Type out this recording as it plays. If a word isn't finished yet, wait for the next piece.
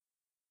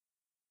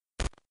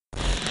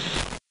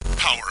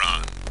Power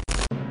on.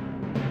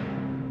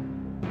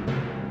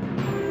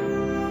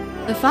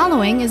 The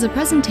following is a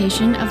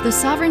presentation of the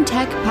Sovereign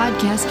Tech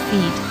podcast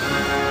feed.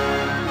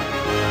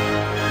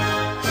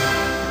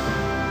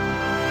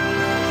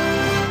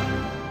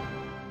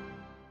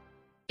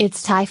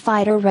 It's TIE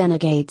Fighter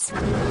Renegades,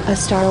 a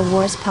Star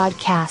Wars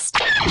podcast.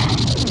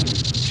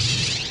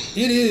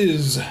 It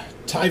is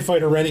TIE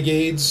Fighter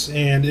Renegades,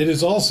 and it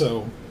is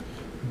also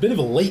a bit of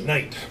a late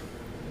night.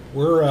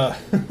 We're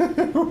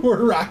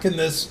we're rocking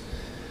this.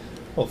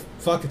 Well,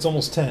 fuck, it's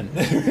almost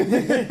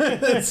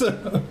 10.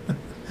 So,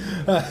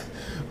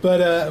 but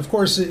of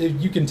course,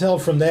 you can tell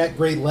from that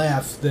great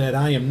laugh that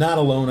I am not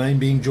alone. I am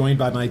being joined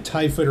by my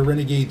TIE Fighter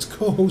Renegades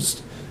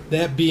co-host,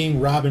 that being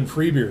Robin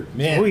Freebeard.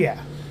 Man. Oh,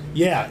 yeah.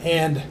 Yeah,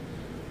 and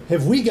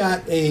have we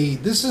got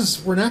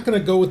we're not going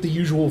to go with the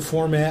usual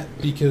format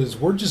because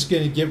we're just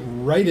going to get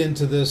right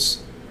into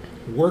this.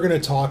 We're going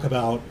to talk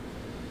about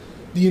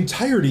the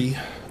entirety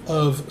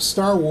of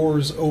Star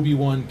Wars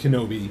Obi-Wan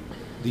Kenobi.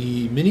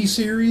 The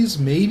miniseries,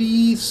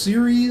 maybe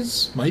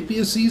series, might be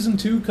a season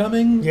 2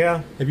 coming.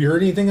 Yeah. Have you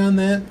heard anything on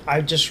that?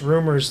 I just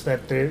rumors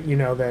that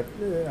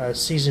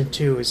season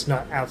 2 is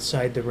not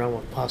outside the realm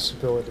of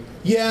possibility.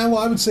 Yeah, well,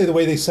 I would say the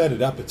way they set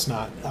it up, it's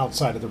not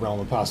outside of the realm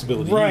of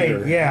possibility Right.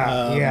 either.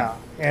 Yeah.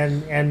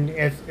 And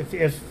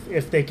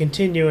if they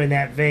continue in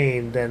that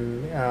vein,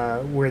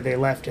 then where they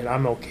left it,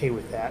 I'm okay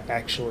with that,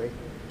 actually.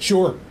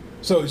 Sure.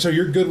 So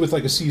you're good with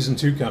like a season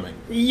 2 coming?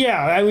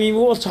 Yeah, I mean,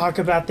 we'll talk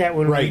about that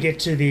when Right. we get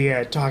to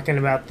the talking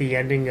about the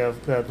ending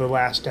of the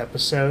last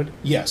episode.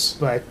 Yes.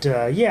 But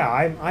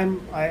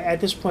I'm at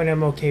this point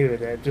I'm okay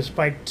with it,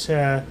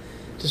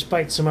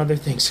 despite some other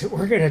things that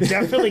we're going to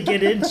definitely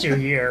get into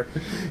here.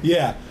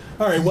 Yeah.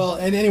 All right, well,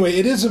 and anyway,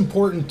 it is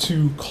important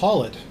to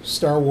call it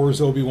Star Wars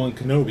Obi-Wan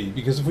Kenobi,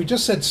 because if we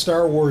just said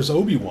Star Wars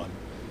Obi-Wan,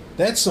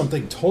 that's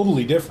something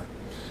totally different.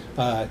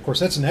 Of course,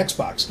 that's an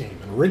Xbox game,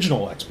 an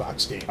original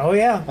Xbox game. Oh,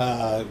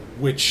 yeah.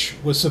 Which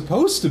was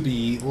supposed to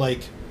be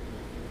like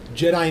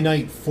Jedi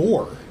Knight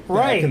 4.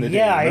 Right, back in the day.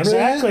 yeah, Remember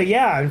exactly, that?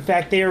 yeah. In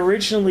fact, they were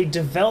originally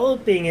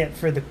developing it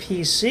for the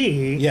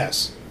PC.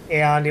 Yes.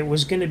 And it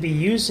was going to be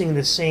using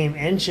the same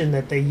engine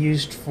that they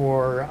used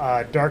for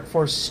Dark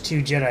Forces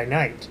 2 Jedi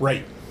Knight.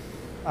 Right.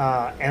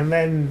 And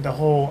then the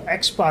whole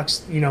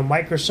Xbox,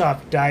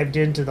 Microsoft dived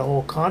into the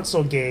whole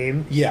console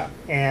game. Yeah.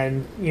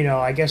 And,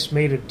 I guess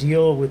made a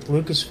deal with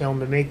Lucasfilm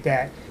to make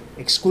that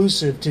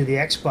exclusive to the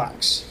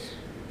Xbox.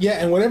 Yeah,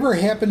 and whatever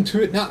happened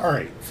to it... Now, all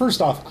right,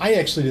 first off, I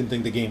actually didn't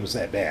think the game was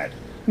that bad.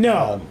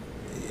 No.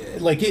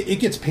 It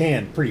gets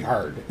panned pretty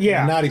hard.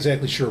 Yeah. I'm not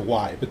exactly sure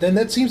why. But then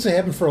that seems to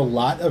happen for a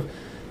lot of...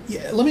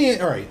 Yeah, all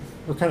right,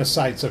 we're kind of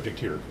side subject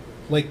here.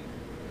 Like,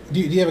 do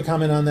you have a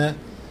comment on that?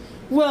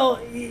 Well,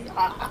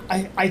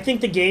 I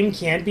think the game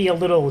can be a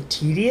little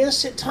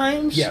tedious at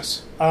times.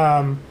 Yes.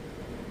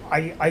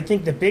 I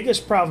think the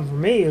biggest problem for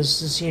me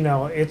is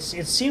it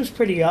seems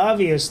pretty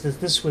obvious that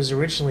this was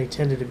originally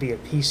intended to be a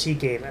PC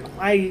game, and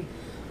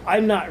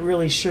I'm not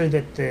really sure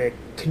that the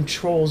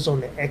controls on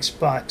the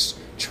Xbox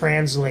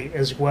translate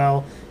as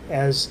well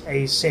as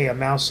a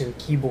mouse and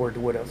keyboard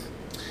would have.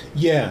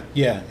 Yeah,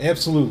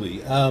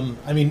 absolutely.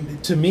 I mean,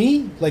 to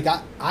me, like,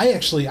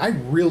 I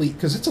really,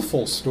 because it's a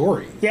full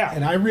story. Yeah.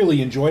 And I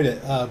really enjoyed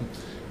it.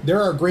 There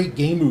are great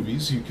game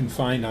movies you can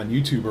find on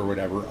YouTube or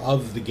whatever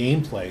of the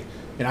gameplay,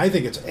 and I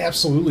think it's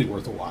absolutely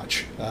worth a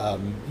watch,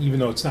 even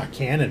though it's not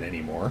canon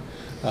anymore.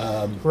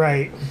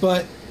 Right.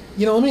 But,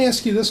 let me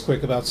ask you this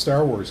quick about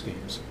Star Wars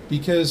games,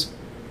 because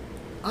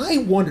I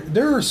wonder,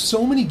 there are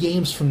so many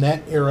games from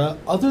that era,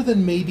 other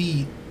than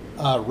maybe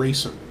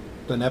Racer.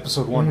 An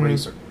Episode 1 mm-hmm.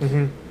 Racer.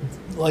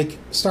 Mm-hmm. Like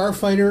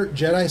Starfighter,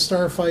 Jedi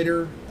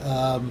Starfighter,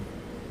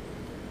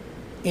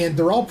 and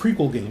they're all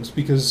prequel games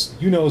because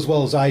you know as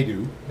well as I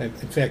do. In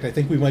fact, I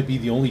think we might be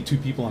the only two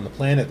people on the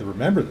planet that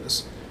remember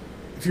this.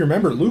 If you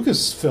remember,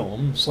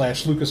 Lucasfilm /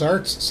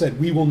 LucasArts said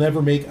we will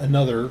never make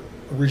another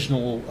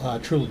original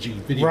trilogy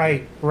video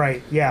game.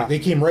 Right, yeah. They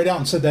came right out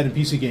and said that in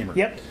PC Gamer.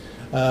 Yep.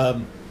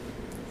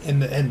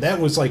 And that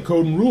was like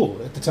code and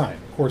rule at the time.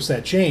 Of course,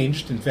 that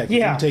changed. In fact, it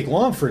didn't take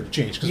long for it to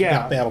change because we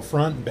got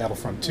Battlefront and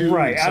Battlefront 2.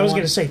 Right. So I was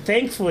going to say,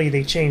 thankfully,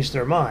 they changed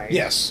their mind.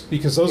 Yes,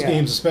 because those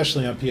games,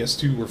 especially on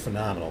PS2, were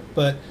phenomenal.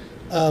 But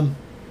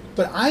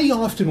I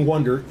often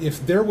wonder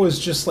if there was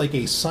just like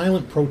a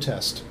silent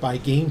protest by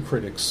game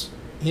critics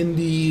in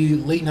the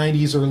late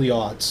 90s, early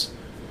aughts,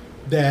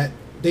 that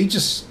they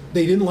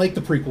didn't like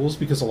the prequels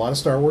because a lot of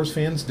Star Wars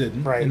fans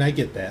didn't, right. And I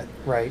get that.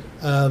 Right.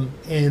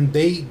 And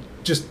they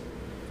just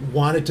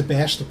wanted to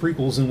bash the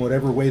prequels in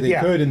whatever way they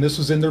could, and this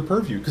was in their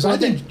purview. Because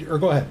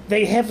go ahead.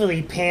 They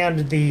heavily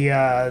panned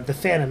the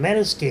Phantom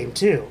Menace game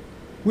too,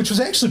 which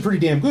was actually pretty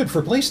damn good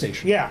for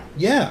PlayStation.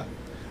 Yeah.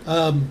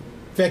 In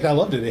fact, I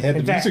loved it. It had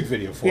the music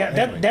video for it.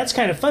 Yeah, that's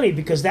kind of funny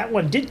because that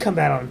one did come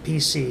out on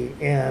PC,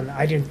 and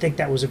I didn't think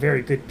that was a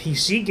very good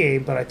PC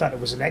game, but I thought it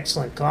was an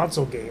excellent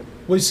console game.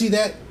 Well, you see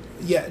that.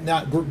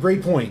 Yeah,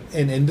 great point.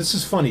 And this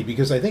is funny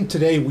because I think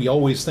today we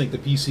always think the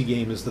PC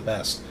game is the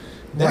best.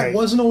 That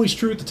wasn't always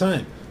true at the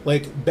time.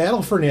 Like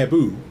Battle for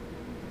Naboo,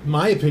 in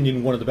my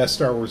opinion, one of the best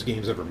Star Wars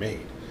games ever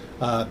made.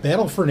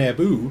 Battle for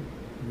Naboo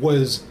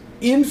was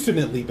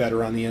infinitely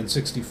better on the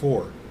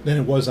N64 than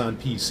it was on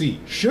PC.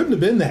 Shouldn't have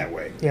been that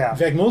way. Yeah. In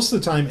fact, most of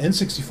the time,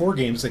 N64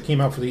 games that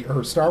came out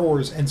or Star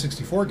Wars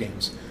N64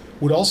 games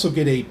would also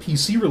get a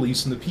PC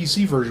release, and the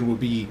PC version would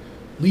be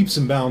leaps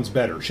and bounds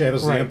better.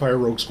 Shadows of the Empire,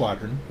 Rogue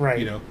Squadron, right?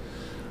 You know,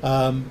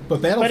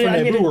 but Battle for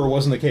Naboo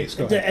wasn't the case.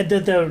 Go ahead.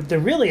 The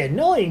really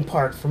annoying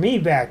part for me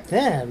back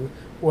then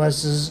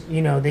was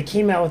they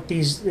came out with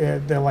these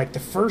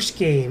the first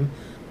game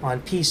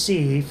on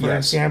PC, for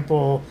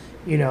example,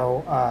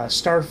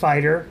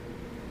 Starfighter.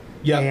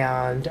 Yeah.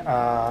 And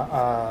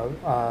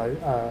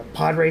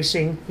pod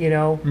racing,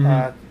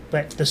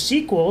 but the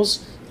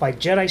sequels like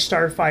Jedi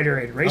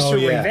Starfighter and Racer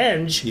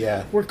Revenge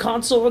were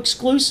console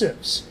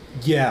exclusives.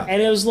 Yeah.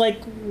 And it was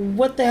like,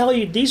 what the hell?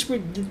 These were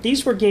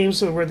games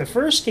that were the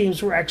first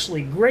games were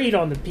actually great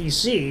on the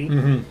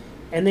PC,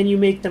 and then you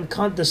make them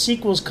the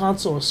sequels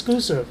console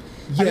exclusive.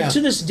 Yeah. I mean,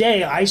 to this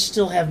day, I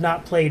still have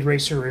not played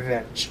Racer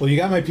Revenge. Well, you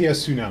got my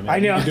PS2 now, man. I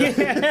know.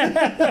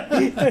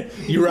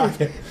 You rock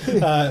it.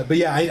 But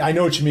yeah, I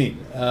know what you mean.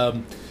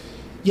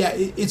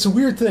 It's a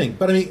weird thing.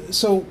 But I mean,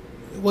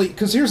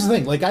 because here's the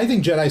thing. Like, I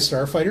think Jedi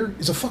Starfighter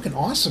is a fucking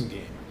awesome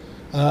game.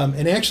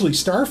 And actually,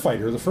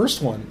 Starfighter, the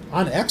first one,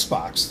 on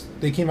Xbox,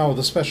 they came out with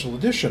a special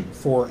edition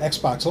for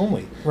Xbox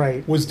only.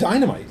 Right. Was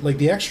dynamite. Like,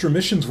 the extra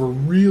missions were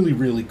really,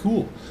 really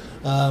cool.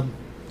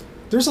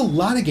 There's a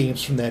lot of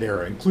games from that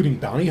era, including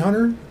Bounty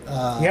Hunter.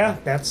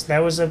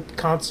 That was a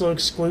console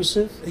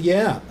exclusive.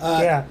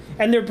 Yeah.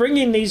 And they're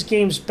bringing these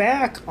games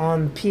back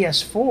on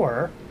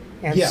PS4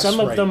 and some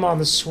of them on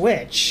the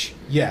Switch.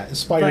 Yeah,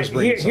 Spider's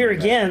But here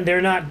again,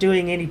 they're not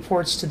doing any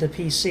ports to the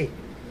PC.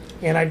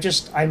 And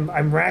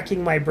I'm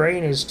racking my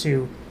brain as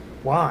to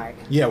why.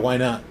 Yeah, why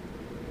not?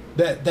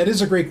 That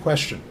is a great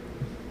question.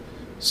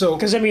 So,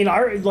 because a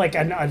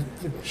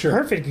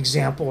perfect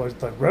example are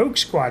the Rogue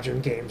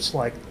Squadron games.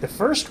 Like, the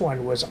first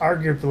one was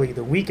arguably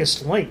the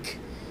weakest link.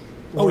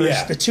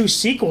 Whereas the two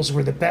sequels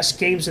were the best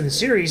games in the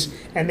series,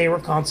 and they were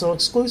console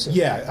exclusive.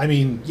 Yeah, I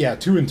mean,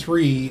 2 and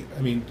 3.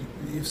 I mean,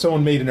 if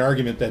someone made an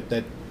argument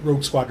that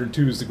Rogue Squadron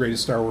 2 is the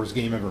greatest Star Wars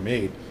game ever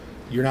made,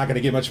 you're not going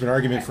to get much of an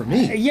argument from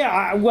me.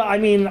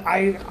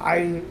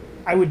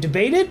 I would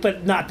debate it,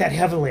 but not that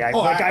heavily.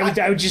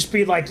 I would just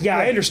be like,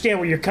 I understand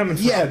where you're coming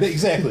from. Yeah,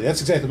 exactly.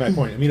 That's exactly my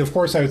point. I mean, of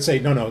course, I would say,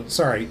 no,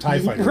 sorry, TIE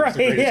Fighter is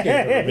the greatest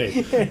game ever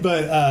made.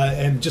 But,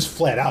 and just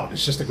flat out,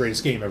 it's just the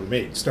greatest game ever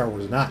made. Star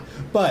Wars is not.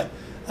 But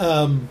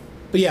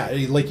yeah,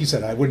 like you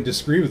said, I wouldn't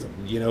disagree with them,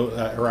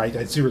 or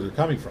I'd see where they're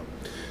coming from.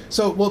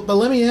 So, but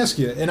let me ask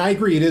you, and I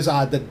agree, it is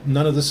odd that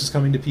none of this is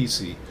coming to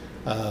PC.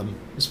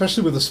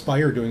 Especially with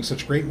Aspyr doing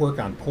such great work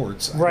on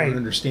ports. I don't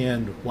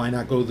understand why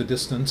not go the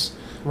distance.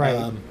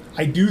 Right.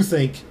 I do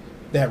think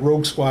that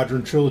Rogue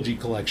Squadron Trilogy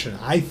Collection,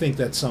 I think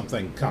that's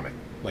something coming.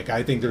 Like,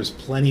 I think there's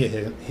plenty of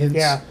hints.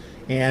 Yeah.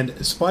 And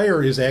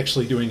Aspyr is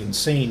actually doing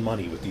insane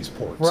money with these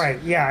ports. Right,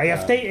 yeah.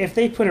 If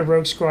they put a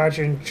Rogue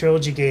Squadron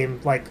Trilogy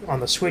game, like on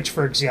the Switch,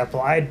 for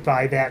example, I'd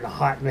buy that in a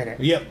hot minute.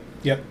 Yep.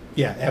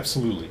 Yeah,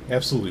 absolutely.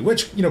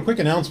 Which, quick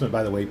announcement,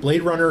 by the way,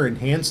 Blade Runner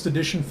Enhanced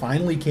Edition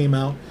finally came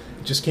out.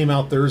 It just came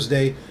out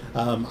Thursday.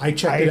 I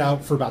checked it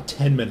out for about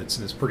 10 minutes,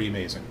 and it's pretty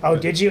amazing. Oh,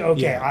 did you?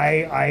 Okay.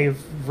 Yeah.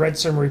 I've read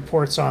some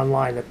reports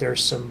online that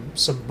there's some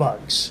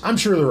bugs. I'm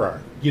sure there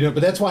are,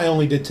 but that's why I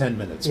only did 10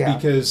 minutes. Yeah.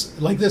 Because,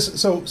 like this,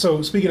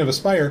 so speaking of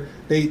Aspyr,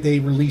 they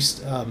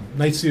released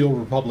Knights of the Old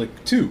Republic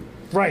 2.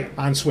 Right.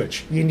 On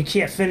Switch. You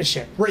can't finish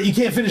it. Right, you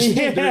can't finish the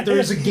game. There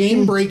is a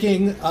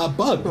game-breaking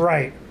bug.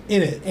 Right.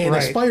 In it, and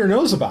Aspyr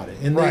knows about it,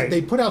 and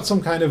they put out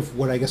some kind of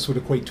what I guess would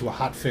equate to a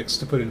hot fix,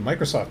 to put it in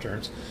Microsoft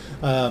terms.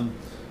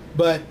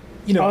 But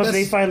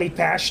they finally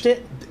patched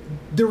it.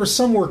 There was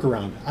some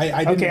workaround.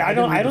 I don't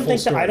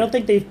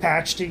think they've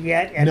patched it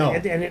yet. And, no.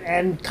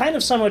 And kind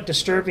of somewhat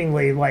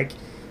disturbingly, like,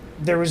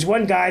 there was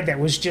one guy that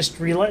was just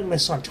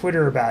relentless on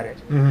Twitter about it,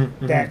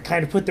 that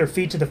kind of put their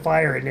feet to the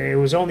fire, and it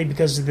was only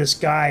because of this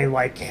guy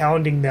like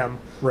hounding them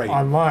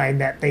online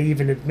that they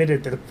even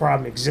admitted that the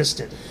problem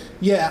existed.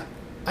 Yeah.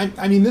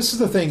 I mean, this is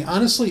the thing.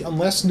 Honestly,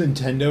 unless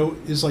Nintendo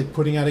is like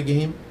putting out a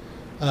game,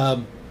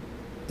 and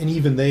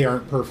even they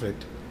aren't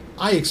perfect,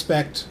 I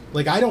expect,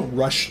 like, I don't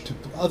rush to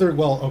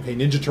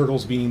Ninja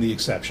Turtles being the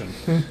exception.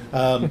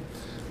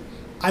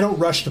 I don't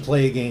rush to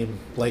play a game,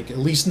 like, at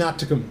least not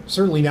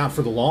certainly not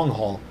for the long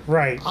haul.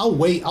 Right. I'll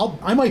wait.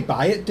 I might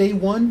buy it day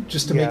one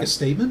just to make a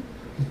statement,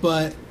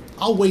 but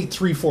I'll wait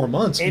 3-4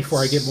 months before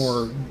I get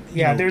more.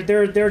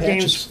 There are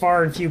games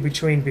far and few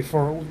between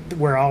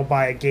where I'll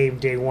buy a game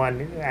day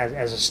one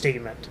as a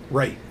statement.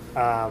 Right.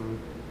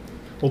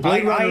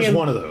 Blade Runner is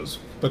one of those.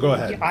 But go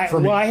ahead. I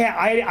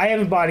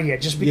haven't bought it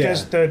yet, just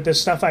because the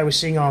stuff I was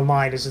seeing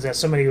online is that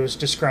somebody was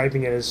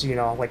describing it as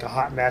like a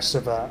hot mess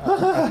of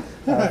a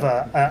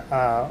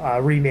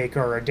remake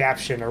or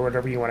adaptation or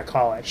whatever you want to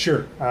call it.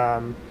 Sure.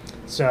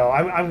 So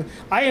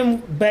I am,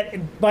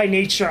 but by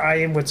nature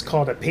I am what's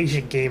called a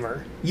patient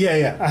gamer.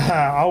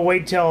 Yeah. I'll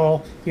wait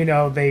till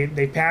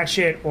they patch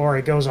it or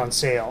it goes on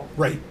sale.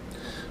 Right.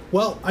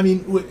 Well, I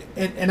mean,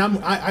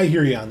 I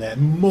hear you on that.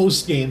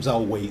 Most games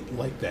I'll wait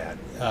like that.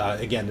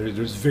 Again,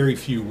 there's very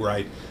few where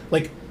I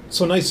like.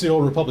 So Knights of the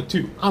Old Republic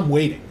 2. I'm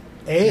waiting.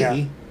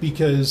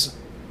 Because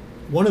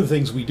one of the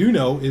things we do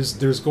know is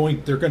they're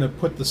going to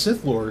put the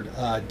Sith Lord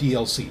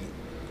DLC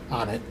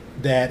on it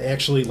that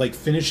actually like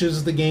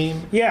finishes the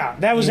game. Yeah,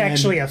 that was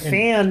actually a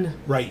fan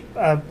right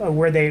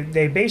where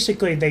they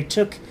basically they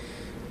took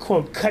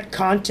quote cut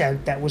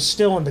content that was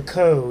still in the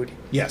code.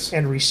 Yes.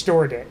 And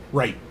restored it.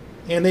 Right.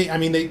 And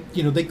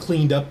they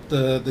cleaned up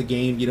the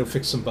game,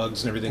 fixed some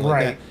bugs and everything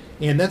like that.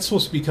 And that's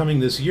supposed to be coming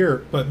this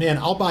year, but man,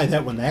 I'll buy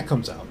that when that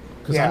comes out.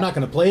 Because I'm not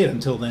going to play it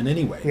until then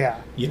anyway.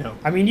 Yeah.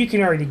 I mean, you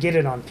can already get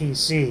it on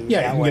PC. Yeah,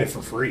 you can get it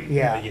for free.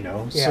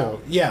 Yeah.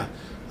 So, yeah.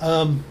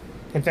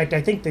 In fact,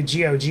 I think the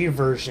GOG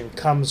version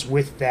comes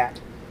with that.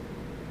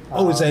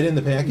 Is that in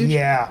the package?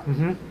 Yeah.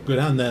 Mm-hmm. Good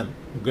on them.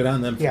 Good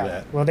on them for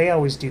that. Well, they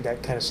always do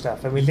that kind of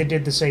stuff. I mean, they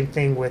did the same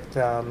thing with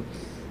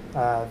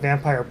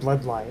Vampire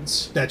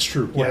Bloodlines. That's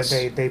true, where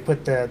they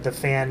put the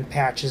fan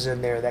patches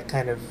in there that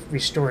kind of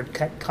restored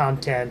cut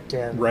content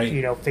and,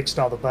 fixed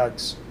all the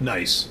bugs.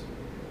 Nice.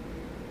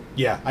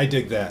 Yeah, I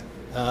dig that.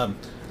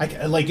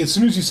 As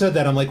soon as you said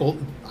that, I'm like, well,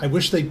 I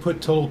wish they put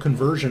total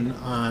conversion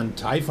on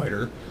TIE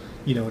Fighter,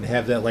 and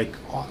have that like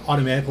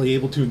automatically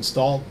able to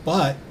install.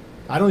 But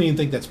I don't even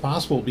think that's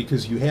possible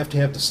because you have to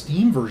have the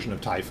Steam version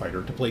of TIE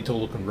Fighter to play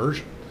total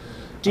conversion.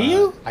 Do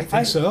you? I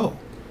think so.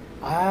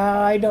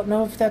 I don't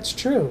know if that's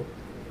true.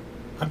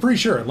 I'm pretty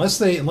sure, unless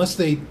they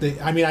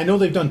I mean, I know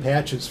they've done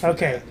patches for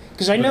that.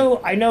 Because I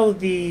know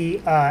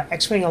the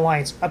X-Wing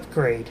Alliance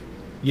upgrade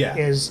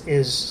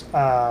is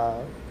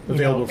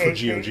available for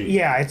GOG.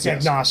 Yeah, it's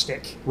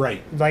agnostic.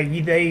 Right.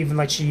 Like they even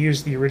let you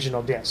use the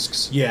original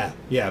discs. Yeah,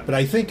 but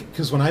I think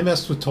because when I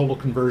messed with total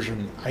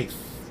conversion,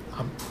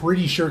 I'm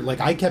pretty sure. Like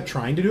I kept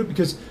trying to do it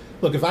because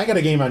look, if I got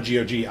a game on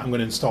GOG, I'm going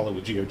to install it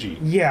with GOG.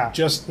 Yeah.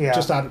 Just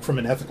out from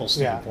an ethical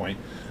standpoint.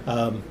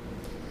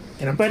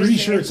 And I'm pretty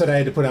sure it said I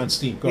had to put on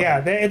Steam.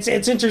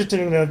 It's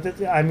interesting though.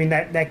 I mean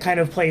that kind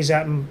of plays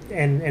out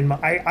and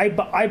I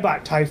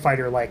bought TIE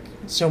Fighter like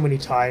so many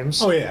times.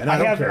 Oh yeah, and I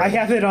don't care. I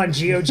have it on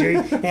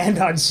GOG and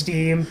on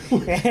Steam,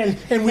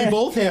 and we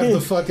both have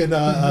the fucking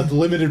the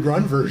limited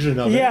run version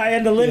of it. Yeah,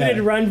 and the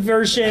limited run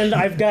version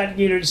I've got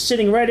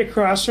sitting right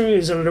across from me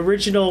is an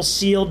original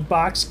sealed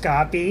box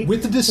copy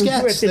with the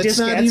diskettes. That's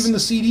not even the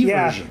CD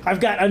version. I've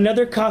got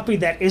another copy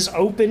that is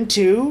open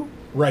too.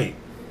 Right.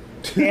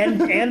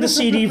 and the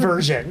CD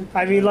version.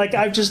 I mean, like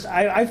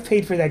I've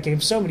paid for that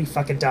game so many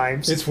fucking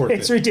times. It's worth it.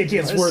 It's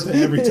ridiculous. It's worth it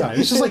every time.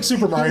 It's just like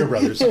Super Mario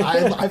Brothers.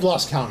 I've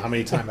lost count how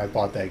many times I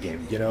bought that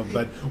game.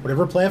 But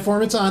whatever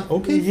platform it's on,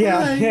 okay,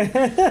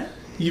 fine.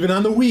 Even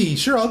on the Wii,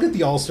 sure, I'll get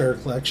the All-Star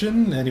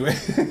Collection anyway.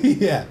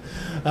 Yeah.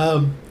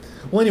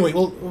 Well, anyway,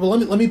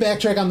 let me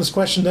backtrack on this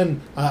question.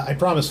 Then I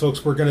promise,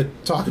 folks, we're going to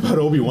talk about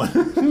Obi-Wan.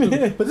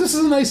 But this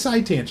is a nice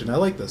side tangent. I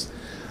like this.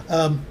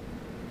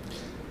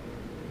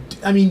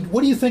 I mean, what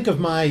do you think of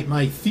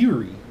my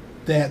theory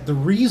that the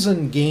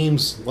reason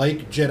games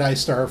like Jedi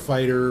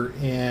Starfighter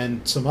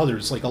and some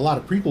others, like a lot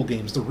of prequel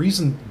games, the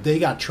reason they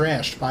got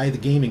trashed by the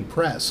gaming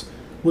press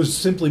was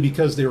simply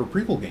because they were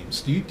prequel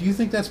games? Do you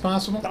think that's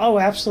possible? Oh,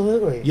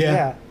 absolutely.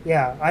 Yeah.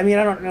 I mean,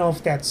 I don't know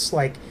if that's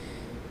like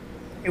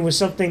it was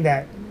something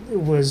that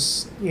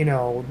was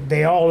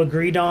they all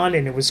agreed on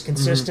and it was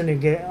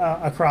consistent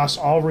across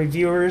all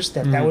reviewers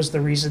that was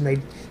the reason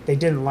they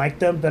didn't like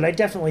them. But I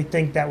definitely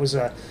think that was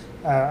a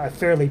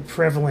fairly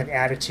prevalent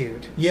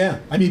attitude. Yeah,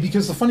 I mean,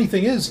 because the funny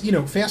thing is,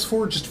 fast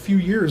forward just a few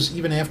years,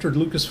 even after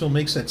Lucasfilm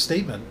makes that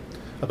statement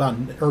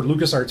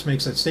LucasArts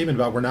makes that statement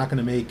about we're not going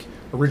to make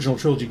original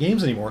trilogy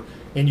games anymore,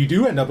 and you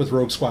do end up with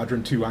Rogue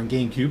Squadron 2 on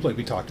GameCube, like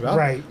we talked about.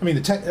 Right. I mean,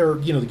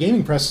 the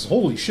gaming press is,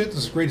 holy shit, this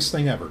is the greatest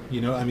thing ever.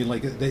 I mean,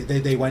 like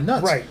they went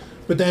nuts. Right.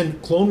 But then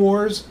Clone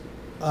Wars,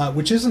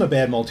 which isn't a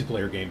bad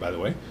multiplayer game, by the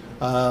way,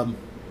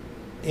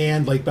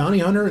 and like Bounty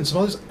Hunter and some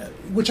others,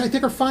 which I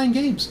think are fine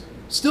games,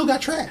 still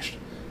got trashed.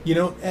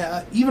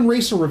 Even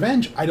Racer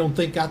Revenge, I don't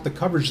think got the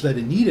coverage that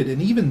it needed,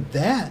 and even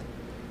that,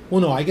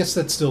 well, no, I guess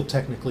that's still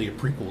technically a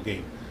prequel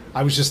game.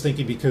 I was just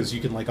thinking because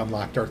you can like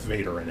unlock Darth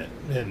Vader in it,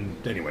 and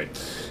anyway,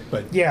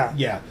 but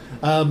yeah.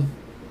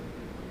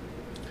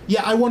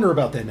 I wonder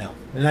about that now,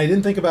 and I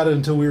didn't think about it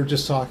until we were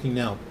just talking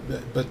now.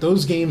 But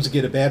those games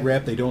get a bad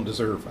rap they don't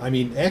deserve. I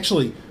mean,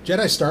 actually,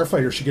 Jedi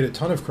Starfighter should get a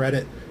ton of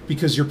credit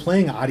because you're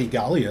playing Adi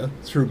Gallia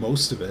through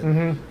most of it.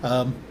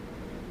 Mm-hmm.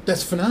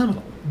 That's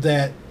phenomenal.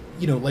 That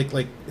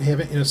like have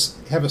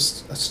a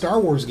Star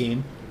Wars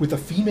game with a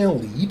female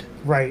lead.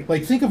 Right.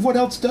 Like, think of what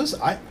else does.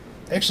 I'm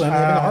having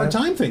a hard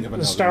time thinking of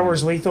another. The Star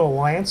Wars Lethal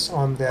Alliance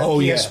on the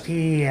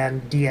PSP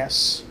and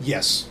DS.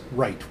 Yes,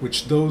 right.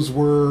 Which those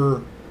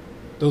were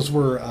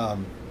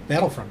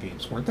Battlefront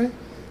games, weren't they?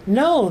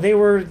 No, they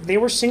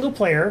were single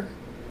player.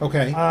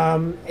 Okay.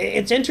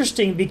 It's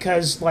interesting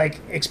because, like,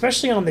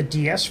 especially on the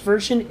DS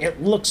version,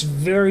 it looks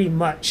very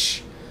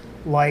much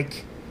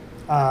like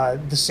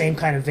the same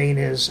kind of vein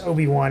as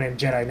Obi-Wan and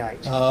Jedi Knight.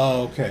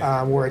 Oh, okay.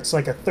 Where it's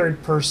like a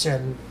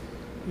third-person,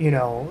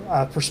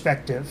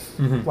 perspective,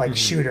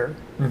 shooter.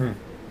 Mm-hmm.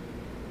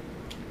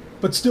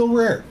 but still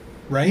rare,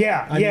 right?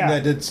 Yeah, I yeah.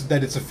 mean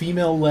that it's a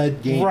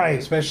female-led game, Right,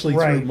 especially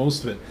right. through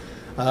most of it.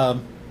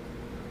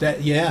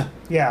 Yeah,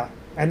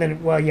 and then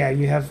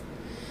you have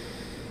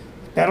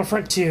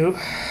Battlefront 2.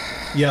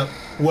 Yep.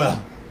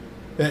 Well,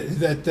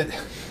 that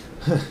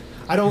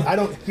I don't.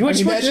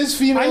 That is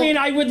female. I mean,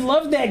 I would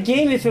love that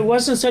game if it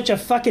wasn't such a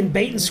fucking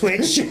bait and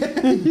switch. I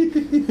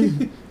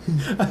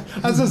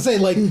was gonna say,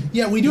 like,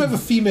 yeah, we do have a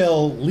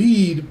female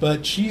lead,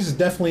 but she's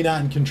definitely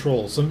not in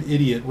control. Some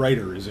idiot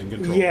writer is in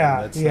control.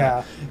 Yeah,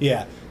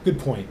 yeah. Good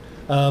point.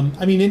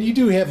 I mean, and you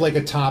do have like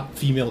a top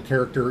female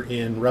character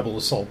in Rebel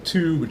Assault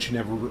 2, but you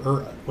never.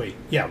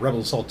 Rebel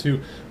Assault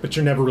 2, but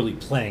you're never really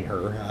playing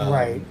her.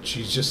 Right.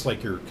 She's just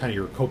like your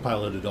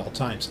co-pilot at all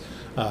times.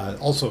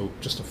 Also,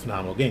 just a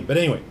phenomenal game. But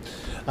anyway.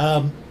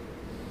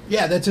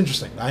 Yeah, that's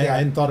interesting. I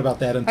hadn't thought about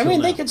that until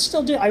now. They could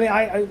still do. I mean,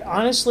 I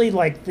honestly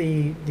like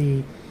I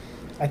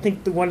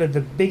think one of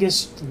the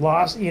biggest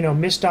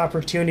missed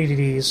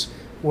opportunities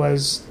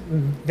was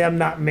them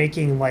not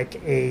making like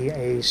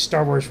a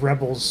Star Wars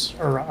Rebels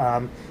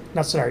Rebels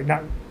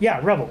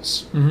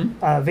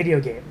video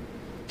game.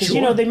 Because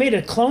Sure. they made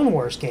a Clone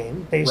Wars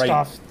game based Right.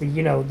 off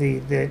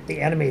the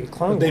animated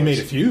Clone Wars. They made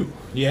a few.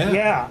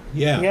 Yeah.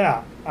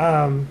 Yeah.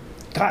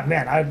 God,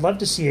 man, I'd love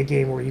to see a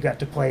game where you got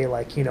to play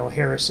like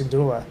Hera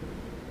Syndulla.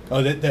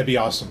 Oh, that'd be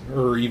awesome.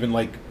 Or even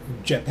like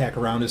jetpack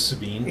around as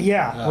Sabine.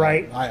 Yeah,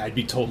 right. I'd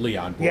be totally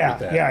on board with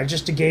that. Yeah,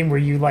 just a game where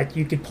you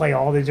could play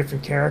all the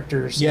different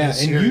characters. Yeah, in the and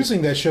series.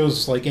 using that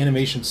show's like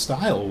animation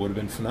style would have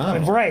been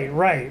phenomenal.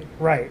 Right.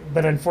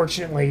 But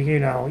unfortunately,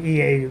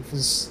 EA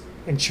was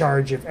in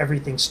charge of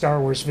everything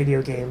Star Wars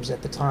video games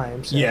at the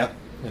time. So. Yeah,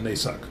 and they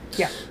suck.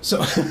 Yeah. So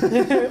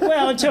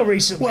Well, until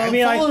recently. Well, I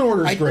mean, Fallen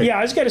Order's great. Yeah,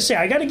 I was going to say,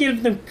 I got to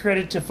give them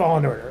credit to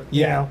Fallen Order.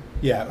 yeah.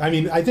 I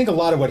mean, I think a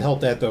lot of what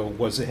helped that though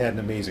was it had an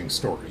amazing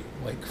story.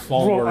 Like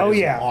Fallen Order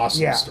is an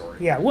awesome story.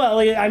 Yeah. Well,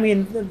 I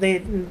mean,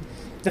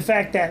 the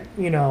fact that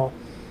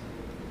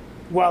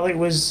while it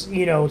was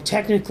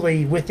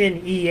technically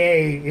within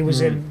EA, it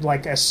was in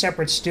like a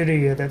separate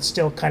studio that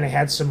still kind of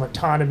had some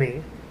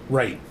autonomy.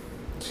 Right.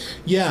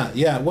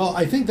 Yeah. Well,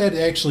 I think that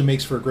actually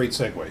makes for a great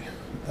segue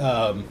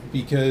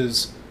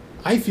because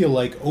I feel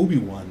like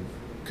Obi-Wan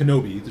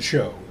Kenobi, the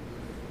show,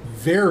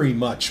 very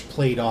much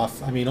played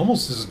off. I mean,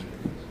 almost as,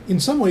 in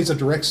some ways, a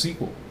direct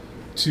sequel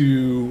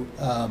to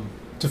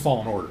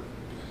Fallen Order.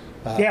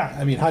 Yeah.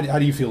 I mean, how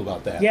do you feel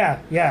about that?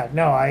 Yeah.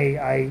 No,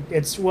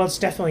 it's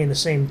definitely in the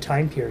same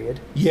time period.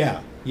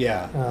 Yeah.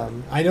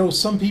 I know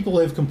some people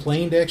have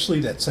complained actually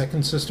that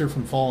Second Sister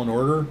from Fallen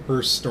Order,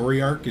 her story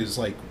arc is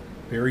like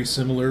very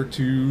similar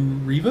to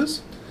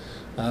Reva's.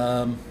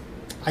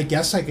 I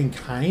guess I can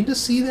kind of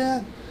see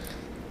that.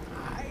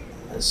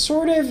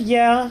 Sort of,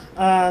 yeah.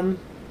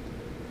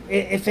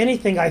 If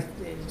anything,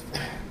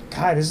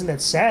 God, isn't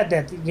that sad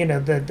that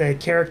the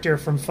character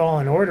from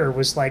Fallen Order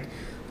was like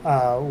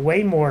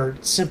way more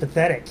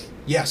sympathetic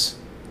Yes.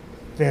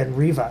 than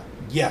Reva.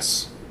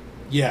 Yes.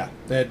 Yeah,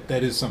 that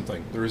is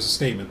something. There is a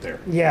statement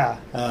there. Yeah.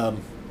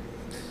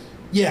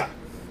 Yeah.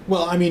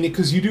 Well, I mean,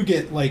 because you do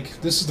get,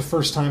 like, this is the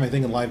first time, I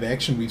think, in live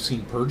action we've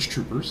seen Purge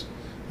Troopers.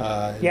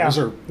 Those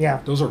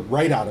are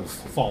right out of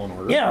Fallen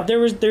Order. Yeah,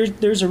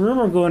 there's a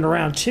rumor going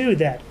around too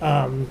that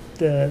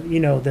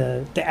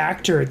the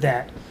actor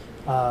that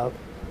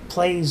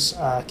plays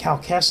Cal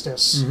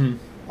Kestis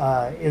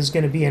is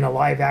going to be in a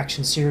live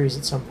action series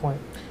at some point.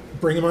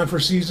 Bring him on for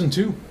season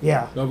 2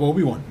 Yeah. of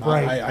Obi-Wan.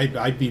 Right.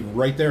 I'd be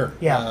right there.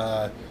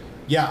 Yeah.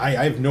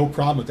 I have no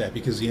problem with that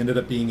because he ended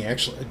up being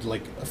actually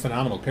like a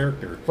phenomenal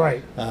character.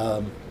 Right.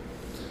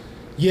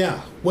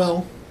 Yeah.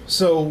 Well,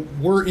 so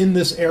we're in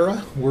this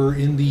era. We're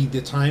in the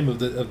time of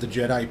the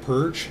Jedi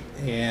Purge,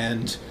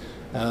 and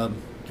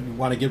do we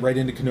want to get right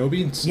into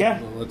Kenobi? Yeah.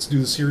 Let's do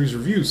the series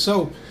review.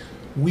 So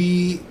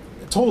a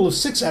total of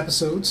 6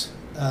 episodes.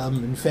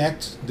 In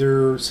fact,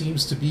 there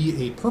seems to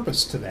be a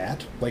purpose to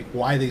that, like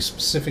why they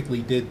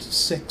specifically did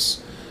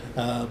 6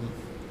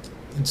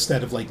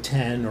 instead of like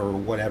 10 or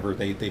whatever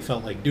they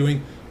felt like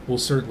doing. We'll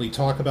certainly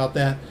talk about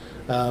that.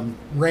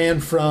 Ran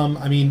from,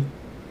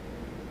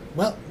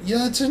 well,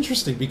 yeah, it's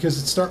interesting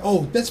because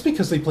that's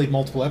because they played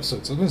multiple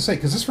episodes. I was going to say,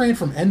 because this ran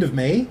from end of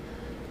May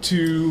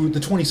to the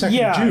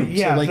 22nd of June.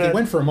 Yeah, so it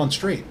went for a month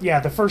straight.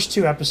 Yeah, the first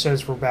 2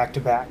 episodes were back to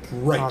back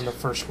Right. on the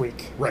first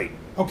week. Right.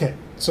 Okay.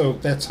 So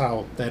that's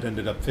how that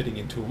ended up fitting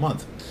into a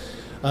month.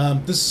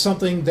 This is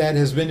something that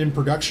has been in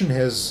production,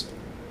 has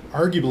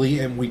arguably,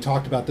 and we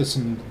talked about this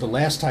in the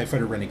last TIE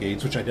Fighter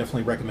Renegades, which I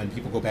definitely recommend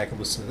people go back and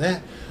listen to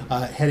that,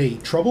 had a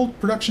troubled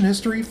production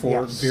history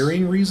for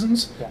varying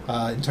reasons.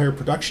 Yeah. Entire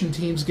production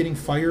teams getting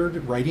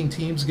fired, writing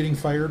teams getting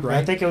fired, right?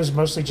 I think it was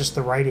mostly just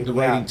the writing. The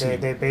writing team.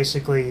 They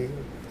basically,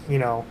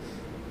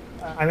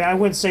 I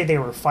wouldn't say they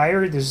were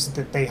fired. Is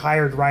that they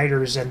hired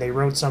writers and they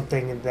wrote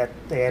something that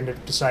they ended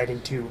up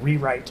deciding to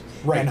rewrite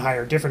and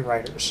hire different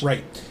writers.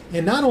 Right.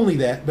 And not only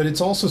that, but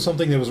it's also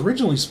something that was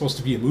originally supposed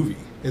to be a movie,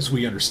 as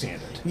we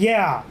understand it.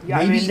 Yeah.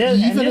 Maybe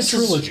even a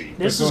trilogy.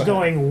 This is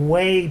going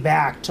way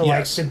back to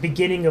Yes. like the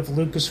beginning of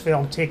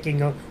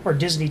Lucasfilm or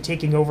Disney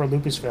taking over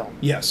Lucasfilm.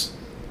 Yes.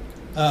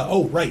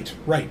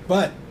 Right.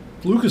 But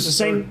Lucas, The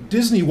same- or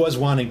Disney was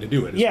wanting to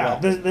do it. Yeah,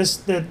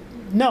 as well.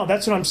 no,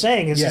 that's what I'm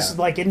saying. Is Yeah. this,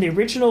 like in the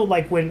original,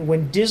 like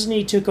when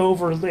Disney took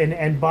over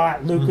and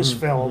bought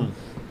Lucasfilm,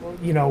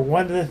 you know,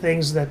 one of the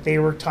things that they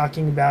were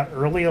talking about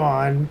early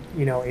on,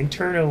 you know,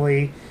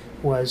 internally,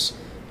 was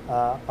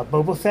a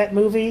Boba Fett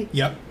movie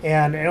Yep.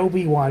 and an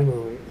Obi-Wan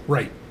movie.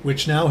 Right,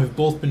 which now have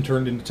both been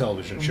turned into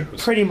television shows.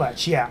 Pretty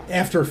much, yeah.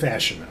 After a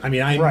fashion. I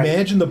mean, I Right.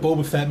 imagine the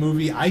Boba Fett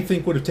movie, I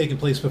think, would have taken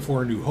place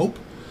before A New Hope.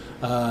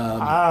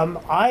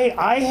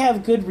 I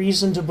have good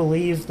reason to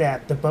believe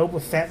that the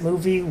Boba Fett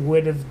movie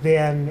would have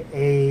been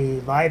a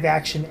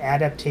live-action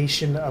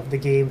adaptation of the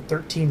game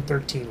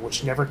 1313,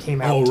 which never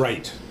came out. Oh,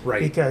 right.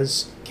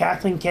 Because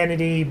Kathleen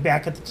Kennedy,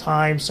 back at the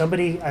time,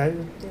 somebody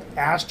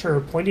asked her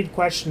a pointed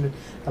question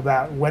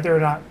about whether or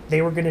not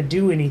they were going to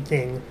do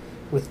anything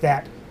with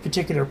that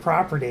particular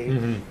property,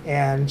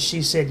 and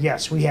she said,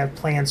 yes, we have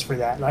plans for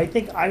that. And I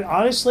think,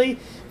 honestly,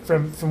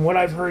 from what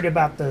I've heard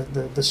about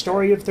the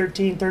story of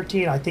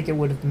 1313, I think it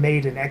would have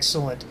made an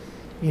excellent,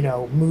 you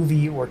know,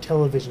 movie or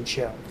television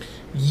show.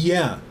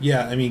 Yeah.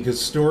 I mean,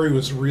 because story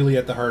was really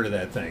at the heart of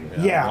that thing.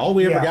 Yeah, All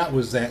we ever yeah. got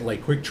was that,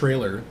 like, quick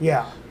trailer.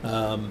 Yeah.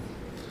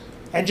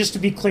 And just to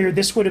be clear,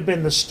 this would have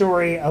been the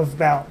story of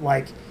about,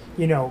 like,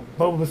 you know,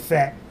 Boba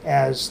Fett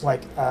as,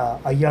 like,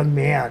 a young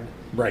man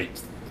Right.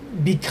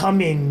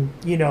 becoming,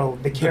 you know,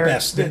 the character.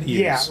 best that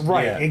he yeah, is.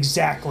 right, Yeah.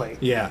 exactly.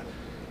 Yeah.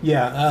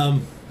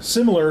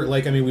 Similar,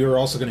 like, I mean, we were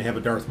also going to have a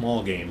Darth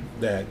Maul game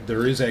that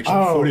there is actually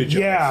Oh, footage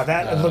yeah, of.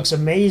 that looks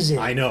amazing.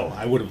 I know.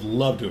 I would have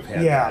loved to have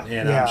had Yeah, that.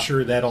 And yeah. I'm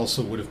sure that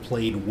also would have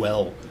played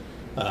well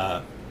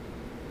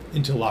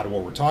into a lot of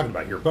what we're talking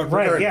about here. But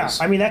Right, yeah. regardless,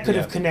 I mean, that could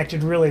yeah. have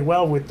connected really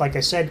well with, like I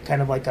said, kind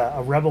of like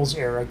a Rebels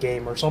era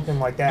game or something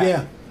like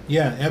that.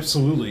 Yeah,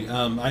 absolutely.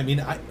 I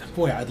mean,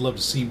 I'd love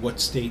to see what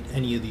state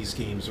any of these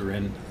games are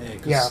in.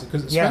 Yeah,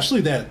 Because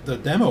especially that the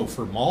demo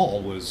for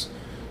Maul was,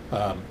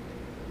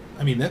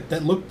 I mean,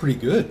 that looked pretty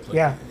good. Like,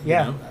 Yeah, you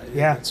yeah, know,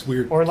 yeah. It's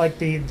weird. Or like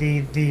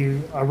the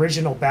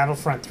original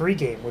Battlefront 3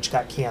 game, which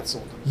got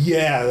canceled.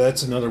 Yeah,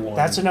 that's another one.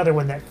 That's another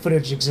one that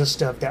footage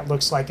exists of that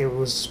looks like it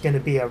was going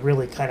to be a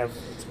really kind of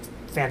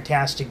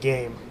fantastic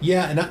game.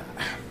 Yeah, and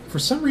for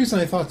some reason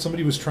I thought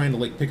somebody was trying to,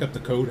 like, pick up the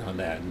code on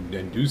that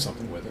and do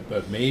something with it,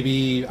 but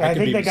maybe I could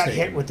think be they got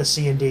mistaken. hit with the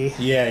C&D.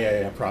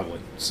 Yeah, probably.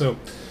 So,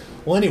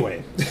 well,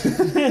 anyway,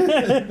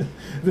 the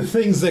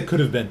things that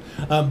could have been.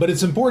 But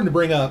it's important to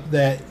bring up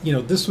that, you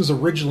know, this was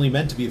originally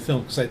meant to be a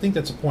film, because I think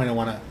that's a point I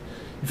want to...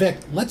 In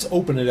fact, let's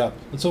open it up.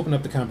 Let's open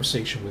up the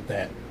conversation with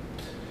that.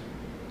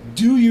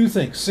 Do you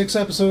think 6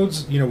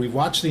 episodes, you know, we've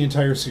watched the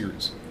entire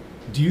series,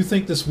 do you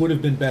think this would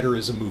have been better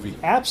as a movie?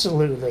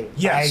 Absolutely.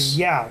 Yes.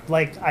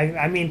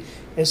 I mean,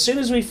 as soon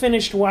as we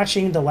finished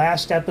watching the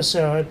last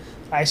episode,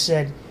 I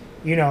said,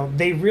 you know,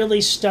 they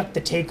really stuck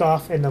the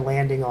takeoff and the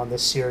landing on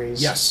this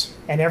series. Yes.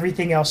 And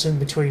everything else in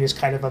between is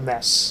kind of a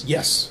mess.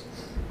 Yes.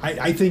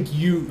 I think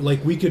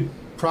we could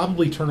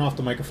probably turn off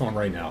the microphone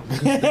right now.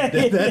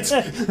 That's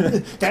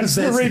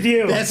the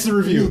review. That's the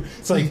review.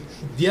 It's like,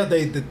 yeah,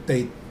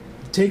 they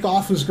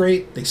takeoff was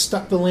great. They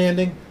stuck the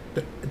landing,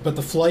 but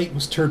the flight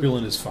was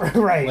turbulent as fuck.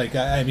 Right. Like,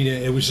 I mean,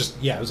 it was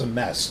just, it was a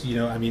mess. You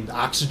know, I mean,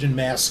 oxygen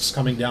masks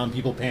coming down,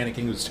 people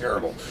panicking. It was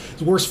terrible. It's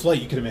the worst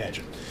flight you could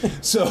imagine.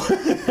 So,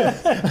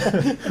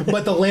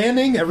 but the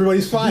landing,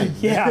 everybody's fine.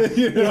 Yeah.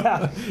 You know?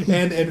 Yeah.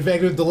 And in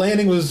fact, the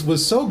landing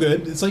was so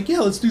good. It's like, yeah,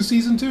 let's do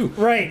season 2.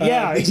 Right,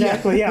 yeah,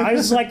 exactly. Yeah, I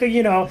was like,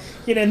 you know,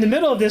 in the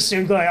middle of this,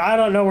 and going, I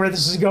don't know where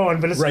this is going,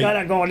 but it's Right.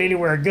 not going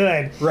anywhere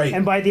good. Right.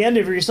 And by the end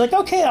of it, you're just like,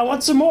 okay, I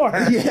want some more.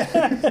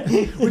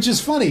 Which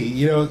is funny,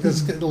 you know,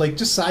 because, like,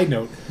 just side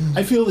note,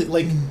 I feel that,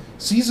 like,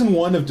 season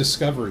 1 of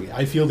Discovery,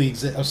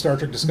 of Star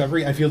Trek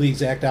Discovery, I feel the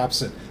exact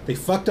opposite. They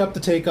fucked up the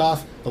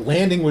takeoff, the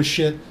landing was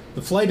shit,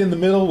 the flight in the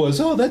middle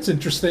was, oh, that's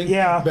interesting.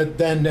 Yeah. But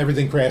then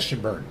everything crashed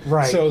and burned.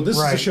 Right, So this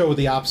is a right. show with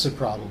the opposite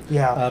problem.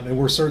 Yeah. And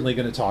we're certainly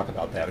going to talk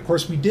about that. Of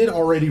course, we did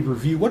already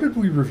review, what did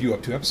we review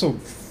up to? Episode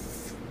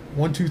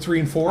 1, 2, 3,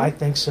 and 4? I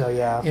think so,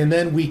 yeah. And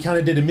then we kind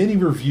of did a mini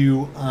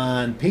review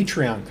on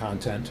Patreon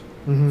content.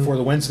 For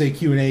the Wednesday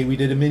Q&A, we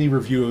did a mini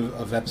review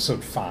of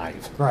episode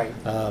 5. Right.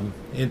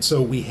 And so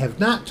we have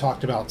not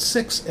talked about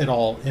 6 at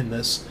all in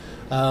this.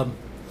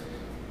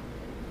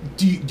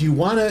 Do you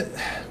want to...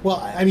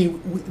 Well, I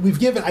mean,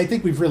 I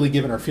think we've really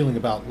given our feeling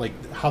about, like,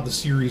 how the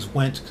series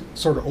went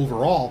sort of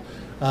overall.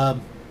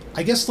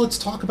 I guess let's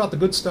talk about the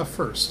good stuff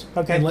first.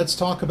 Okay. And let's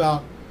talk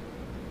about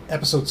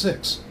episode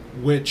 6,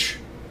 which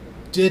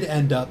did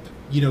end up,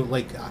 you know,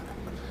 like...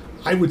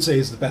 I would say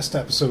is the best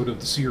episode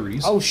of the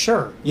series. Oh,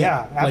 sure.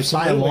 Yeah, absolutely.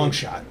 Like by a long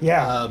shot.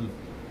 Yeah.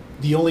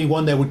 The only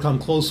one that would come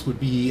close would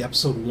be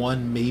episode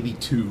 1, maybe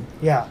 2.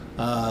 Yeah.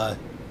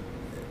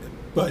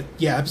 But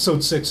yeah,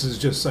 episode 6 is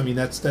just, I mean,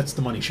 that's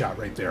the money shot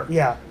right there.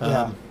 Yeah.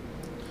 Yeah.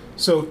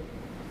 So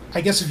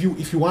I guess if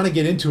you want to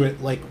get into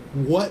it, like,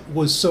 what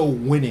was so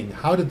winning?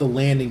 How did the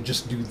landing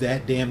just do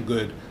that damn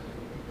good?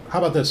 How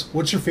about this?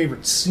 What's your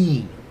favorite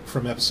scene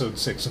from episode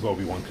 6 of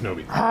Obi-Wan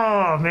Kenobi?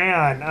 Oh,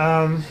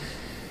 man.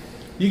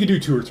 You can do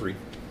 2 or 3.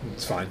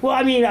 It's fine. Well,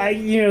 I mean,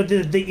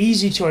 the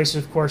easy choice,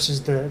 of course,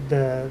 is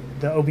the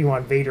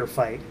Obi-Wan Vader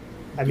fight.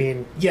 I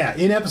mean, yeah,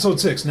 in episode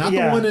 6, not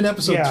the one in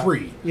episode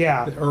 3.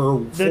 Yeah,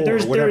 or 4,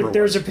 whatever.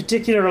 There's a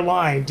particular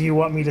line. Do you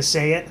want me to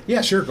say it?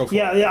 Yeah, sure, go for it.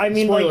 Yeah, I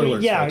mean, Spoiler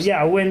like, alerts,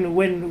 yeah.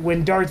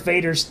 When Darth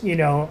Vader's,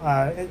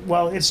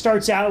 well, it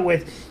starts out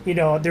with,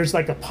 there's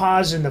like a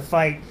pause in the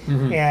fight,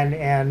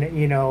 and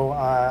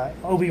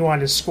Obi-Wan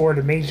has scored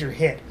a major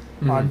hit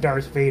on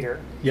Darth Vader.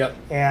 Yep.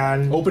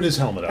 And opens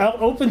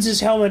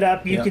his helmet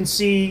up. You can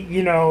see,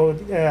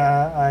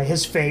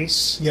 his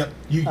face. Yep.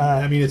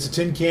 I mean, it's a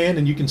tin can,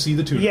 and you can see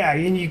the tube. Yeah,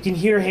 and you can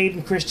hear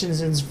Hayden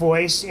Christensen's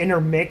voice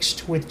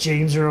intermixed with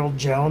James Earl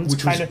Jones,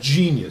 which was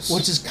genius.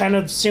 Which is kind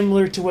of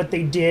similar to what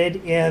they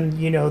did in,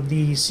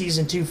 the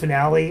season 2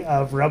 finale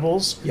of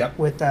Rebels. Yep.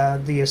 With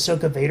the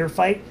Ahsoka Vader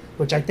fight,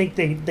 which I think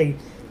they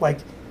like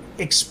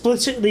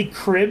explicitly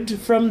cribbed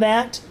from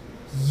that.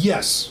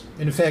 Yes.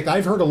 And in fact,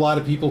 I've heard a lot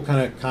of people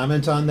kind of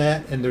comment on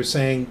that, and they're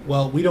saying,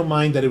 well, we don't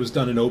mind that it was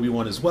done in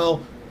Obi-Wan as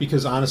well,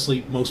 because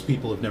honestly, most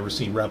people have never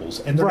seen Rebels,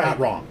 and they're not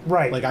wrong.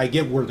 Right. Like, I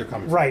get where they're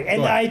coming from. Right.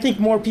 And I think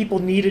more people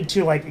needed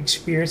to, like,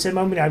 experience that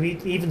moment. I've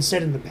even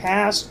said in the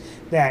past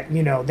that,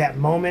 that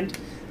moment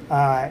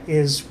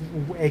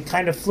it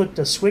kind of flipped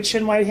a switch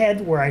in my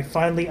head where I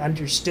finally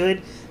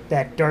understood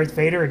that Darth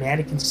Vader and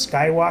Anakin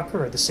Skywalker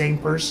are the same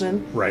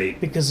person.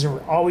 Right. Because there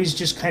were always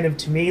just kind of,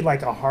 to me,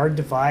 like a hard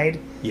divide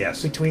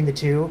between the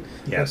two.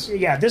 Yes. But,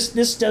 yeah,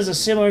 this does a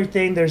similar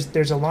thing.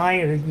 There's a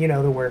line,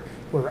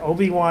 where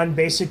Obi-Wan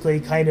basically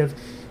kind of,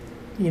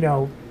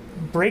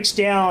 breaks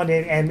down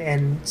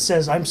and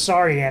says, "I'm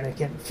sorry,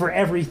 Anakin, for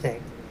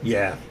everything."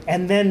 Yeah.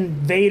 And then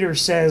Vader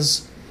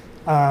says,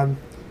 I'm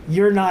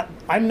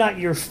not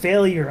your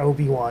failure,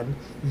 Obi-Wan.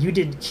 You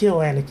didn't kill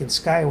Anakin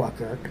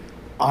Skywalker.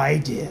 I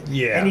did.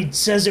 Yeah. And he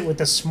says it with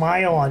a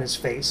smile on his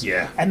face.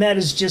 Yeah. And that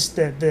is just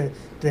the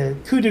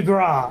coup de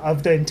grace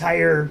of the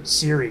entire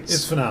series.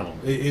 It's phenomenal.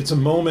 It's a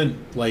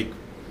moment like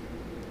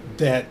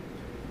that.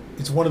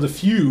 It's one of the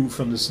few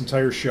from this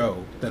entire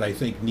show that I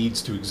think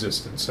needs to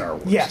exist in Star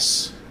Wars.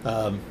 Yes.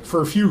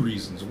 For a few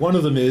reasons. One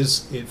of them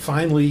is it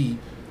finally,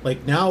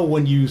 like now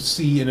when you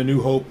see in A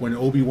New Hope when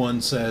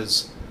Obi-Wan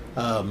says,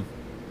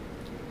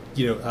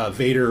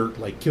 Vader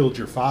like killed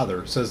your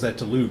father, says that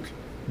to Luke.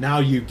 Now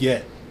you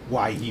get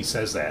why he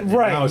says that. And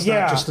right. Now it's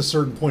not just a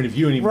certain point of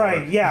view anymore.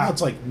 Right. Yeah. Now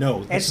it's like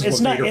no. This it's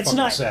is what not.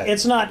 Vader said.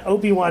 It's not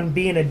Obi-Wan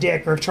being a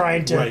dick or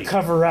trying to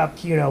cover up,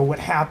 what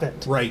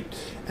happened. Right.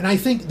 And I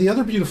think the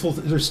other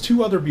there's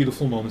two other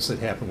beautiful moments that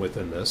happen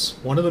within this.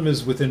 One of them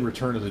is within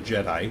Return of the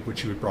Jedi,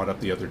 which you had brought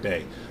up the other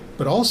day,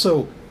 but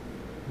also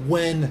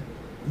when.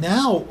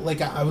 Now,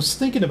 like I was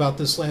thinking about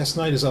this last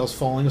night as I was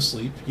falling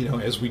asleep,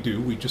 as we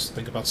do, we just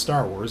think about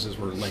Star Wars as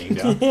we're laying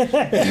down.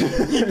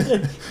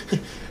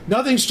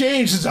 Nothing's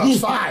changed since I was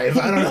 5.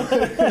 I don't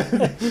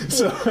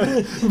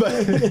know.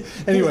 But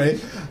anyway,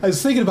 I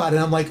was thinking about it,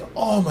 and I'm like,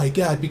 oh my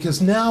God,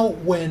 because now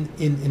when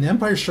in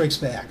Empire Strikes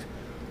Back,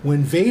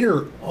 when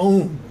Vader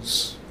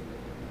owns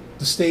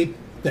the state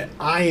that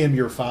I am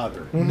your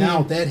father,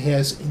 now that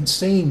has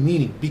insane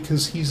meaning,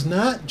 because he's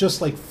not just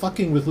like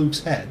fucking with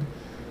Luke's head,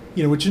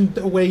 which in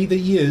a way that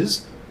he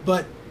is,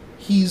 but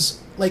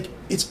he's like,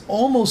 it's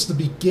almost the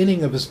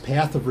beginning of his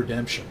path of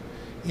redemption.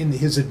 In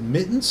his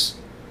admittance,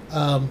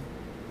 I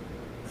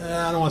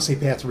don't want to say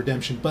path of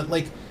redemption, but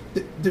like,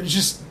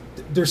 there's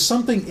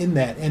something in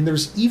that. And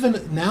there's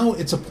even, now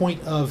it's a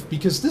point of,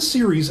 because this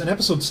series, in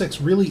episode 6,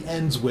 really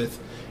ends with,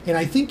 and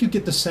I think you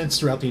get the sense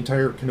throughout the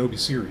entire Kenobi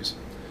series,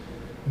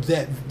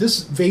 that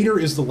this Vader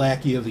is the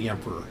lackey of the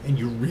Emperor, and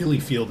you really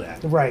feel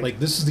that. Right. Like,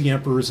 this is the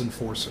Emperor's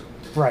enforcer.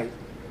 Right.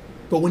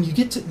 But when you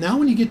get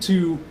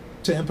to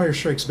Empire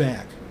Strikes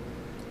Back,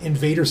 and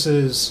Vader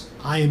says,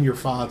 "I am your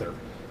father,"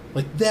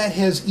 like that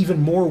has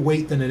even more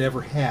weight than it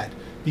ever had,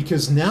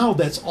 because now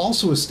that's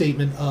also a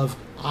statement of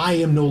I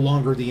am no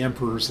longer the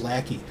Emperor's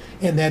lackey.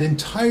 And that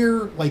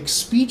entire like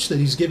speech that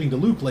he's giving to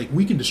Luke, like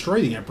we can destroy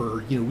the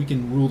Emperor, we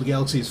can rule the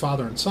galaxy as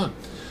father and son,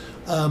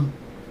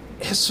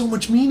 has so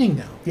much meaning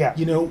now. Yeah.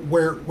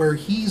 Where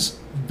he's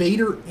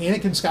Vader,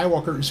 Anakin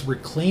Skywalker is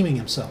reclaiming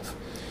himself.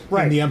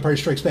 Right. In The Empire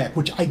Strikes Back,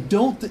 which I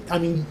don't. I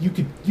mean, you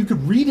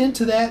could read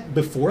into that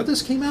before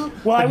this came out.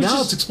 Well, but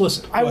now it's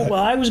explicit.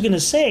 I was going to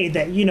say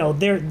that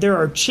there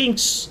are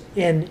chinks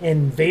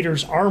in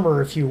Vader's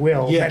armor, if you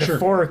will,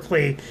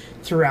 metaphorically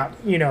throughout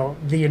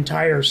the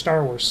entire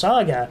Star Wars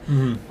saga.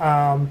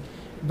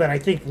 But I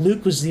think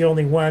Luke was the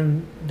only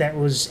one that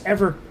was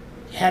ever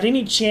had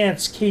any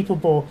chance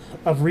capable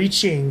of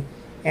reaching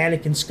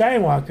Anakin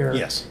Skywalker.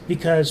 Yes.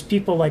 Because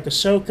people like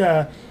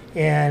Ahsoka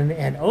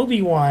and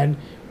Obi-Wan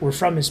were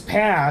from his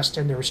past,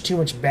 and there was too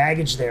much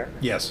baggage there.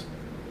 Yes.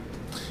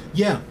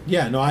 Yeah,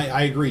 no,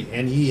 I agree.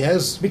 And he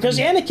has... Because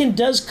Anakin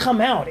does come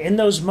out in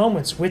those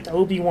moments with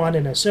Obi-Wan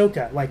and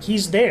Ahsoka. Like,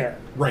 he's there.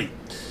 Right.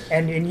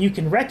 And you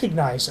can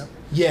recognize him.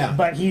 Yeah.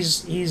 But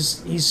he's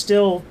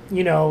still,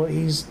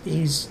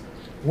 he's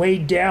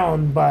weighed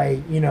down by,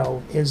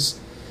 his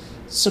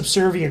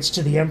subservience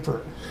to the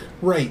Emperor.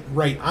 Right.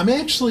 I'm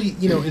actually,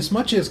 as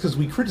much as... Because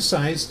we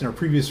criticized in our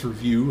previous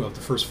review of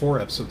the first 4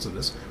 episodes of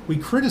this, we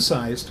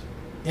criticized...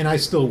 And I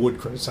still would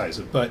criticize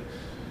it, but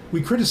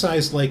we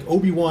criticized, like,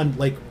 Obi-Wan,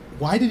 like,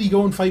 why did he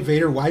go and fight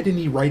Vader? Why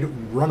didn't he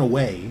run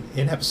away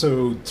in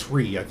episode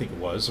 3, I think it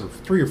was, or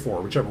 3 or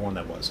 4, whichever one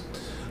that was.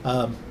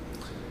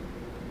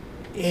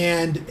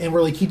 And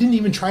we're like, he didn't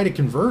even try to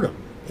convert him.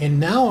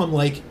 And now I'm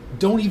like,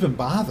 don't even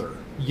bother.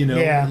 You know,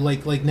 Yeah.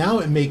 like now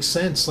it makes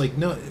sense. Like,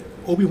 no,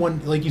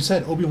 Obi-Wan, like you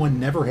said, Obi-Wan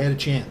never had a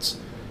chance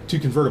to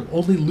convert him.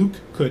 Only Luke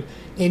could.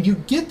 And you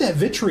get that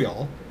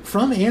vitriol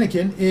from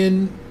Anakin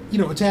in, you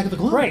know, Attack of the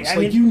Clones. Right, I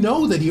Like, mean- you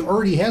know that he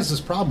already has this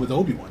problem with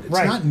Obi-Wan. It's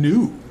Right. not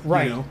new.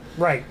 Right. You know?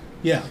 Right.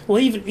 Yeah. Well,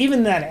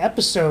 even that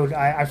episode,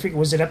 I forget,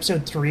 was it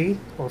episode 3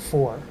 or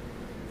 4,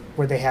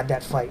 where they had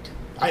that fight?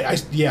 I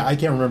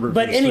can't remember. if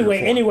But it was 3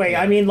 or 4.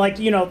 Yeah. I mean, like,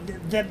 you know,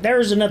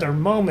 there's another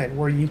moment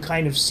where you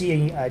kind of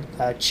see a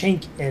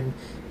chink in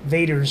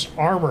Vader's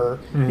armor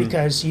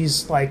because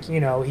he's like, you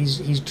know,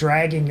 he's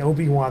dragging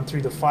Obi-Wan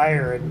through the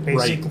fire and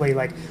basically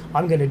like,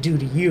 I'm gonna do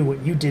to you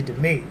what you did to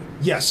me.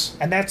 Yes.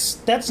 And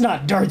that's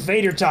not Darth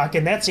Vader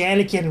talking. That's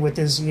Anakin with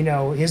his, you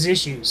know, his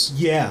issues.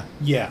 Yeah,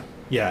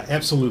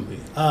 absolutely.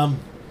 I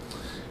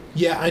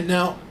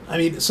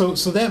mean, so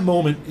that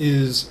moment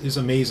is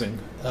amazing.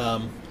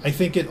 I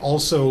think it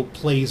also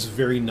plays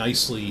very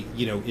nicely,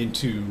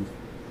 into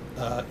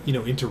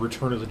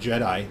Return of the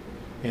Jedi,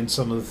 and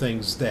some of the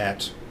things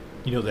that,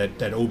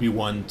 that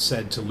Obi-Wan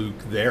said to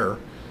Luke there.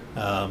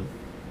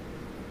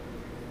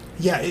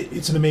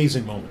 It's an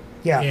amazing moment.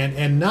 Yeah.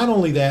 And not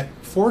only that,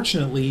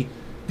 fortunately,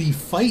 the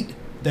fight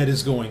that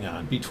is going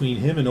on between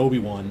him and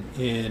Obi-Wan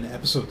in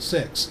Episode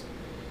 6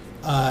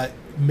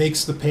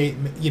 makes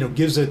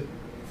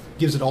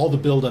gives it all the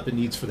build-up it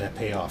needs for that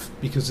payoff,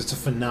 because it's a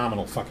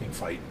phenomenal fucking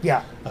fight.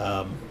 Yeah.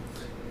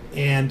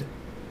 And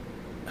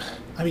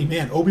I mean,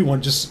 man,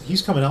 Obi-Wan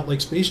he's coming out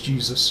like Space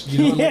Jesus,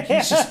 like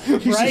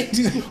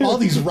he's all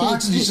these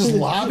rocks, and he's just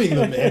lobbing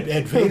them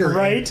at Vader.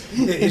 Right.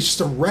 And it's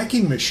just a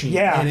wrecking machine.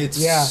 Yeah, And it's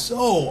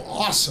so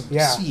awesome to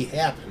see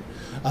happen.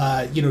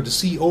 To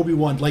see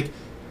Obi-Wan, like,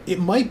 it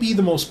might be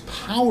the most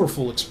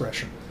powerful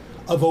expression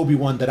of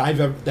Obi-Wan that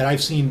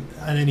I've seen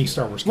on any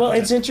Star Wars content. Well,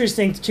 it's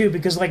interesting too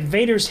because like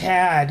Vader's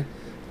had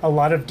a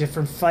lot of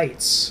different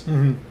fights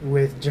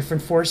with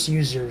different Force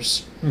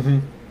users. Mm-hmm.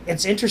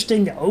 It's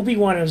interesting that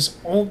Obi-Wan is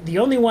the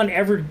only one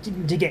ever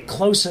to get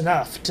close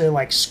enough to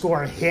like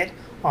score a hit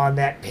on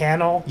that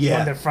panel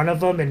on the front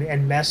of him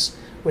and mess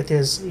with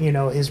his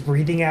his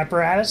breathing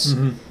apparatus.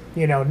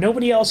 Mm-hmm.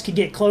 Nobody else could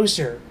get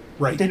closer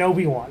than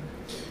Obi-Wan.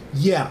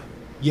 Yeah,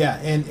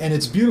 and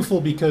it's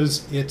beautiful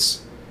because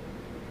it's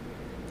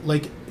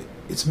like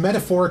it's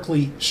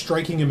metaphorically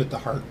striking him at the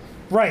heart.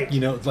 Right.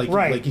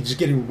 Like he's just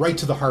getting right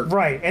to the heart.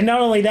 Right. And not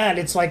only that,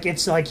 it's like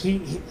he's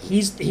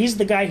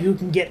the guy who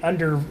can get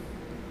under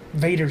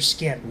Vader's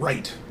skin.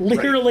 Right.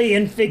 Literally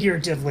and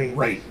figuratively.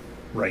 Right.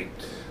 Like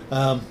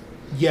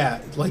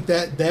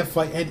that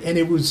fight, and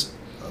it was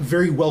a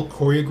very well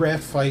choreographed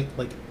fight.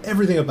 Like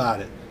everything about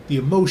it, the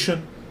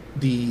emotion,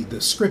 the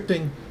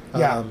scripting,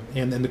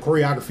 and then the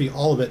choreography,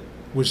 all of it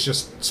was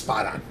just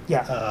spot on.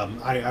 Yeah.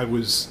 I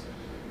was,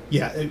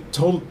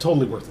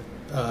 totally worth it.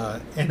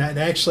 And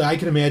actually, I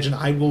can imagine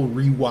I will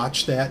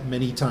rewatch that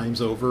many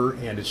times over,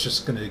 and it's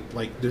just gonna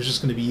there's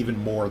just gonna be even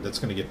more that's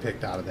gonna get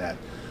picked out of that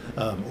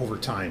over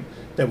time.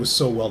 That was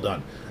so well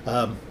done.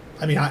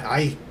 I mean,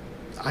 I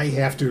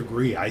have to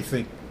agree. I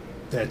think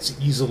that's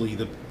easily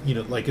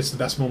it's the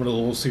best moment of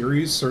the whole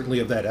series, certainly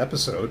of that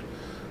episode,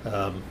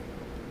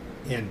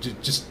 and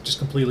just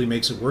completely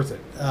makes it worth it.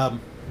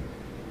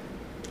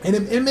 And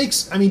it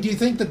makes. I mean, do you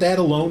think that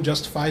alone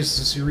justifies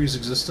the series'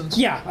 existence?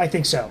 Yeah, I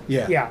think so.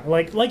 Yeah.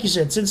 Like you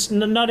said, since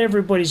not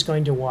everybody's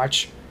going to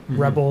watch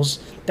Rebels,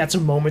 that's a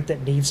moment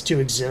that needs to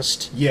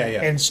exist.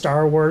 In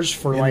Star Wars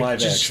for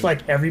live action.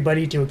 like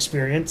everybody to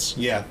experience.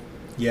 Yeah.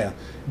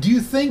 Do you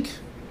think?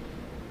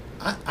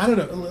 I don't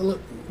know.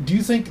 Do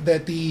you think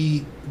that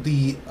the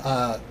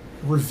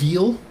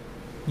reveal,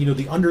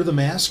 the under the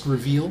mask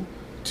reveal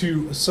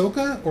to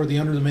Ahsoka, or the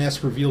under the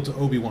mask reveal to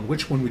Obi-Wan,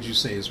 which one would you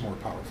say is more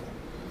powerful?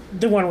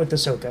 The one with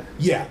Ahsoka.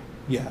 Yeah.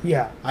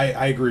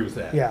 I agree with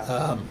that.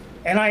 Yeah.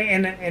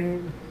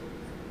 And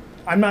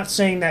I'm not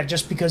saying that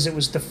just because it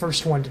was the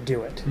first one to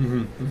do it.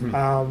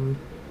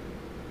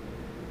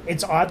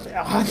 It's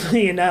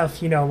oddly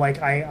enough,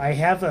 I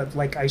have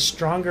a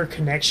stronger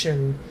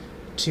connection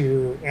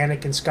to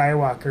Anakin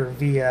Skywalker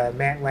via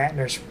Matt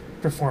Latner's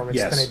performance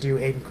than I do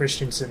Hayden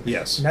Christensen.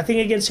 Yes. Nothing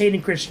against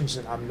Hayden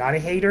Christensen. I'm not a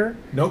hater.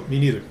 Nope,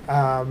 me neither.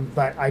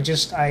 But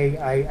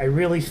I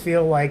really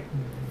feel like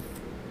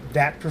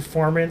that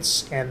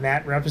performance and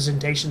that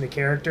representation of the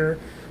character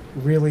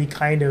really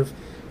kind of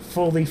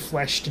fully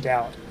fleshed it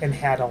out and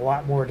had a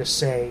lot more to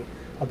say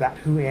about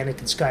who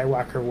Anakin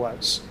Skywalker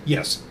was.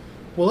 Yes.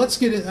 Well, let's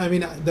get it. I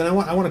mean, then I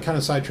want to kind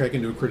of sidetrack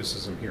into a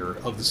criticism here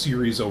of the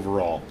series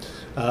overall,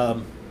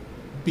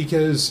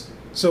 because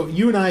so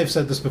you and I have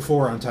said this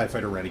before on TIE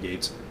Fighter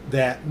Renegades,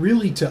 that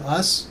really to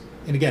us,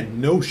 and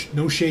again, no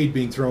shade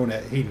being thrown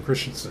at Hayden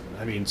Christensen.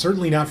 I mean,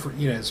 certainly not for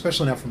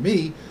especially not for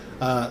me.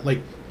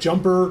 Like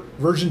Jumper,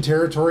 Virgin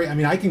Territory. I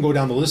mean, I can go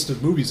down the list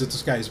of movies that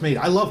this guy has made.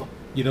 I love them.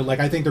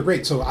 I think they're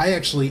great. So I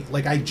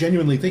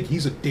genuinely think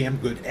he's a damn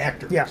good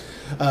actor. Yeah.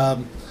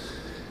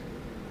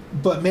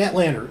 but Matt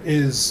Lanner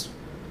is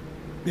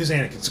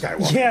Anakin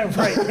Skywalker. Yeah,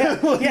 right.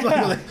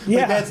 Yeah,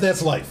 yeah.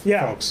 That's life,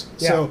 folks.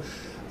 Yeah. So,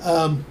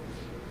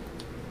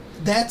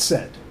 that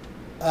said,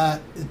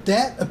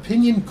 that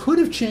opinion could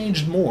have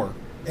changed more.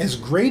 As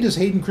great as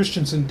Hayden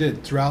Christensen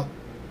did throughout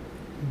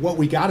what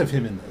we got of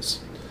him in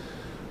this,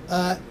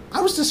 I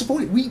was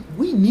disappointed.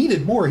 We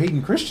needed more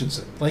Hayden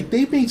Christensen. Like,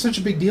 they made such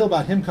a big deal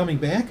about him coming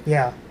back.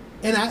 Yeah.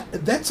 And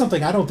that's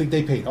something I don't think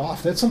they paid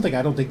off. That's something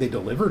I don't think they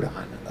delivered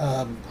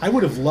on. I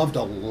would have loved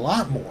a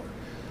lot more.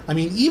 I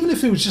mean, even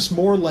if it was just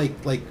more like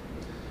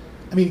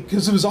I mean,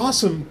 because it was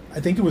awesome. I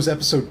think it was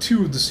episode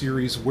 2 of the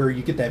series where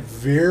you get that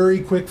very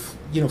quick,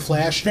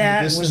 flash.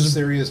 That in the was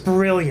areas.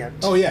 Brilliant.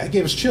 Oh yeah, it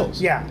gave us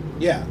chills. Yeah.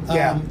 Yeah.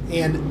 Yeah.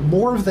 And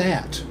more of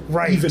that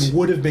Right. even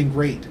would have been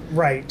great.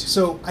 Right.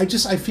 So I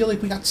feel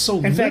like we got so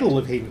In fact, little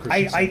of Hayden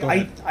Christensen. Go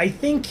ahead. I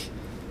think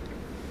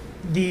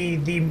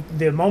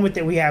the moment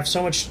that we have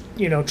so much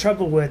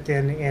trouble with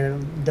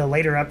in the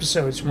later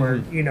episodes where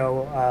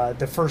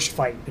the first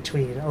fight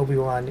between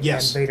Obi-Wan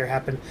and Vader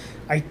happened,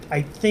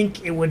 I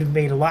think it would have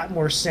made a lot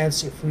more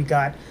sense if we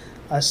got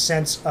a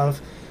sense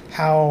of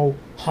how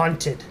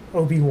haunted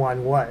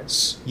Obi-Wan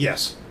was.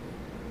 Yes.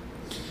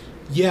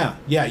 Yeah.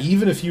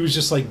 Even if he was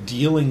just like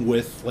dealing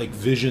with like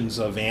visions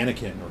of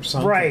Anakin or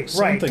something.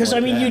 Right. Because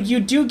like you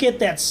do get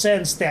that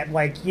sense that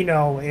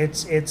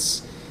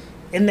it's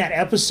in that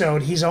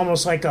episode he's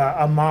almost like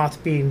a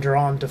moth being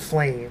drawn to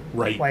flame.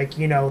 Right. Like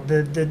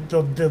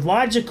the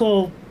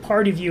logical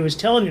part of you is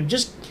telling him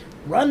just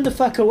run the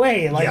fuck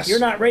away. Like you're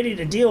not ready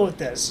to deal with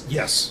this.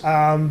 Yes.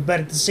 But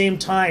at the same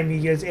time,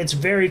 it's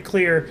very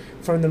clear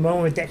from the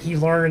moment that he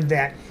learned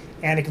that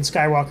Anakin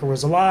Skywalker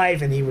was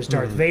alive and he was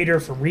Darth Vader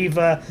from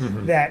Reva,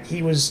 that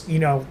he was,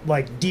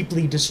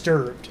 deeply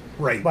disturbed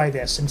by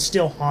this and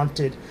still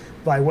haunted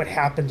by what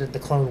happened at the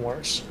Clone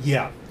Wars.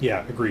 Yeah,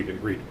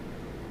 agreed.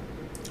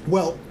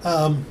 Well,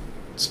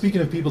 speaking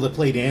of people that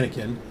played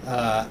Anakin,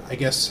 I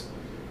guess,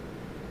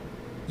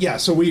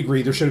 so we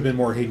agree there should have been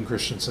more Hayden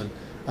Christensen.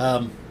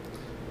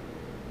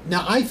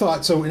 Now, I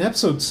thought, so in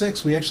episode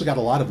 6, we actually got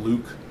a lot of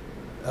Luke,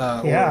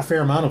 or a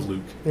fair amount of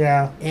Luke.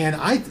 Yeah. And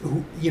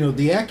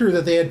the actor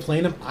that they had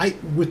playing him,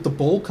 with the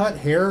bowl cut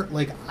hair,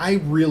 I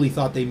really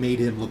thought they made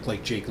him look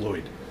like Jake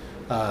Lloyd.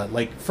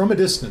 From a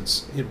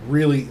distance, it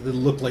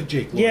looked like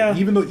Jake Lloyd. Yeah.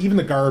 Even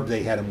the garb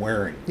they had him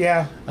wearing.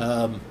 Yeah.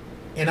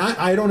 And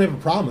I don't have a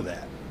problem with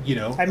that,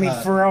 I mean,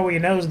 for all we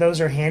know,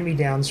 those are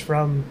hand-me-downs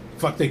from...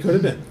 Fuck, they could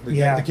have been.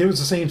 The kid was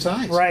the same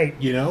size. Right.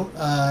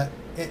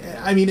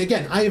 I mean,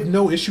 again, I have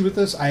no issue with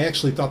this. I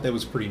actually thought that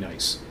was pretty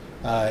nice.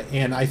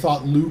 And I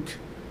thought Luke,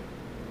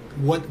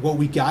 what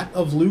we got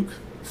of Luke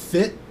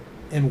fit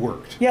and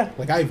worked. Yeah.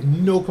 I have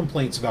no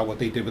complaints about what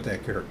they did with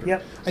that character.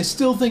 Yep. I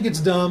still think it's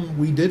dumb.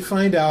 We did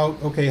find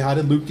out, okay, how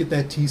did Luke get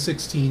that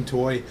T-16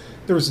 toy?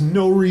 There was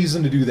no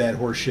reason to do that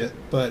horse shit,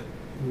 but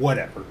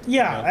whatever.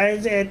 Yeah,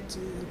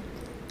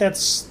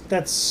 that's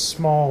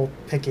small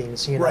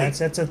pickings. Right.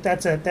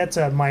 That's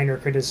a minor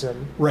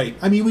criticism. Right.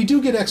 I mean, we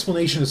do get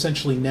explanation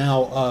essentially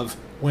now of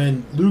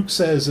when Luke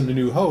says in A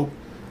New Hope,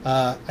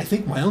 I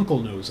think my uncle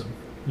knows him.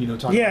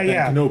 Talking about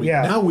Ben Kenobi.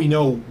 Yeah. Now we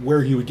know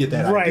where he would get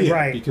that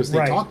idea because they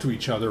right. talk to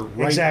each other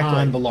Exactly.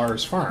 on the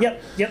Lars farm.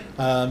 Yep.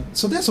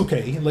 So that's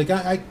okay.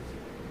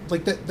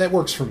 That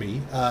works for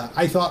me.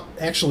 I thought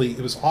actually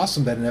it was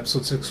awesome that in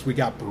episode 6 we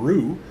got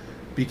Beru,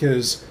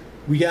 because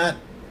we got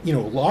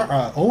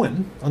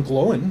Owen, Uncle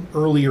Owen,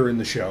 earlier in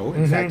the show.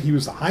 In fact, he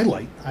was the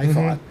highlight. I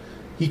thought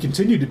he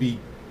continued to be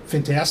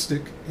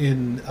fantastic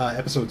in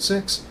episode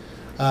 6.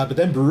 But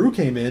then Beru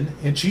came in,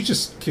 and she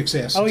just kicks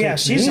ass. Oh, yeah,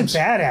 she's names. a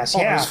badass,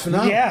 It was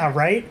phenomenal. Yeah,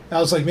 right? I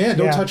was like, man,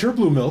 don't touch her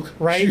blue milk.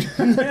 Right.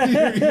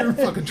 You're in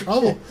fucking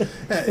trouble.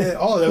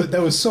 That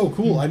was so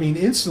cool. I mean,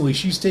 instantly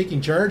she's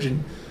taking charge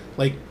and,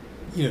 and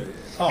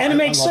it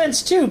makes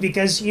sense, too,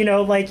 because,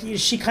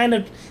 she kind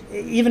of,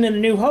 even in A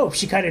New Hope,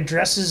 she kind of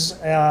dresses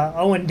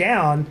Owen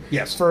down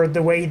for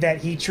the way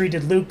that he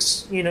treated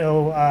Luke's,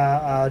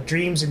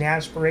 dreams and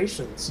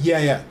aspirations.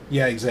 Yeah,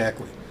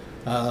 exactly.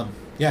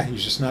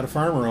 He's just not a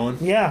farmer, Owen.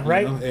 Yeah,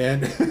 right.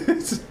 And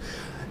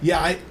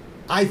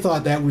I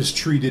thought that was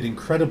treated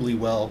incredibly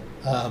well.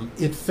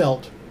 It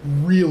felt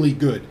really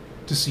good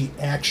to see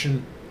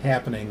action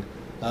happening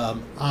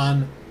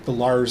on the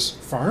Lars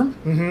farm.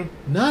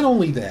 Mm-hmm. Not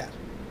only that,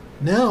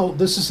 now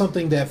this is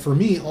something that for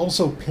me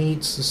also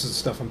paints, this is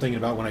stuff I'm thinking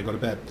about when I go to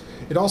bed,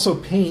 it also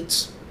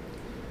paints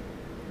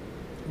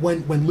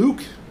when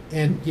Luke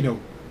and,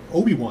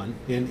 Obi-Wan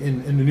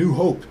in A New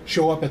Hope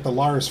show up at the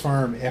Lars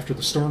farm after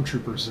the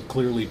stormtroopers have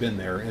clearly been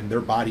there and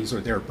their bodies are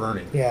there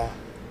burning. Yeah.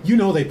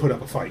 They put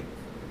up a fight.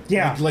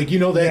 Yeah.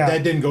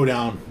 That didn't go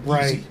down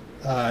right. easy.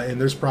 And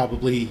there's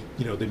probably,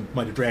 they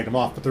might have dragged them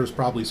off, but there's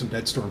probably some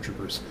dead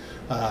stormtroopers.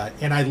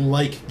 And I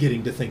like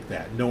getting to think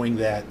that, knowing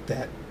that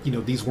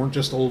these weren't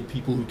just old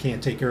people who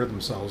can't take care of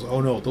themselves. Oh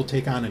no, they'll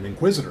take on an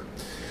Inquisitor.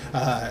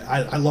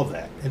 I love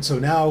that. And so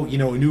now,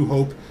 A New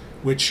Hope,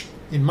 which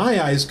in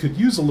my eyes could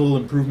use a little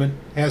improvement,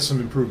 has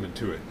some improvement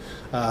to it.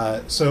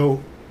 I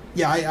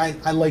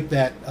like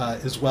that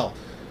as well.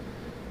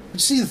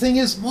 But see, the thing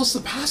is, most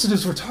of the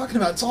positives we're talking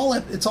about, it's all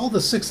the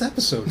 6th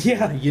episode.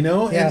 Yeah. Here, you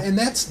know, Yeah. and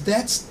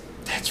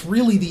that's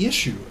really the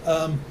issue.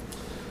 I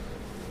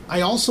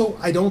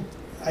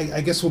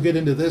guess we'll get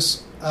into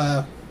this.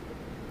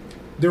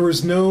 There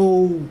was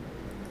no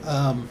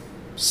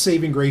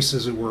saving grace,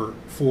 as it were,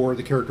 for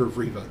the character of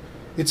Riva.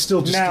 It's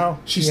still just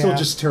she's still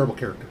just a terrible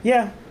character.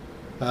 Yeah.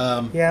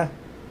 Yeah.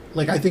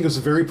 Like, I think it was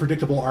a very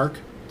predictable arc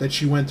that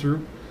she went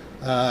through,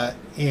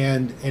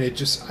 and it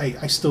just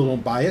I still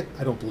don't buy it.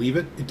 I don't believe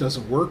it. It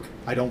doesn't work.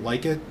 I don't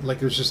like it.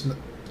 Like, it's just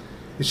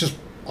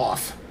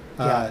off.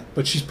 Yeah.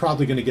 But she's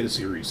probably going to get a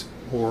series,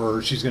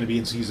 or she's going to be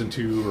in season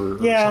 2 or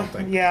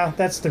something. Yeah,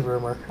 that's the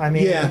rumor. I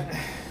mean, Yeah.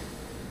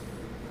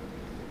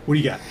 What do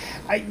you got?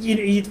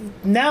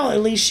 Now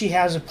at least she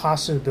has a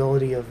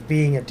possibility of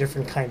being a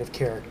different kind of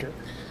character.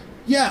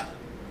 Yeah.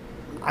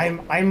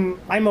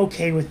 I'm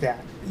okay with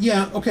that.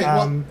 Yeah. Okay.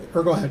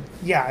 Or go ahead.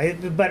 Yeah,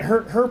 but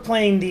her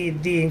playing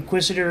the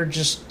Inquisitor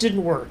just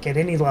didn't work at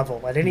any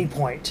level, at any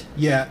point.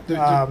 Yeah.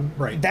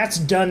 Right. That's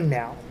done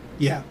now.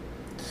 Yeah.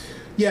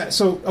 Yeah.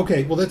 So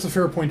okay. Well, that's a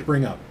fair point to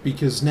bring up,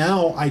 because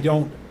now I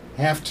don't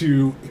have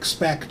to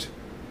expect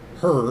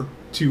her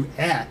to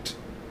act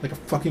like a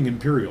fucking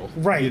Imperial,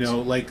 right? You know,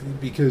 like,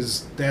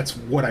 because that's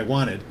what I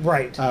wanted,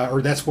 right?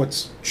 Or that's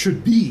what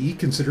should be,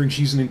 considering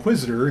she's an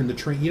Inquisitor, and the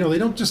train. You know, they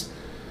don't just.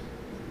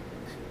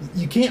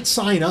 You can't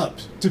sign up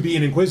to be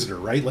an Inquisitor,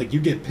 right? Like,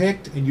 you get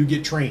picked and you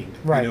get trained,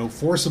 right? You know,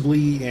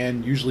 forcibly,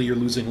 and usually you're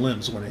losing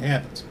limbs when it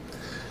happens.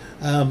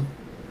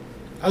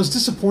 I was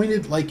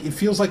disappointed. Like, it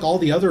feels like all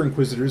the other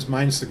Inquisitors,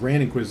 minus the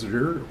Grand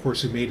Inquisitor, of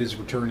course, who made his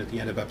return at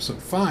the end of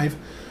episode 5,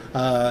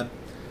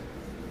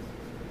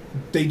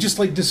 they just,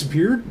 like,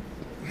 disappeared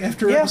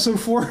after episode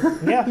 4.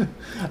 Yeah.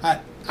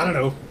 I don't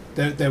know.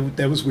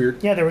 That was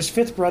weird. Yeah, there was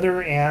Fifth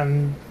Brother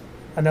and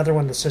another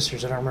one of the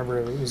sisters. I don't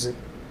remember. Was it?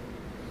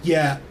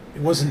 Yeah,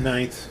 it wasn't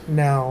Ninth.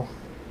 No.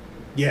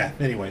 Yeah.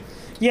 Anyway.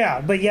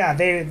 Yeah, but yeah,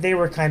 they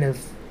were kind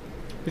of.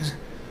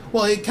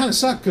 Well, it kind of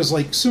sucked because,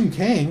 like, Sung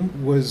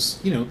Kang was,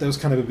 you know, that was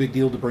kind of a big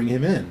deal to bring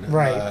him in,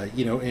 right?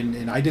 You know,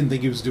 and I didn't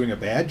think he was doing a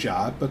bad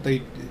job, but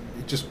it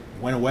just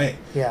went away.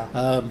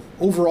 Yeah.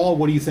 Overall,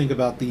 what do you think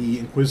about the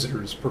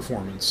Inquisitor's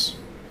performance?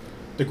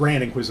 The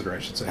Grand Inquisitor, I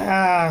should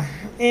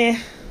say.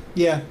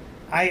 Yeah.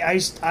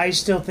 I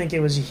still think it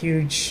was a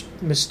huge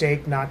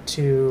mistake not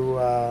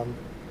to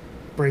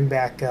bring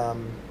back.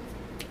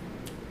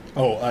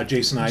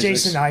 Jason Isaacs.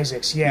 Jason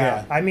Isaacs,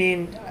 yeah. I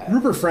mean,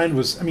 Rupert Friend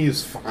was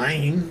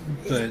fine,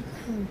 but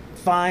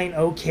fine,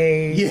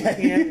 okay,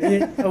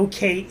 yeah,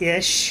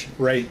 okay-ish.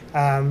 Right.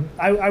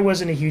 I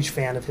wasn't a huge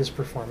fan of his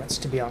performance,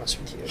 to be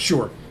honest with you.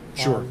 Sure.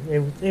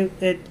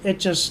 It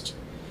just.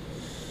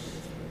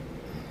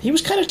 He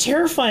was kind of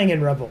terrifying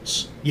in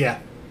Rebels. Yeah.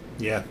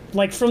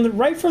 Like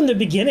right from the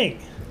beginning.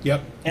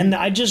 Yep. And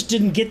I just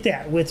didn't get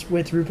that with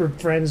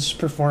Rupert Friend's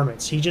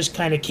performance. He just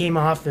kind of came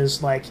off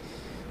as like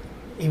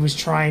he was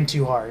trying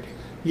too hard.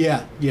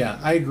 Yeah,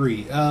 I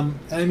agree. I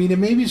mean,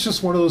 and maybe it's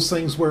just one of those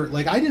things where,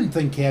 like, I didn't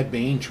think Cad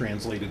Bane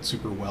translated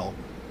super well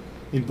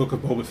in Book of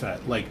Boba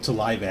Fett, like, to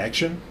live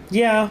action.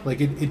 Yeah. Like,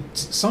 it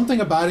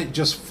something about it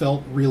just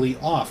felt really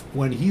off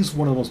when he's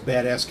one of the most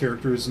badass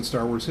characters in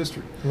Star Wars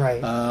history.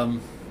 Right.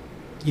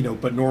 You know,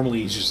 but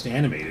normally he's just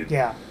animated.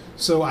 Yeah.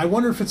 So I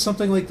wonder if it's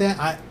something like that.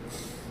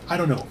 I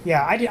don't know.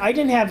 Yeah, I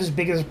didn't have as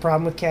big as a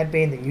problem with Cad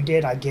Bane that you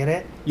did. I get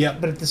it. Yeah.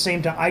 But at the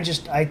same time,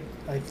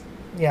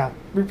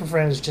 Rupert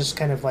Friend is just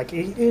kind of like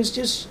it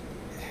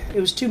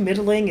was too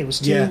middling. It was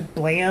too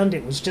bland.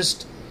 It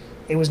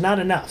was not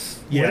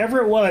enough. Yeah. Whatever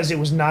it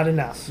was not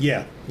enough.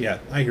 Yeah.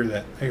 I hear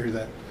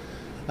that.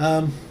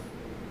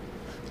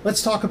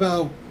 Let's talk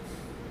about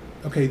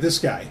this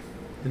guy,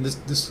 and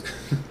this.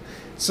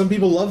 Some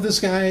people love this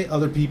guy.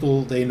 Other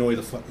people, he annoys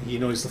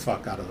the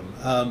fuck out of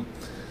them.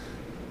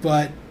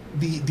 But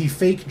the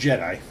fake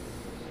Jedi.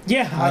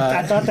 Yeah,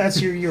 I thought that's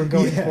who you were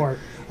going for.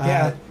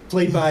 Yeah.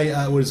 Played by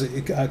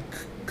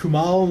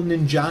Kumail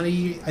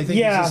Nanjiani, I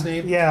think is his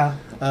name. Yeah.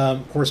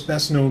 Of course,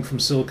 best known from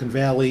Silicon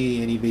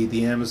Valley, and he made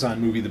the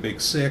Amazon movie The Big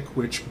Sick,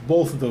 which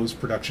both of those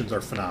productions are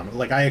phenomenal.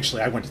 Like, I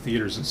went to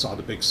theaters and saw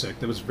The Big Sick.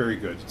 That was very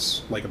good.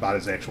 It's like about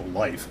his actual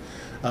life.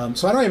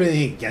 So I don't have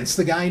anything against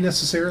the guy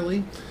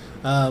necessarily.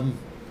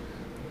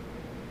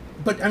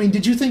 But, I mean,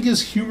 did you think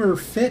his humor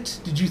fit?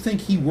 Did you think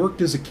he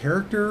worked as a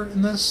character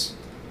in this?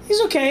 He's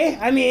okay.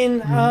 I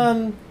mean,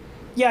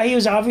 he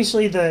was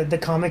obviously the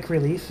comic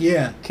relief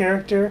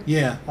character.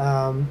 Yeah.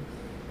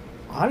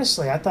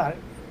 Honestly, I thought,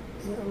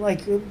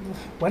 like,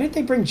 why didn't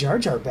they bring Jar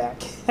Jar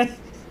back?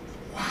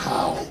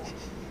 Wow.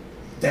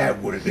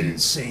 That would have been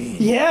insane.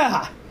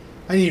 Yeah.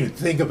 I didn't even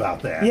think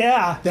about that.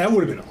 Yeah. That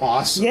would have been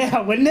awesome. Yeah,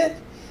 wouldn't it?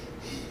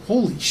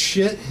 Holy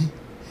shit.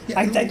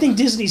 Yeah, I think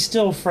Disney's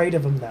still afraid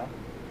of him, though.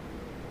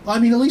 I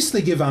mean, at least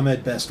they give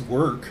Ahmed best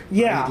work.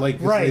 Yeah,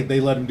 right? They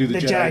let him do the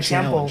Jedi Challenge.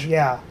 Temple,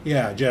 yeah.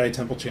 Yeah, Jedi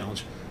Temple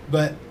Challenge.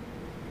 But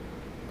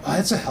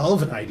that's a hell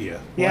of an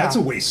idea. Well, that's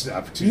a wasted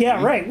opportunity.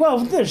 Yeah, right. Well,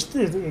 there's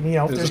going to be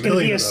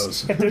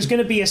if there's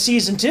going to be a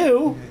season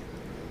 2.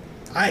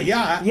 I'm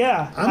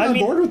on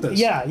board with this.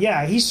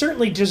 Yeah. He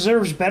certainly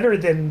deserves better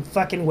than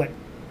fucking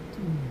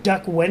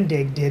Duck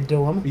Wendig did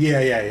to him.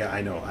 Yeah.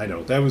 I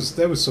know. That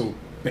was so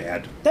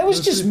bad. That was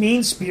just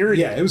mean spirited.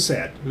 Yeah, it was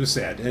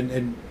sad.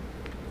 And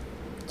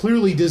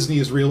clearly Disney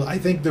is real. I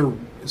think they're,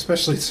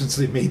 especially since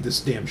they made this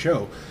damn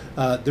show,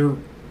 they're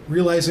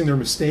realizing their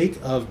mistake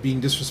of being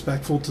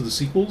disrespectful to the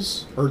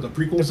sequels or the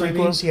prequels. The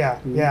prequels,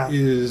 yeah.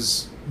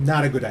 Is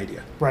not a good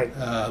idea. Right.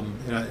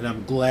 And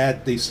I'm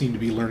glad they seem to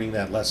be learning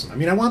that lesson. I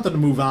mean, I want them to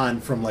move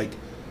on from like,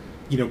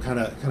 kind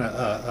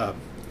of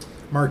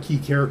marquee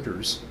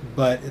characters,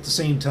 but at the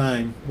same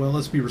time, well,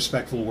 let's be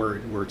respectful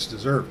where it's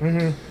deserved.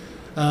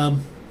 Mm-hmm.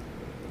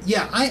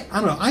 Yeah, I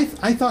don't know.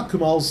 I thought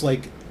Kamal's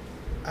like,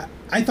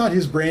 I thought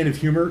his brand of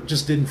humor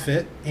just didn't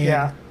fit, and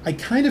Yeah. I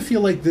kind of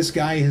feel like this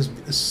guy has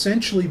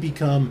essentially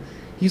become,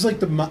 he's like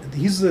the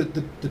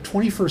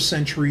 21st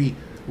century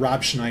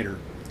Rob Schneider,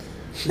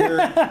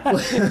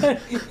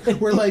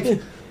 where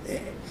like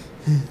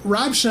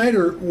Rob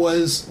Schneider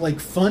was like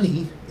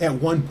funny at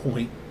one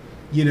point,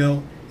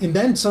 and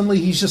then suddenly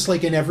he's just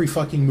like in every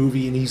fucking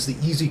movie, and he's the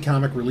easy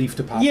comic relief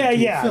to pop into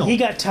a film. He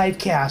got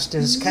typecast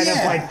as kind of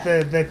Yeah. like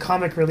the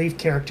comic relief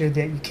character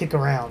that you kick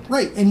around.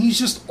 Right, and he's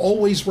just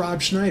always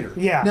Rob Schneider.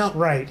 Yeah, Now,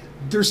 right.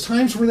 there's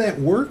times where that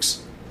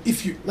works.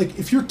 If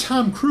you're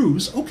Tom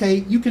Cruise,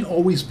 okay, you can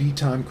always be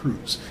Tom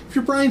Cruise. If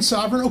you're Brian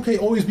Sovereign, okay,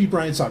 always be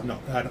Brian Sovereign. No,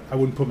 I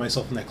wouldn't put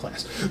myself in that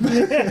class.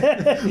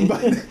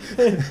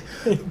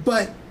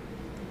 but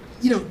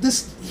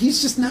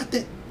he's just not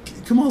that.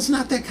 Kamal's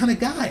not that kind of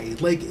guy.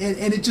 Like,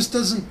 and it just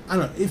doesn't. I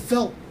don't know. It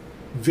felt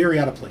very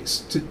out of place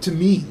to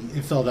me.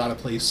 It felt out of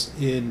place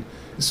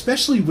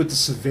especially with the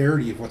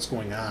severity of what's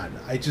going on.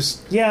 I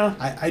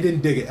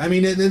didn't dig it. I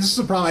mean, and this is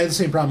the problem. I had the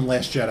same problem in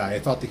Last Jedi. I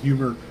thought the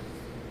humor.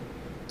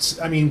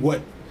 I mean,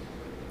 what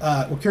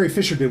Carrie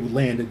Fisher did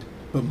landed,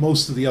 but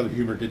most of the other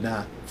humor did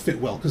not fit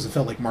well because it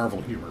felt like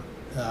Marvel humor.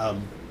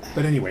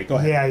 But anyway, go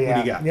ahead. Yeah. What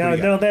do you got?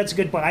 No, that's a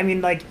good point. I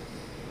mean, like,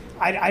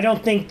 I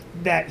don't think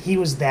that he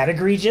was that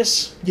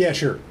egregious. Yeah,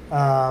 sure.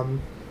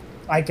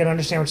 I can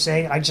understand what you're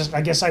saying.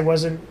 I guess I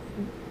wasn't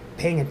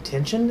paying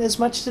attention as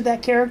much to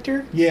that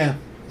character. Yeah.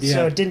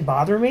 So it didn't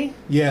bother me.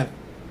 Yeah.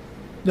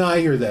 No,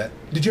 I hear that.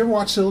 Did you ever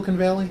watch Silicon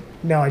Valley?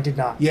 No, I did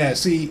not. Yeah,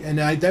 see, and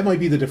that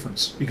might be the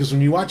difference. Because when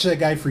you watch that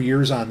guy for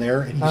years on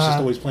there, and he's just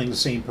always playing the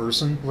same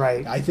person,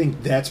 right? I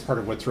think that's part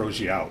of what throws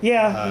you out.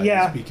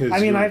 Yeah. Because I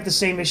mean, I have the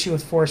same issue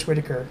with Forrest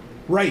Whitaker.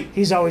 Right.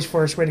 He's always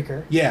Forrest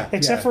Whitaker. Yeah.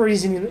 Except for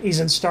he's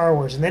in Star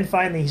Wars, and then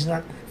finally he's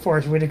not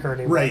Forrest Whitaker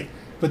anymore. Right.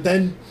 But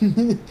then,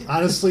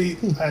 honestly,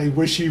 I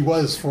wish he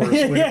was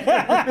Forrest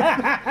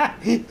Whitaker.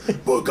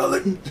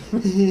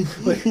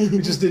 Like, we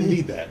just didn't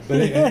need that.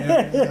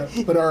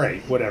 But all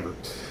right, whatever.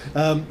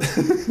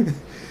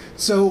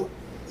 So,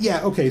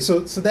 yeah, okay.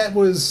 So that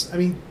was, I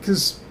mean,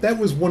 because that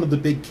was one of the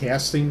big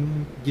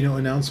casting,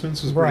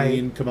 announcements was bringing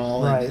in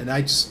Kamal, Right. and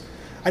I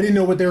didn't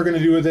know what they were going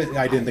to do with it.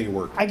 I didn't think it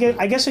worked. I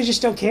guess I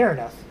just don't care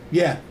enough.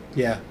 Yeah.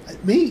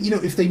 Maybe,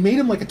 if they made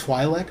him like a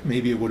Twi'lek,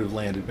 maybe it would have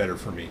landed better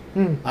for me.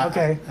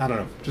 Okay. I don't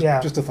know.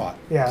 Just a thought.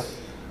 Yeah.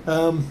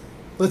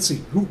 Let's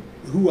see.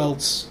 Who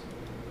else?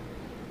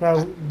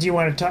 Well, do you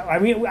want to talk? I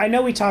mean, I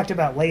know we talked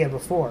about Leia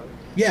before.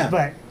 Yeah.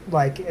 But,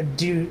 like,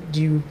 do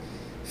you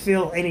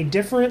feel any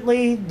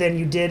differently than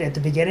you did at the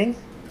beginning?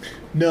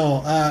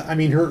 No. I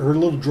mean, her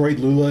little droid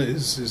Lula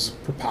is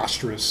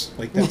preposterous.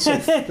 Like,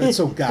 that's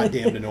so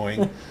goddamn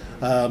annoying.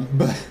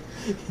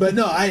 But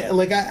no,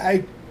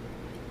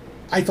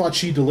 I thought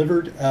she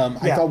delivered.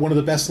 I thought one of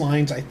the best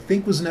lines, I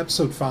think, was in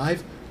episode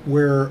 5,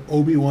 where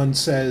Obi-Wan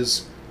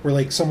says, where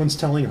like someone's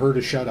telling her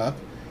to shut up,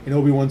 and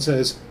Obi-Wan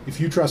says, "If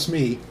you trust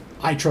me,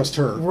 I trust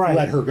her. Right.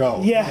 Let her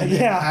go." Yeah, and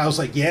I was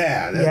like,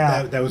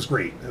 that was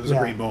great. That was a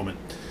great moment.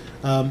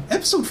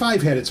 Episode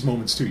 5 had its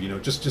moments too.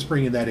 Just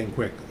bringing that in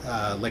quick.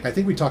 Like I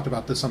think we talked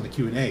about this on the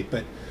Q&A,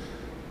 but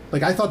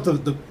like I thought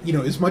the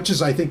as much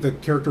as I think the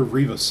character of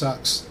Reva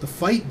sucks, the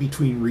fight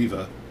between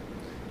Reva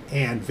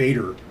and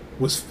Vader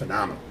was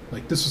phenomenal.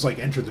 Like this was like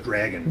Enter the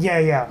Dragon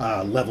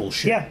level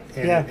shit.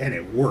 And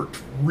it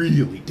worked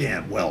really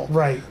damn well.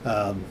 Right.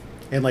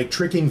 And like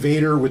tricking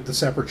Vader with the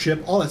separate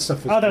ship, all that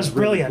stuff was, that was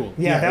really brilliant.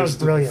 cool. Yeah, that was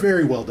brilliant.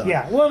 Very well done.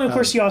 Yeah. Well, and of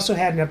course you also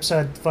had an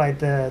episode fight,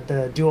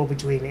 the duel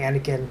between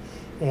Anakin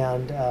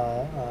and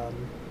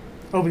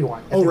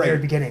Obi-Wan at the very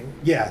beginning.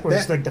 Yeah. Where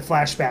it's like the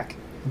flashback.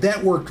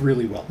 That worked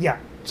really well. Yeah.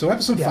 So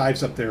episode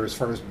 5's up there as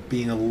far as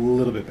being a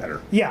little bit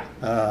better. Yeah.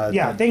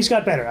 Things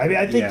got better. I mean,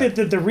 I think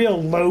that the real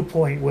low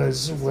point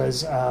was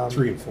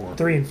 3 and 4.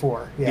 3 and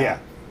 4. Yeah.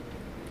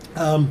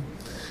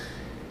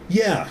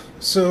 Yeah.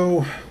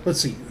 So let's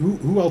see.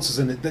 Who else is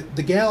in it?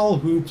 The gal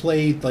who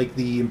played like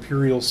the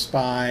Imperial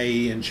spy,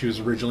 and she was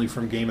originally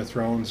from Game of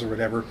Thrones or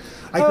whatever.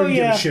 I couldn't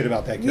give a shit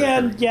about that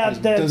character.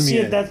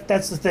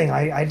 That's the thing.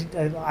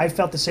 I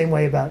felt the same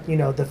way about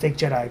the fake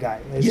Jedi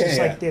guy. It's just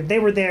like they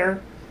were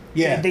there.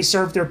 Yeah. They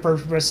served their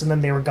purpose and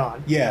then they were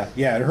gone. Yeah.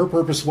 Her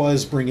purpose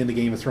was bring in the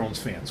Game of Thrones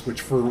fans,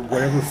 which for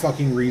whatever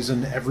fucking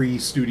reason, every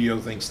studio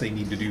thinks they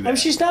need to do that. I mean,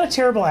 she's not a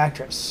terrible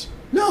actress.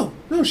 No,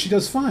 she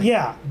does fine.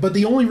 Yeah. But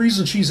the only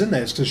reason she's in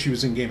that is because she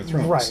was in Game of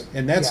Thrones. Right.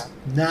 And that's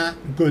not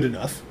good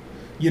enough.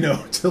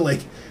 to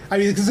like. I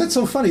mean, because that's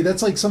so funny.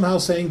 That's like somehow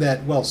saying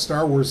that, well,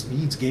 Star Wars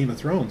needs Game of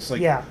Thrones. Like,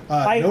 yeah,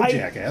 no,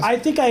 jackass. I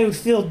think I would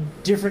feel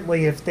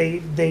differently if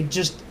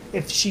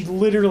if she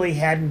literally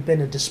hadn't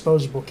been a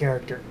disposable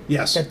character.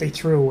 Yes. That they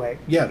threw away.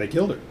 Yeah, they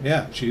killed her.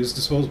 Yeah, she is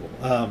disposable.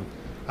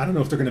 I don't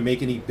know if they're going to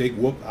make any big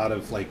whoop out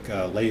of like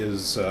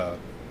Leia's,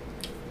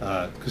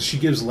 because she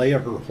gives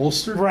Leia her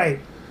holster, Right.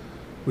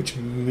 which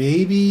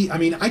maybe, I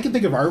mean, I can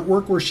think of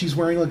artwork where she's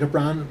wearing like a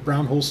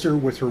brown holster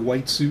with her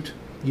white suit.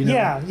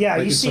 Yeah.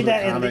 like You see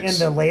that in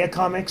the Leia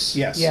comics.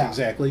 Yes, yeah.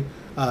 exactly.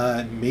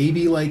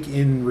 Maybe like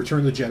in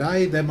Return of the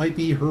Jedi, that might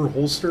be her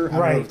holster. I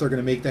don't know if they're going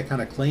to make that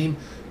kind of claim,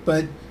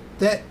 but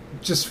that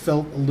just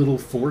felt a little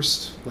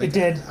forced. Like, It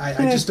did.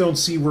 I just don't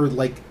see where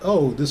like,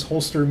 oh, this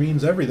holster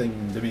means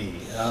everything to me.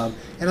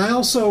 And I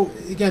also,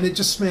 again, it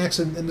just smacks,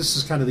 and this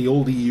is kind of the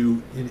old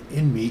EU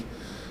in me.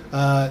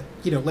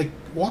 Like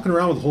walking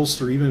around with a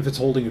holster, even if it's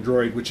holding a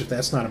droid, which if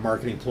that's not a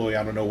marketing ploy,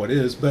 I don't know what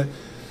is. But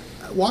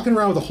walking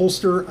around with a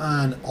holster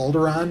on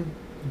Alderaan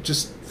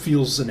just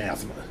feels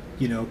anathema.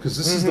 Because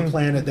this is the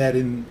planet that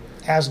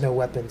has no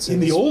weapons. In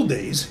the old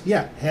days,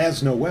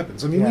 has no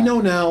weapons. I mean, we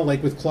know now,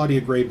 like with Claudia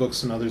Gray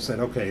books and others, that,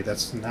 okay,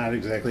 that's not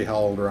exactly how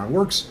Alderaan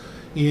works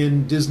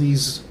in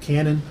Disney's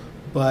canon,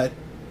 but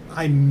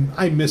I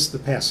miss the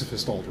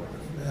pacifist Alderaan.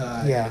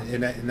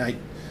 And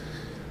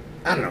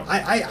I don't know.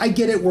 I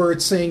get it where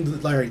it's saying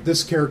that, all right,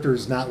 this character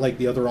is not like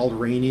the other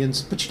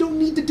Alderaanians, but you don't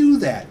need to do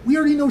that. We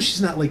already know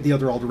she's not like the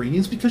other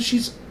Alderaanians because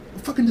she's a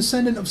fucking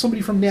descendant of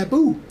somebody from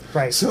Naboo.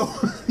 Right. So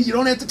you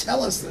don't have to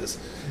tell us this.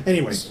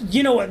 Anyway.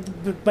 You know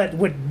what? But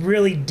what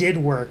really did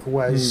work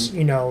was,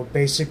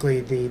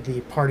 basically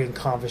the parting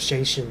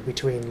conversation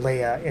between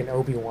Leia and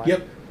Obi-Wan.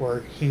 Yep.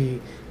 Where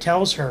he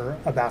tells her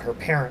about her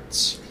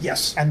parents.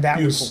 Yes. And that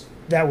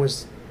beautiful.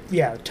 was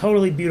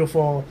totally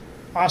beautiful,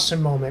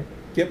 awesome moment.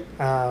 Yep.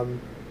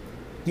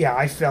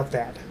 I felt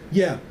that.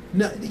 Yeah.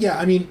 No, yeah,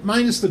 I mean,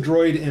 minus the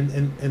droid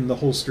and the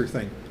holster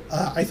thing.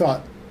 I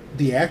thought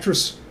the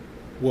actress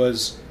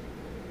was,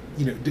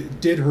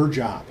 did her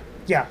job.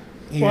 Yeah.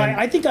 And well,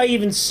 I think I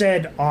even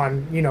said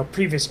on,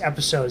 previous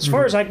episodes, as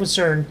far as I'm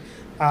concerned,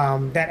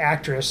 that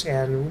actress,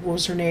 and what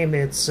was her name?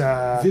 It's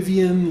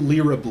Vivian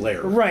Lyra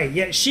Blair. Right.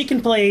 Yeah, she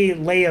can play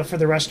Leia for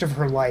the rest of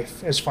her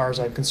life, as far as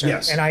I'm concerned.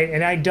 Yes. And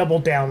I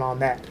doubled down on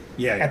that.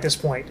 Yeah. At this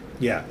point.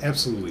 Yeah,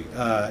 absolutely.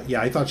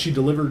 I thought she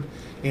delivered,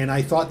 and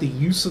I thought the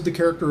use of the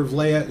character of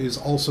Leia is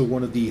also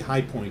one of the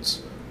high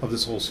points of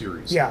this whole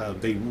series. Yeah.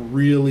 They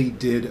really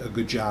did a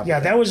good job. Yeah,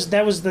 that was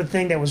the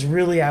thing that was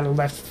really out of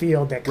left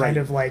field that kind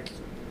of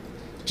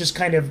just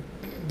kind of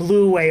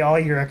blew away all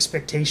your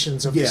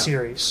expectations of the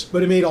series.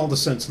 But it made all the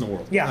sense in the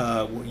world.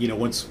 Yeah.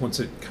 Once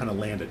it kind of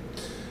landed.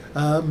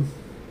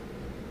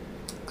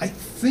 I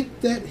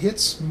think that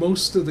hits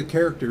most of the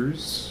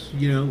characters,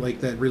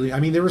 that really... I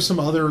mean, there were some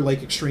other,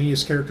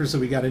 extraneous characters that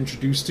we got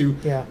introduced to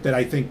that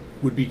I think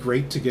would be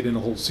great to get in a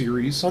whole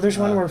series. Oh, there's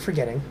one we're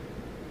forgetting.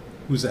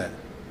 Who's that?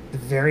 The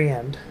very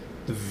end.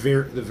 The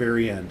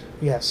very end.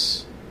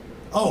 Yes.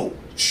 Oh,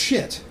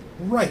 shit.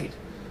 Right.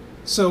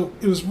 So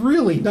it was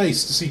really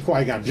nice to see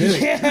Qui-Gon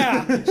Jinn.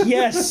 Yeah.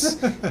 Yes.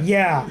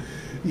 Yeah.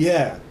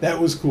 Yeah,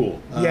 that was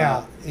cool.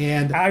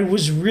 And I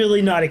was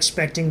really not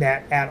expecting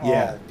that at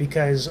Yeah. all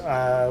because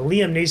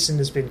Liam Neeson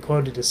has been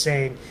quoted as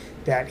saying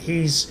that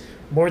he's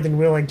more than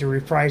willing to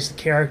reprise the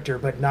character,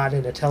 but not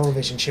in a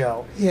television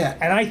show. Yeah.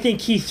 And I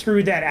think he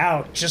threw that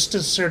out just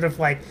to sort of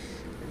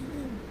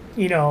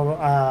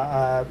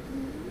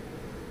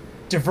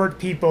divert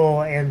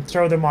people and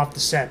throw them off the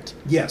scent.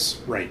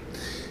 Yes, right.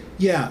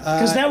 Yeah.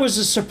 Because that was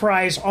a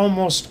surprise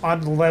almost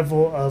on the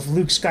level of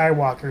Luke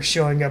Skywalker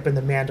showing up in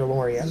The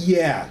Mandalorian.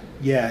 Yeah,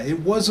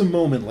 it was a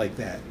moment like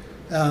that.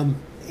 And,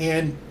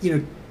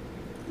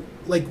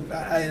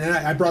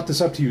 I brought this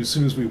up to you as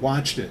soon as we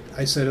watched it.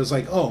 I was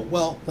like, oh,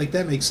 well,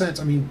 that makes sense.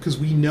 I mean, because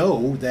we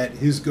know that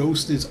his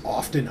ghost is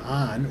often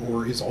on,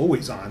 or is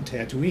always on,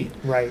 Tatooine.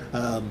 Right.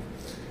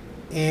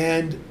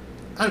 And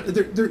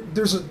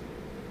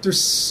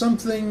there's some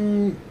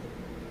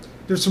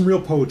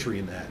real poetry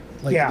in that.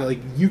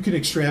 You can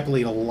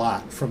extrapolate a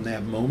lot from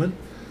that moment.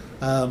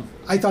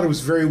 I thought it was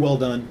very well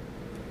done.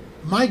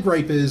 My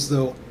gripe is,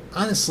 though,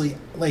 honestly,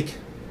 I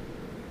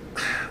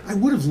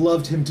would have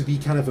loved him to be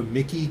kind of a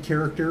Mickey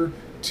character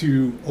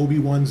to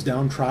Obi-Wan's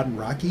downtrodden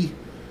Rocky.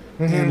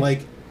 Mm-hmm.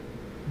 And,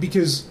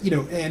 because,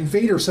 and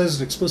Vader says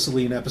it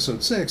explicitly in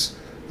Episode 6,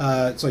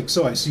 it's like,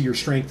 so I see your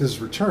strength has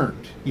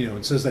returned,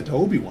 and says that to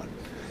Obi-Wan.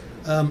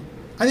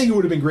 I think it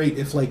would have been great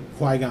if,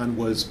 Qui-Gon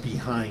was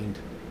behind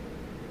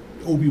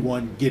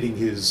Obi-Wan getting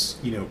his,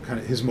 kind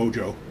of his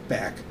mojo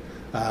back.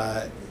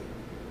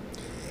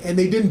 And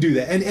they didn't do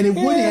that. And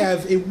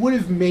it would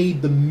have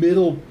made the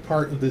middle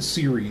part of the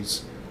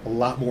series a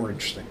lot more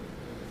interesting.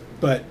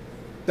 But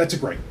that's a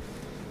gripe.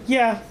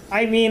 Yeah,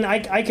 I mean,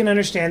 I can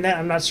understand that.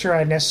 I'm not sure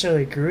I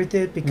necessarily agree with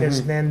it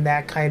because then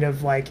that kind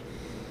of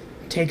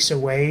takes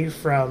away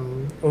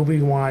from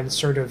Obi-Wan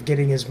sort of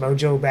getting his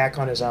mojo back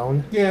on his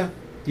own. Yeah.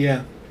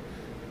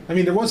 I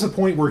mean, there was a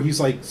point where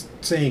he's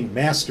saying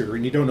master,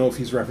 and you don't know if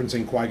he's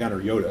referencing Qui-Gon or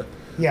Yoda.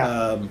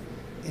 Yeah.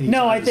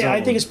 No, on I his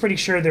think own. it's pretty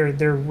sure they're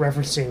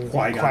referencing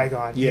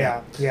Qui-Gon.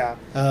 Yeah.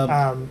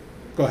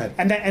 Go ahead.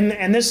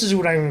 And this is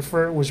what I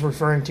was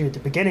referring to at the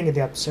beginning of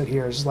the episode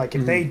here is like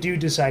if they do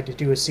decide to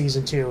do a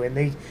season 2 and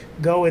they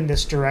go in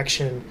this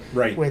direction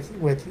Right.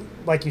 with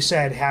like you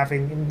said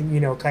having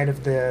kind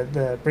of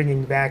the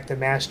bringing back the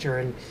master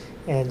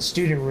and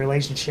student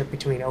relationship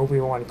between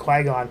Obi-Wan and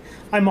Qui-Gon,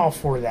 I'm all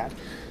for that.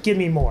 Give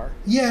me more.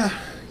 Yeah.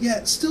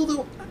 Still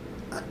though,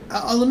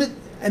 I'll admit,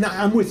 and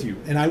I'm with you,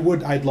 and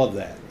I'd love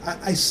that.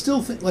 I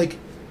still think like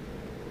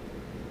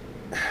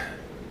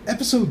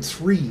Episode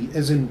 3,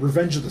 as in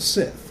Revenge of the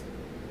Sith,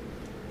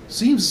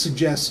 seems to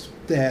suggest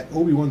that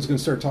Obi-Wan's going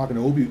to start talking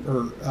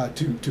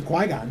to to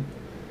Qui-Gon,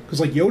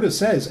 because like Yoda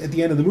says at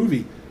the end of the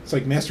movie, it's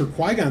like Master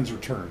Qui-Gon's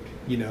returned,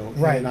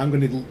 Right. and I'm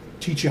going to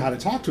teach you how to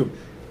talk to him.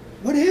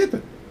 What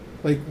happened?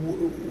 Like,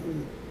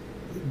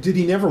 did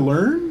he never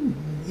learn?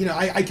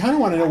 I kind of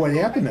want to know what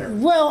happened there.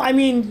 Well, I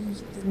mean,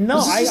 no,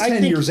 This is I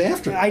 10 think, years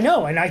after. I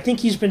know, and I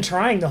think he's been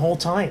trying the whole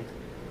time.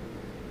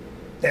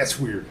 That's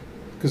weird.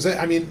 Because,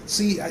 I mean,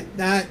 see,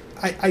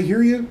 I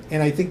hear you,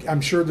 and I'm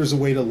sure there's a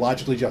way to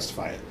logically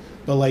justify it.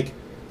 But, like,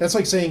 that's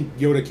like saying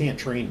Yoda can't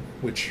train,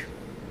 which,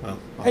 well,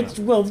 I don't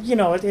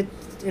know.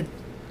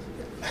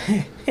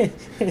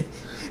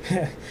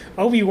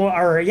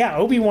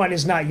 Obi-Wan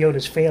is not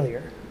Yoda's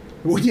failure.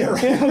 Well, yeah,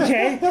 right.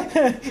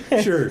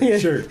 Okay?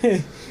 Sure.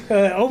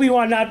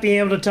 Obi-Wan not being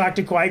able to talk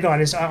to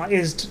Qui-Gon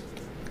is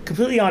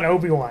completely on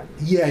Obi-Wan.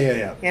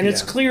 Yeah. And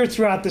it's clear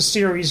throughout the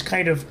series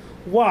kind of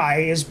why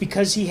is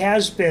because he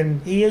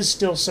is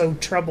still so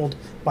troubled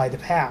by the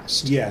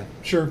past. Yeah,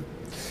 sure.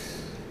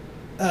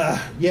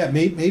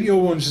 Maybe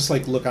Obi-Wan's just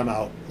like, look, I'm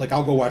out. Like,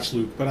 I'll go watch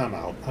Luke, but I'm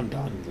out. I'm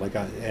done. Like,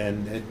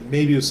 and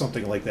maybe it was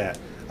something like that.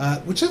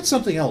 Which that's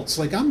something else.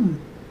 Like,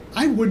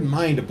 I wouldn't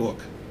mind a book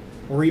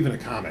or even a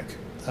comic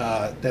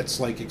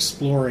that's like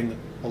exploring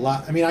a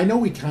lot. I mean, I know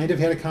we kind of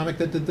had a comic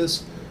that did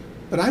this,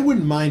 but I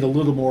wouldn't mind a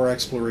little more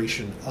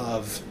exploration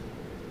of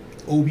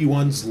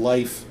Obi-Wan's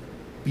life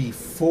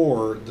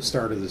before the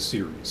start of the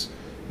series,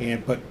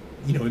 but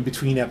in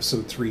between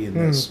episode 3 and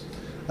this,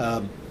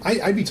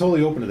 I'd be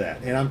totally open to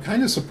that. And I'm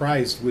kind of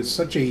surprised with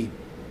such a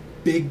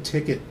big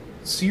ticket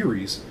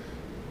series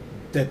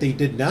that they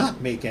did not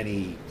make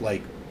any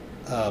like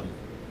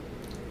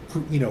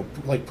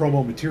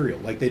promo material.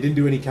 Like they didn't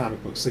do any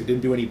comic books, they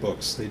didn't do any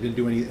books, they didn't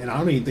do any, and I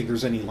don't even think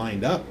there's any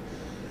lined up.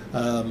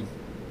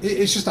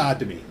 It's just odd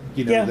to me.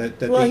 That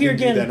well, they here didn't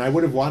do again, that, and I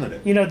would have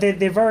wanted it.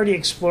 They've already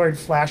explored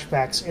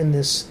flashbacks in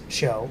this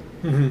show.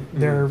 Mm-hmm.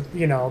 They're,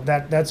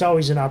 that's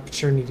always an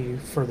opportunity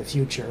for the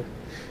future.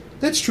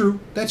 That's true.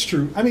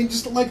 I mean,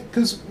 just like,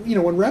 because,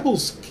 when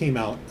Rebels came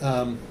out,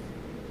 A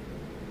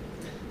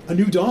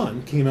New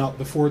Dawn came out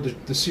before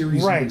the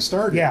series even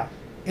started. Yeah.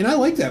 And I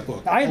like that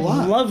book I a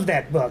lot. love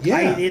that book.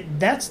 Yeah.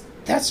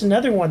 That's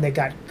another one that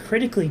got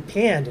critically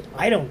panned, and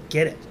I don't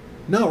get it.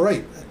 No,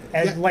 right.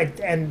 And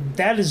and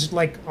that is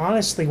like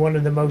honestly one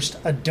of the most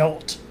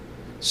adult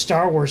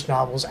Star Wars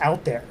novels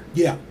out there.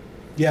 Yeah.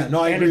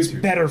 No, I and agree it's with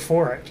you. better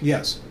for it.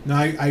 Yes. No,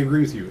 I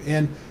agree with you.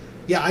 And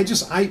yeah, I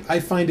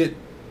find it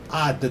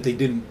odd that they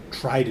didn't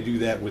try to do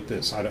that with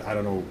this. I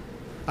don't know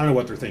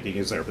what they're thinking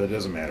is there, but it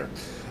doesn't matter.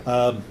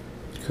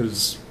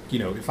 Because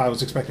if I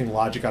was expecting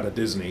logic out of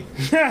Disney,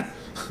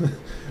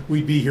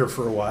 we'd be here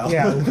for a while.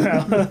 Yeah.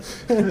 Well,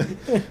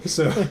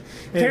 So anyway.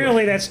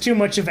 apparently that's too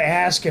much of a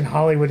ask in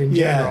Hollywood in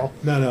general.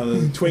 No,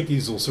 the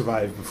Twinkies will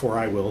survive before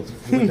I will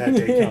when that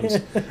day comes.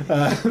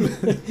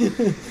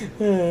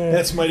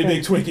 That's Mighty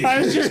Big Twinkie. I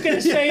was just going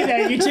to say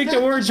that. You took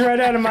the words right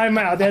out of my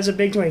mouth. That's a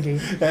big Twinkie.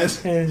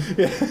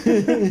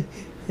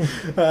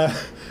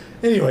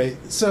 Anyway,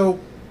 so,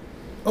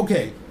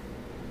 okay.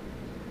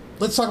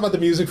 Let's talk about the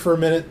music for a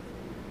minute.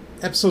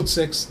 Episode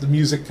 6, the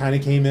music kind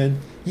of came in.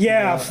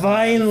 Yeah,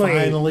 finally.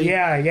 Finally.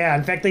 Yeah.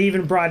 In fact, they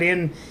even brought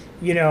in,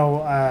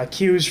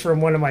 cues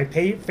from one of my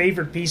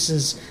favorite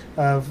pieces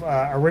of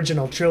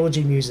original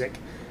trilogy music,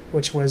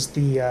 which was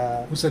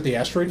the... Was that the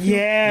asteroid field?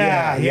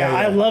 Yeah.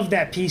 I love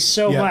that piece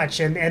so Yeah. much,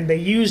 and they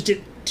used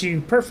it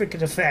to perfect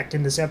effect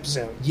in this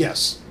episode.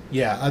 Yes.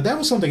 Yeah, that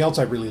was something else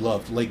I really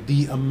loved. Like,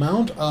 the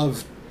amount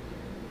of...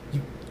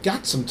 You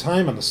got some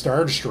time on the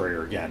Star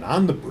Destroyer again,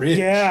 on the bridge.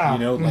 Yeah.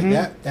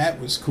 Like that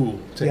was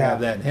cool to Yeah. have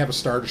that and have a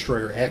Star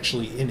Destroyer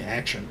actually in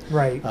action.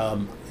 Right.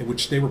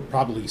 Which they were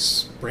probably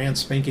brand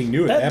spanking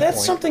new at that That's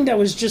point. something that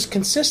was just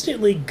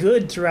consistently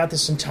good throughout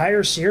this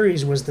entire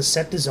series was the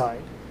set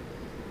design.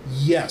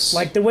 Yes.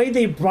 Like the way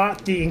they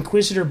brought the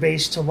Inquisitor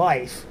base to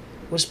life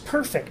was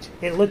perfect.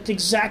 It looked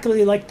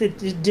exactly like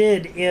it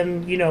did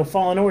in,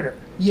 Fallen Order.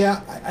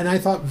 Yeah, and I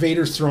thought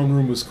Vader's throne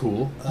room was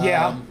cool.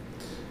 Yeah.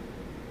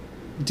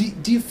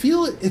 Do you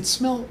feel it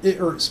smelled?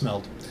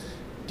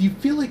 Do you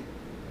feel like...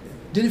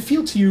 Did it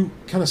feel to you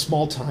kind of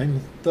small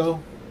time,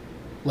 though?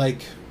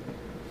 Like,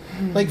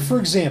 for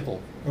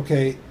example,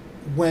 okay,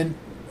 when...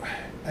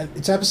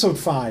 It's episode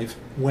 5,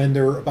 when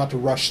they're about to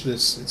rush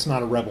this... It's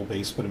not a rebel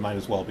base, but it might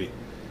as well be.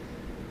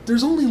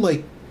 There's only,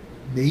 like,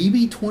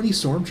 maybe 20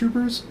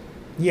 stormtroopers?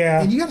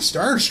 Yeah. And you got a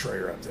Star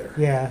Destroyer up there.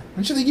 Yeah.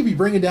 Don't you think you'd be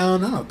bringing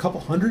down, I don't know, a couple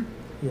hundred?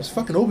 Yeah. It's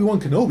fucking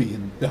Obi-Wan Kenobi,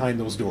 and behind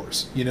those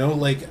doors. You know,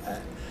 like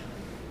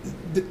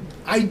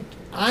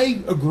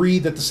I agree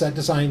that the set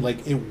design,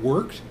 like, it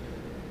worked,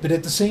 but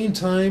at the same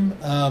time,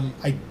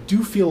 I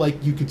do feel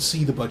like you could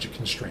see the budget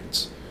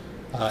constraints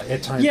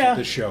at times with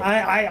this show.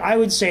 I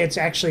would say it's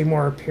actually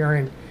more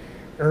apparent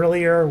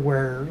earlier,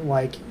 where,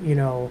 like, you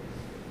know,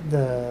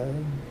 the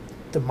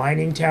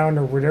mining town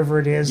or whatever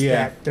it is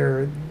that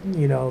they're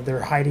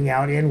hiding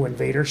out in when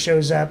Vader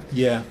shows up.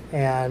 Yeah.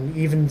 And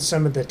even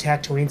some of the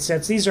Tatooine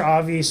sets. These are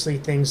obviously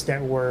things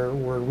that were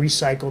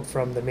recycled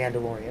from The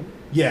Mandalorian.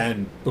 Yeah,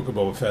 and Book of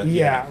Boba Fett.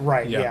 Yeah,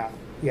 right, yeah.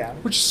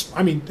 Which is,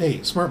 I mean,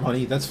 hey, smart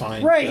money, that's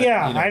fine. Right, but,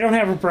 yeah. you know. I don't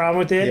have a problem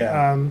with it.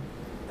 Yeah.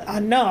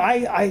 No,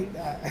 I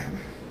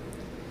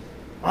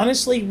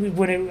honestly,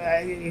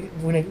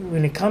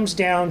 when it comes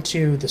down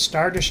to the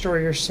Star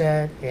Destroyer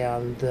set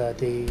and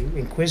the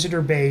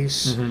Inquisitor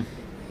base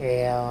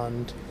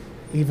and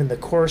even the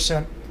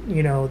Coruscant,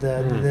 you know,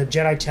 the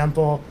Jedi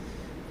Temple,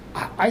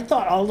 I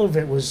thought all of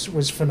it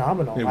was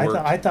phenomenal.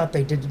 I thought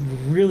they did a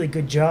really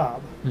good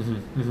job.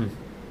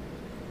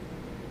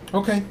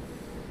 Okay.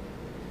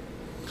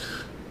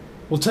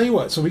 Well, tell you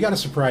what. So we got a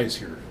surprise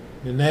here,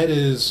 and that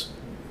is,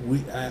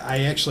 I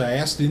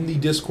asked in the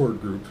Discord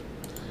group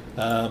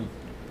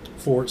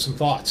for some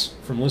thoughts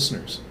from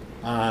listeners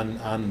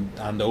on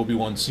the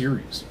Obi-Wan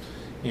series,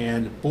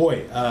 and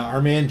boy,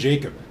 our man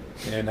Jacob,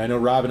 and I know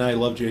Rob and I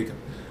love Jacob.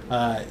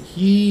 Did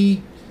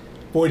he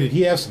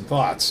have some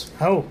thoughts?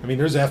 Oh, I mean,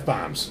 there's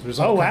F-bombs, there's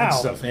all kinds of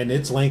stuff, and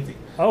it's lengthy.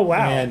 Oh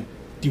wow! And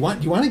do you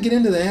want to get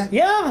into that?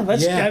 Yeah,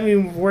 let's. Yeah. I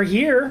mean, we're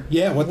here.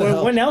 Yeah, what the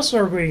hell? When else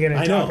are we going to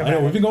talk about? I know.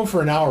 We've been going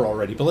for an hour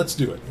already, but let's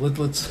do it.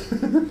 Let's.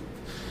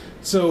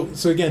 So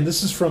again,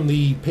 this is from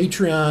the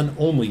Patreon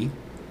only.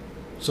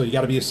 So you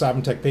got to be a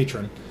Sovereign Tech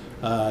patron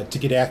to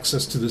get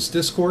access to this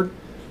Discord.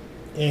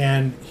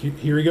 And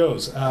here he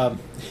goes.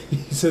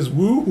 He says,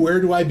 "Woo,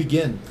 where do I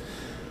begin?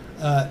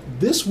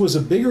 This was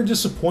a bigger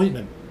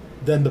disappointment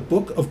than the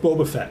Book of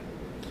Boba Fett."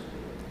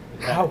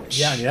 Ouch.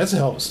 Yeah, I mean, that's a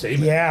hell of a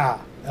statement. Yeah.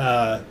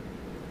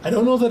 I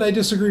don't know that I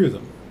disagree with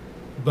him,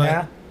 but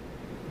yeah.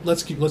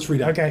 let's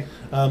read on. Okay.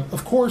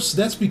 Of course,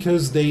 that's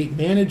because they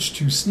managed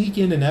to sneak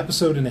in an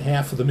episode and a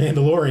half of The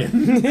Mandalorian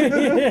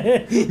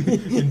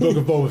in Book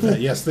of Boba Fett.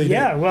 Yes, they did.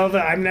 Yeah, well,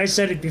 I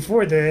said it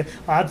before.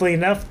 Oddly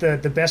enough,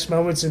 the best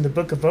moments in the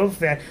Book of Boba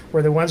Fett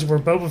were the ones where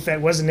Boba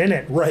Fett wasn't in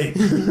it. Right.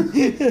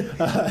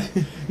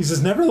 He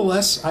says,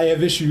 nevertheless, I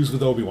have issues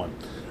with Obi-Wan.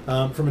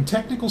 From a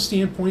technical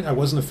standpoint, I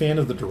wasn't a fan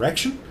of the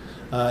direction.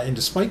 And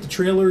despite the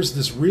trailers,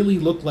 this really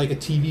looked like a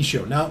TV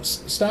show. Now,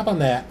 stop on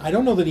that. I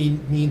don't know that he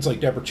means like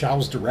Deborah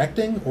Chow's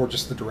directing or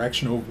just the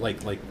direction of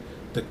like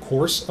the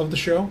course of the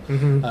show.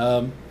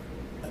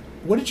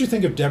 What did you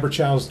think of Deborah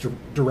Chow's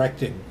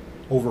directing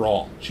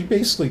overall? She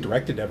basically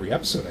directed every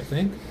episode, I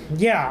think.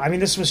 Yeah, I mean,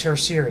 this was her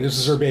series. This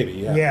is her baby,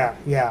 yeah.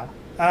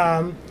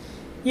 Yeah.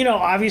 You know,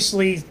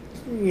 obviously,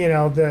 you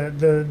know,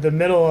 the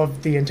middle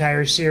of the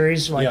entire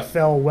series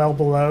fell well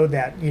below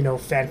that, you know,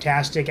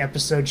 fantastic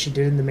episode she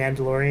did in The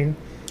Mandalorian.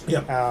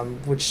 Yeah.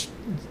 Which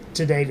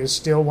to date is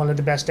still one of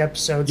the best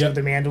episodes of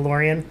The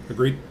Mandalorian.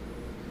 Agreed.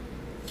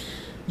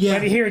 Yeah.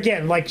 But here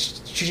again, like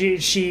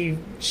she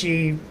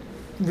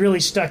really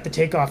stuck the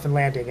takeoff and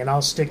landing, and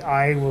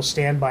I will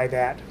stand by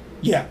that.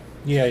 Yeah.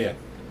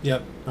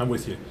 Yep. I'm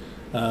with you.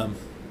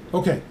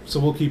 Okay, so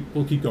we'll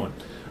keep going.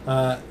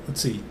 Let's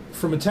see.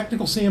 From a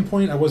technical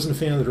standpoint, I wasn't a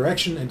fan of the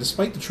direction, and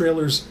despite the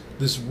trailers,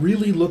 this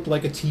really looked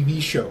like a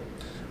TV show.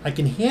 I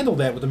can handle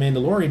that with The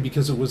Mandalorian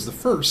because it was the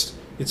first.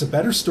 It's a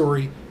better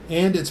story,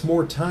 and it's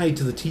more tied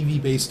to the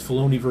TV-based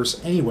Filoniverse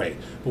anyway.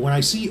 But when I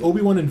see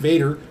Obi-Wan and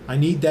Vader, I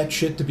need that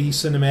shit to be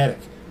cinematic.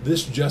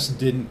 This just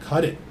didn't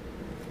cut it.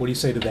 What do you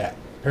say to that?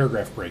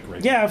 Paragraph break,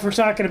 right? Yeah, if we're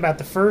talking about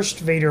the first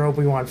Vader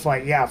Obi-Wan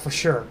fight, yeah, for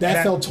sure.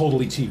 That felt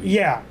totally TV.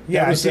 Yeah.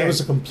 That was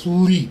a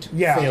complete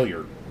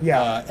failure.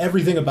 Yeah.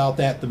 Everything about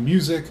that, the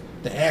music,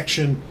 the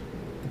action,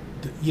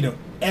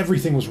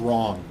 everything was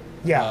wrong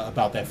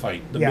about that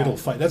fight. The middle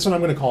fight. That's what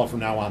I'm going to call it from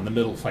now on, the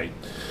middle fight.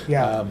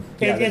 Yeah.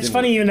 It's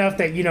funny enough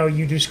that,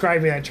 you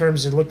describe it in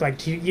terms it looked like,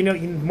 the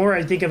more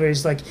I think of it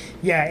is like,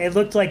 it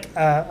looked like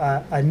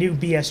a new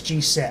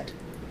BSG set.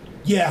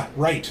 Yeah,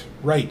 right.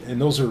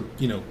 And those are,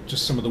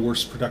 just some of the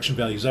worst production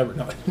values ever.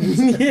 No.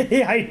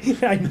 I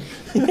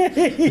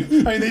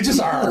mean, they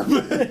just are.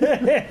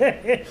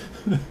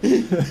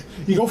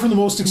 You go from the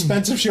most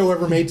expensive show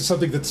ever made to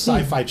something that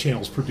Sci-Fi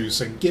Channel's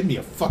producing. Give me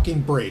a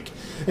fucking break.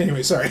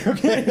 Anyway, sorry.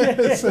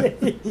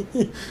 Okay.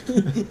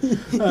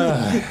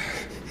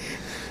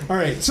 All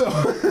right, so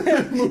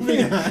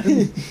moving on.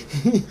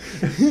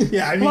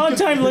 Yeah,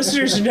 long-time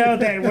listeners know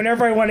that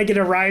whenever I want to get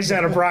a rise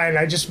out of Brian,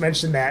 I just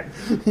mention that.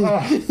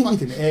 Oh,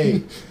 fucking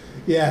A.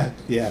 Yeah.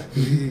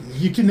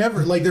 You can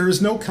never, there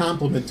is no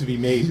compliment to be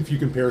made if you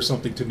compare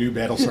something to new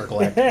Battlestar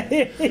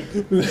Galactica.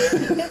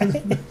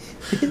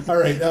 All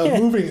right,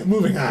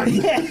 moving on.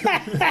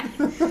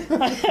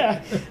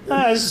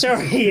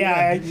 Sorry,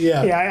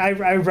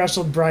 I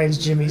wrestled Brian's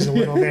jimmies a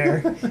little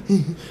there.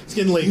 It's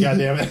getting late,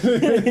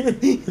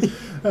 goddammit.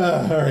 All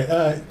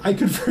right, I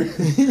confirm.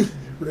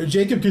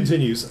 Jacob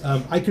continues,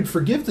 I could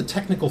forgive the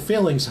technical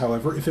failings,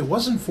 however, if it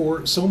wasn't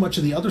for so much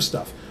of the other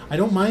stuff. I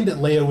don't mind that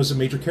Leia was a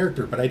major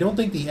character, but I don't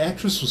think the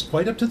actress was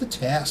quite up to the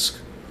task.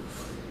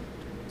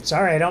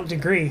 Sorry, I don't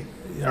agree.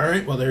 All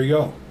right, well, there you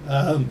go.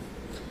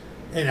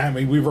 And I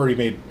mean, we've already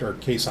made our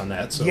case on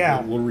that, so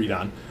Yeah. we'll read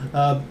on.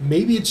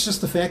 Maybe it's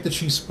just the fact that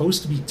she's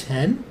supposed to be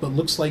 10, but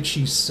looks like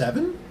she's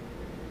 7?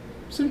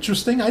 It's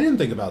interesting. I didn't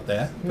think about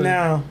that. But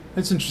No.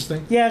 That's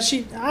interesting. Yeah,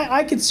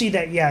 I could see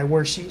that, yeah,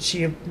 where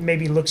she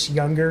maybe looks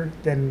younger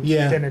than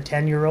a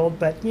 10-year-old,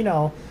 but, you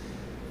know,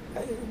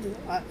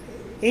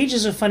 age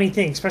is a funny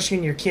thing, especially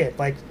in your kid.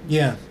 Like,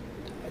 Yeah.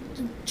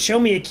 show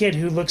me a kid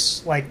who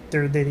looks like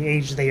they're the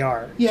age they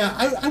are.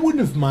 Yeah, I wouldn't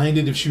have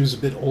minded if she was a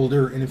bit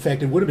older, and in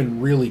fact, it would have been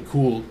really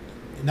cool.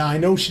 Now, I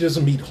know she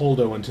doesn't meet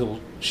Holdo until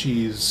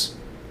she's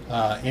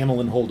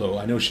Amilyn Holdo.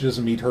 I know she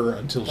doesn't meet her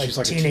until she's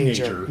like a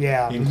teenager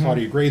yeah. in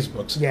Claudia Gray's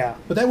books. Yeah.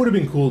 But that would have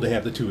been cool to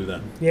have the two of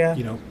them. Yeah.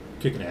 You know,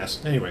 kicking ass.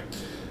 Anyway.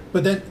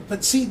 But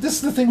see, this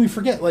is the thing we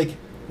forget. Like,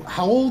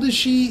 how old is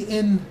she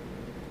in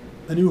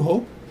A New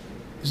Hope?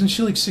 Isn't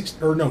she like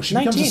 6? Or no, she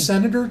 19. becomes a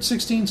senator at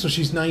 16, so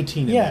she's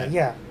 19 in that.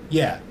 Yeah.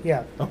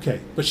 Yeah. Okay,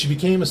 but she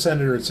became a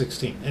senator at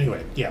 16.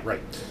 Anyway, yeah,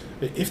 right.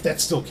 If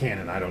that's still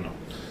canon, I don't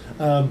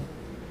know.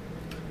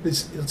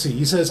 Let's see.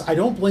 He says, I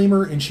don't blame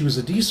her, and she was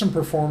a decent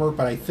performer,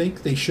 but I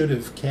think they should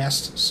have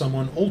cast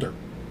someone older.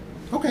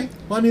 Okay.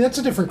 Well, I mean, that's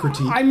a different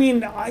critique. I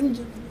mean,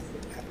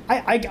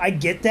 I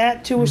get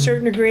that to a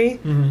certain degree.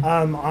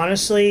 Mm-hmm.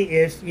 Honestly,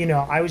 if, you know,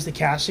 I was the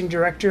casting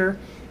director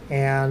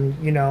and,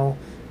 you know,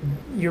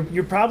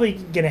 you're probably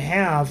going to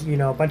have, you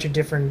know, a bunch of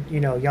different, you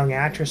know, young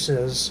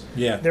actresses.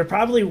 Yeah. There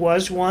probably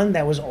was one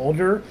that was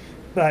older,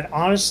 but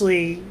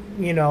honestly,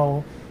 you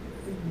know,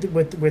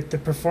 with the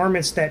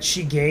performance that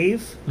she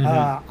gave,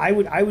 I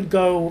would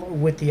go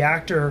with the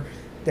actor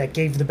that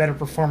gave the better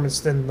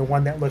performance than the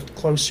one that looked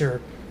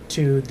closer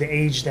to the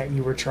age that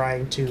you were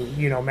trying to,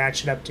 you know,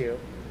 match it up to.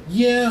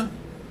 Yeah.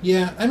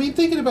 I mean,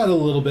 thinking about it a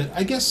little bit,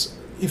 I guess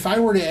if I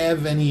were to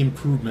have any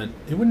improvement,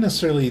 it wouldn't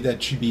necessarily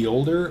that she'd be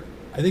older.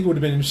 I think it would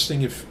have been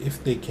interesting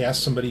if they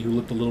cast somebody who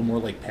looked a little more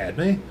like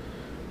Padme,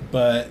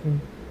 but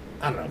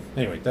I don't know.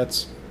 Anyway,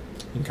 that's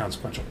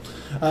inconsequential.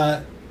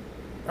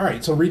 All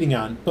right, so reading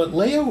on. But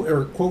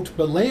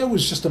Leia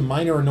was just a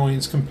minor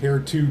annoyance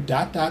compared to ...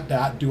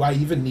 Do I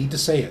even need to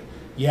say it?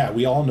 Yeah,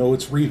 we all know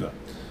it's Reva.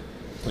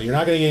 Well, you're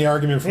not going to get any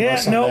argument from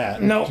us on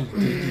that. No.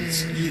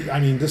 I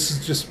mean, this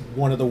is just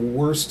one of the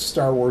worst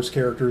Star Wars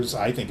characters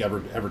I think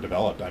ever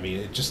developed. I mean,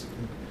 it just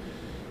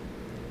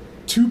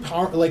too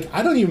powerful. Like,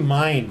 I don't even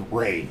mind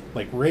Rey.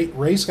 Like, Rey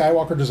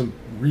Skywalker doesn't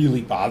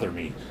really bother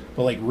me,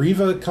 but like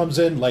Reva comes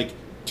in like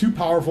too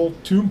powerful,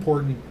 too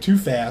important, too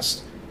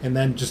fast, and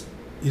then just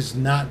is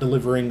not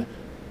delivering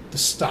the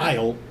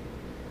style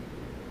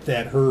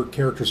that her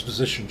character's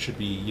position should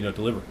be, you know,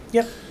 delivered.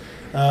 Yep.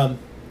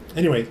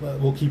 Anyway,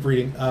 we'll keep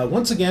reading.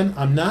 Once again,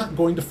 I'm not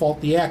going to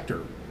fault the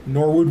actor,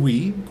 nor would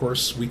we. Of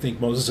course, we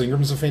think Moses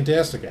Ingram is a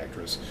fantastic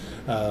actress.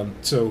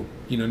 So,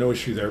 you know, no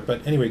issue there.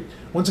 But anyway,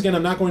 once again,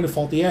 I'm not going to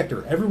fault the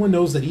actor. Everyone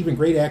knows that even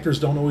great actors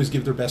don't always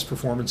give their best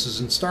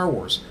performances in Star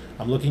Wars.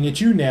 I'm looking at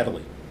you,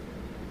 Natalie.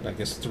 I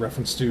guess it's a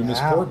reference to Miss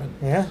Portman.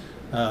 Yeah.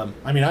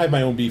 I mean, I have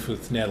my own beef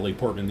with Natalie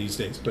Portman these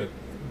days, but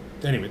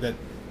anyway,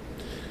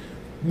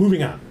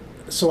 moving on.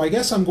 So I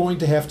guess I'm going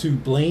to have to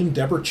blame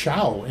Deborah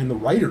Chow and the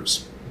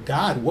writers.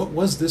 God, what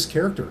was this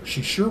character?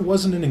 She sure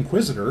wasn't an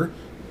Inquisitor,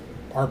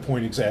 our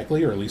point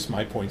exactly, or at least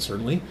my point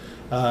certainly.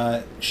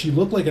 She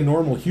looked like a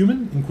normal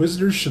human.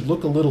 Inquisitors should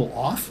look a little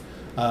off.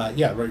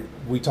 Yeah, right.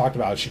 We talked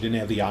about it. She didn't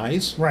have the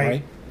eyes.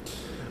 Right.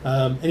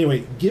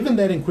 Anyway, given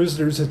that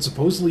Inquisitors had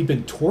supposedly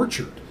been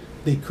tortured,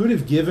 they could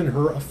have given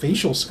her a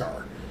facial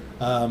scar.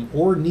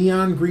 Or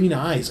neon green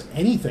eyes,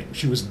 anything.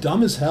 She was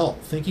dumb as hell,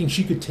 thinking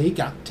she could take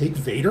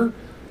Vader,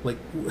 like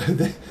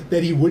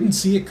that he wouldn't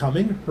see it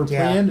coming. Her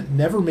plan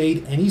never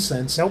made any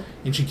sense,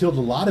 and she killed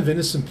a lot of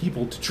innocent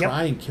people to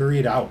try and carry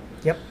it out.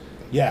 Yep.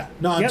 Yeah.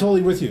 No, I'm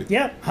totally with you.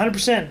 Yep,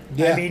 100%.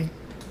 Yeah. I mean,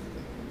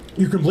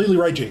 you're completely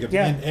right, Jacob.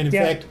 Yeah. And in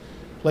fact,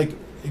 like,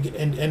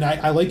 and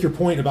I like your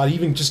point about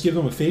even just give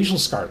them a facial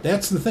scar.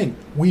 That's the thing.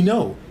 We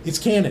know it's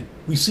canon.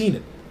 We've seen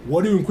it.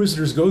 What do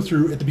Inquisitors go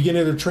through at the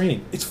beginning of their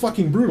training? It's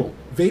fucking brutal.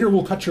 Vader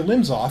will cut your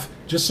limbs off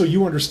just so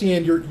you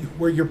understand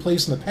where you're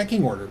placed in the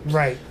pecking order.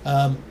 Right.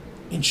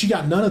 And she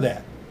got none of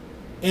that.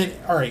 And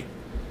all right,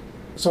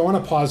 so I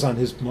want to pause on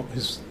his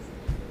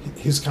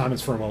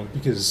comments for a moment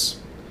because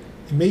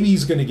maybe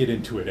he's going to get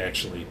into it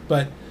actually,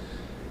 but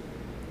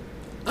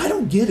I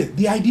don't get it.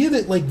 The idea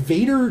that like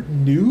Vader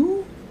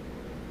knew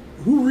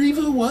who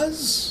Reva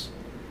was,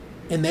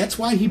 and that's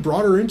why he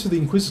brought her into the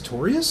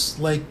Inquisitorius,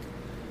 like.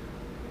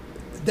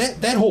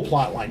 That whole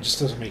plot line just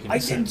doesn't make any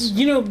sense.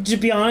 You know, to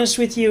be honest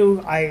with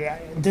you,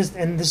 this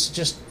is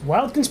just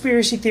wild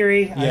conspiracy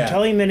theory. Yeah. I'm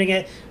totally admitting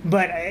it.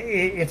 But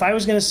if I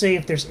was going to say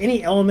if there's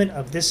any element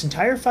of this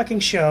entire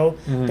fucking show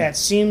that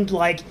seemed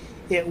like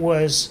it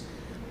was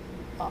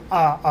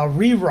a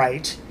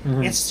rewrite,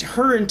 it's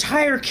her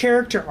entire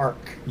character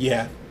arc.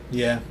 Yeah.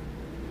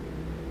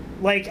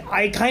 Like,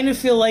 I kind of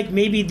feel like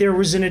maybe there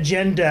was an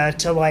agenda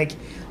to, like,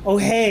 oh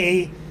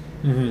hey,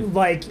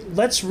 like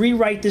let's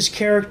rewrite this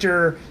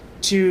character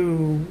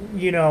to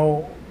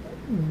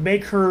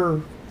make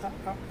her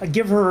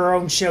give her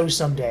own show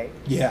someday.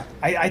 Yeah.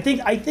 I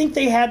think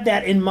they had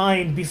that in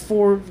mind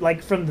before,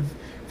 like from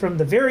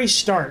the very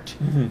start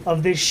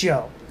of this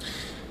show.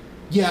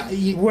 Yeah.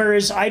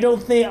 Whereas I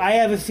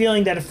have a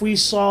feeling that if we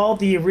saw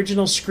the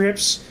original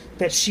scripts,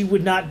 that she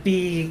would not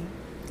be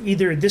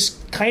either this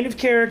kind of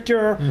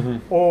character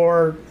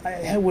or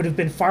would have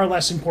been far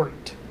less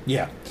important.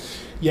 Yeah.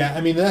 Yeah,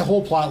 I mean, that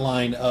whole plot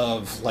line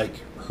of, like,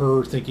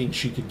 her thinking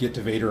she could get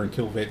to Vader and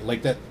kill Vader,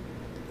 like, that...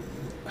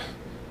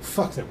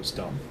 Fuck, that was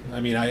dumb.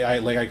 I mean,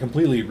 I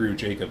completely agree with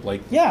Jacob.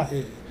 Like, yeah.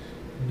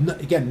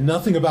 Again,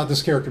 nothing about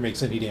this character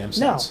makes any damn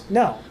sense.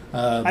 No.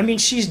 I mean,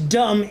 she's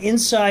dumb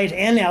inside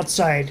and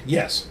outside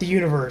yes. the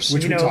universe.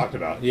 Which we talked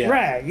about, yeah.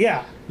 Right,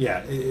 yeah.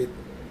 Yeah, it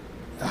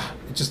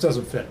just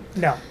doesn't fit.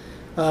 No.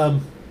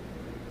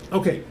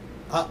 Okay,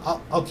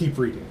 I'll keep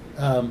reading.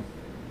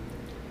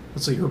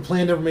 Let's see. Her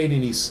plan never made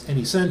any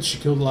sense. She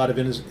killed a lot of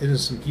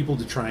innocent people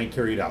to try and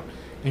carry it out.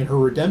 And her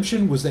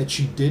redemption was that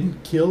she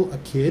didn't kill a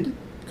kid.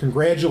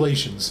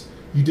 Congratulations.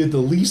 You did the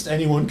least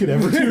anyone could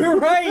ever do.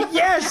 Right,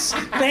 yes!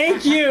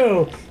 Thank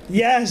you!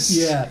 Yes!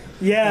 Yeah.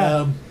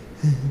 Yeah.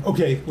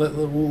 Okay,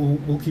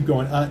 we'll keep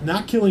going.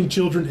 Not killing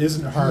children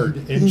isn't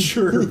hard. And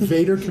sure,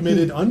 Vader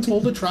committed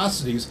untold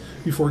atrocities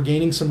before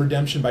gaining some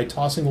redemption by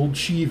tossing old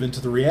Sheev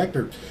into the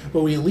reactor.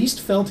 But we at least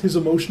felt his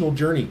emotional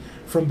journey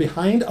from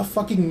behind a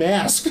fucking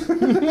mask.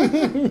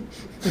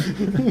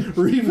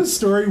 Reva's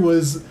story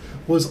was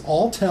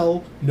all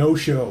tell, no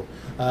show.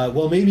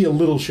 Well, maybe a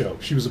little show.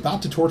 She was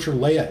about to torture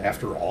Leia,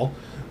 after all.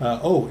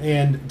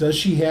 And does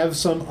she have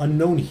some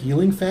unknown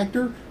healing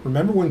factor?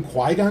 Remember when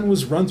Qui-Gon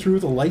was run through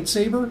with a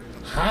lightsaber?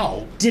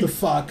 How the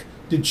fuck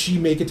did she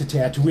make it to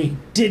Tatooine?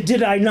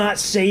 Did I not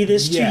say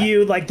this to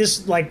you? Like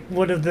this, like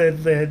one of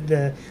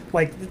the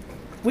like.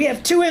 We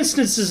have two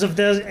instances of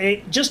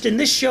this just in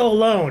this show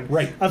alone,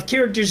 right? Of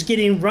characters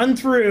getting run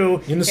through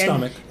in the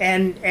stomach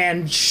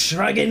and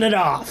shrugging it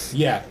off.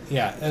 Yeah,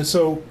 yeah. And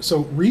so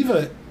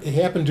Reva, it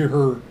happened to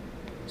her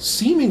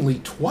seemingly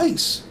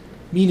twice,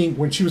 meaning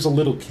when she was a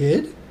little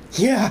kid.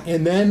 Yeah.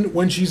 And then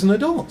when she's an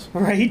adult.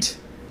 Right.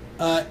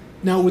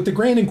 Now, with the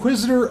Grand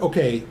Inquisitor,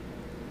 okay,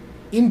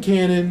 in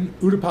canon,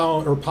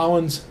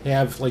 Powans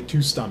have, like,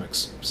 2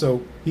 stomachs,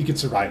 so he could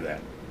survive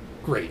that.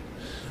 Great.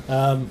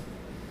 But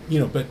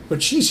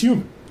she's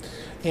human.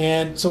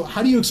 And so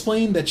how do you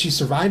explain that she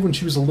survived when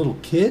she was a little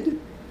kid?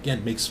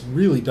 Again,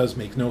 really does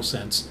make no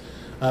sense.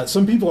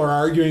 Some people are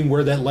arguing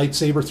where that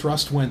lightsaber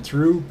thrust went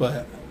through,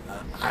 but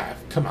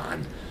come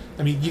on.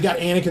 I mean, you got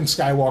Anakin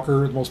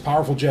Skywalker, the most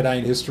powerful Jedi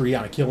in history,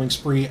 on a killing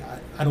spree.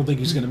 I don't think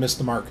he's going to miss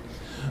the mark.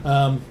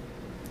 And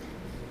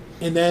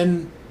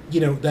then,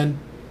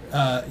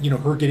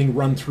 her getting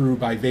run through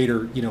by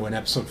Vader, in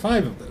Episode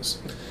 5 of this.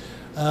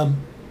 How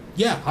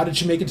did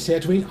she make it to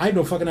Tatooine? I have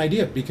no fucking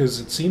idea, because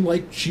it seemed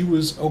like she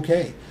was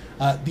okay.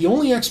 The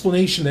only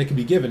explanation that can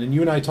be given, and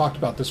you and I talked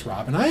about this,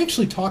 Rob, and I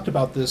actually talked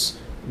about this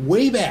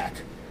way back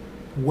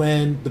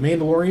when The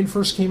Mandalorian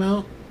first came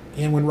out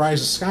and when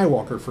Rise of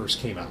Skywalker first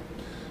came out.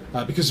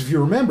 Because if you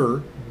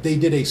remember, they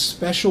did a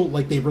special,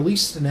 they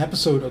released an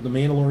episode of The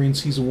Mandalorian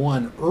Season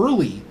 1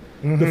 early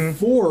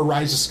before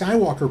Rise of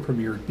Skywalker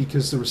premiered,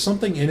 because there was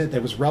something in it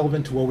that was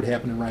relevant to what would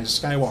happen in Rise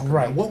of Skywalker.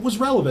 Right. Now, what was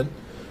relevant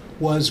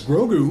was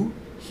Grogu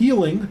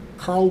healing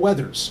Carl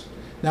Weathers.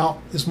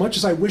 Now, as much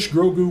as I wish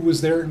Grogu was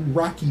there in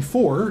Rocky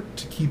IV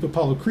to keep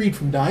Apollo Creed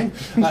from dying,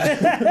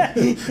 that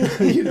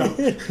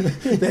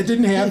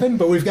didn't happen,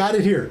 but we've got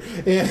it here.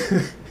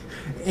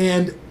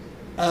 And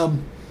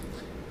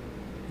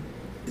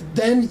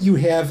then you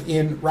have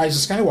in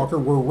Rise of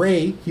Skywalker where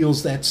Rey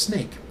heals that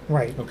snake.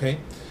 Right. Okay?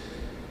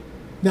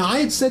 Now, I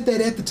had said that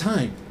at the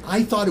time.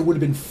 I thought it would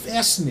have been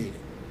fascinating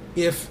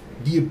if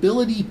the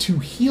ability to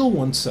heal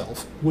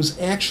oneself was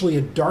actually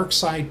a dark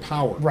side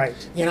power. Right.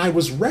 And I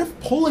was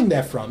pulling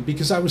that from,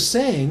 because I was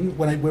saying,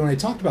 when I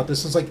talked about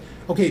this, it's like,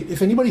 okay,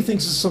 if anybody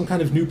thinks it's some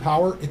kind of new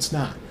power, it's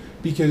not.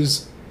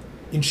 Because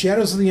in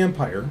Shadows of the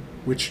Empire,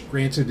 which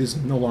granted is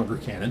no longer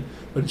canon,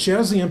 but in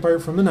Shadows of the Empire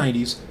from the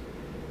 90s,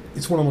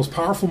 it's one of the most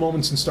powerful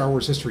moments in Star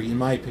Wars history, in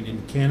my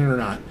opinion, canon or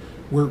not,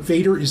 where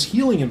Vader is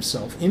healing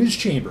himself in his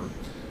chamber,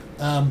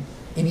 and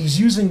he's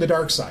using the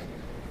dark side.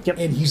 Yep.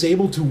 And he's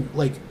able to,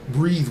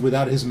 breathe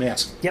without his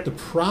mask. Yep. The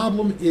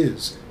problem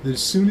is that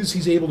as soon as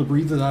he's able to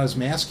breathe without his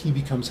mask, he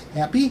becomes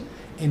happy,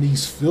 and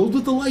he's filled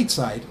with the light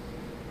side,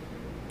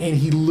 and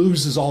he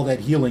loses all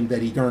that healing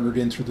that he garnered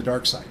in through the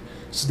dark side.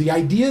 So the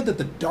idea that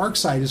the dark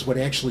side is what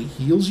actually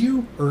heals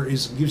you, or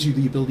gives you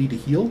the ability to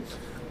heal,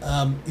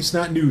 is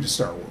not new to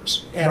Star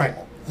Wars at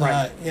all.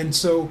 Right. And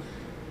so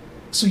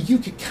you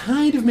could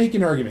kind of make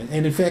an argument,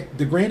 and in fact,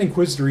 the Grand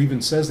Inquisitor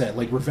even says that,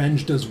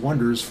 revenge does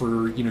wonders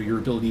for, your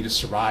ability to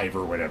survive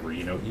or whatever.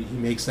 He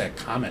makes that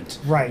comment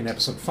in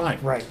Episode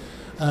 5. Right.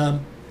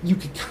 You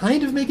could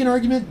kind of make an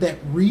argument that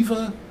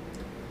Reva,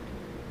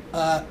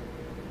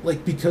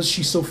 because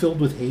she's so filled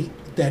with hate,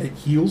 that it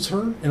heals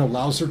her and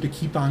allows her to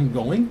keep on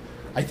going.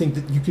 I think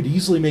that you could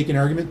easily make an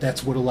argument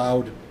that's what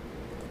allowed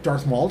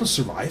Darth Maul to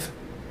survive,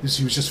 because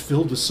he was just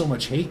filled with so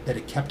much hate that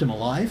it kept him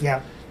alive.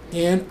 Yeah.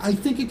 And I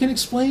think it can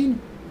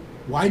explain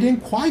why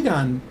didn't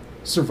Qui-Gon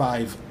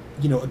survive,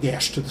 a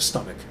gash to the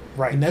stomach.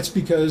 Right. And that's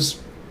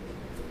because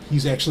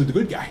he's actually the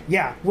good guy.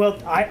 Yeah. Well,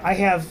 I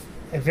have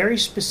a very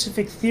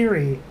specific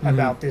theory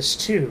about this,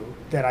 too,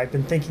 that I've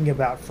been thinking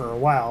about for a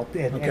while.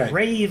 And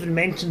Rey even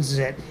mentions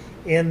it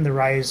in The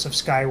Rise of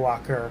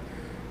Skywalker,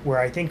 where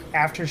I think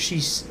after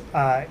she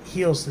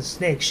heals the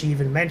snake, she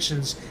even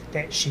mentions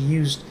that she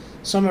used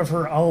some of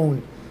her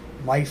own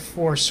life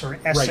force or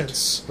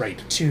essence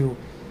to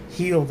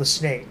heal the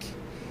snake.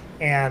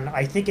 And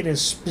I think it is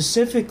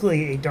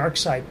specifically a dark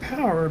side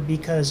power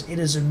because it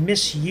is a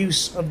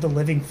misuse of the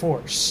living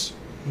force.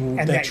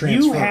 And that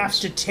you have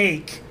to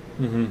take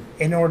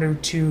in order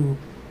to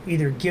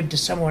either give to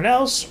someone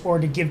else or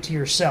to give to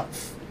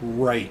yourself.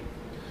 Right.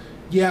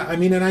 Yeah, I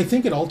mean, and I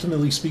think it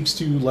ultimately speaks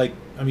to,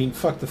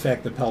 fuck the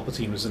fact that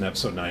Palpatine was in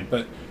Episode 9,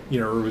 but,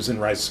 or was in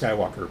Rise of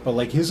Skywalker,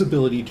 but, his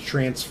ability to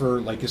transfer,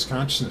 his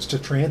consciousness, to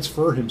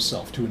transfer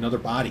himself to another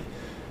body.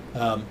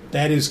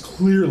 That is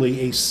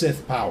clearly a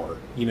Sith power,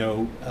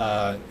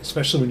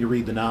 especially when you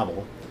read the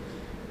novel.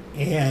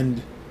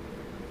 And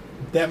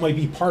that might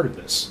be part of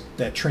this,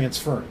 that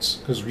transference.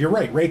 Because you're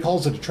right, Rey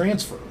calls it a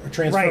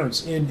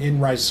transference in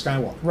Rise of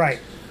Skywalker. Right.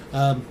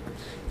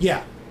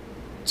 Yeah.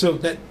 So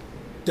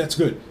that's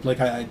good.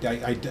 I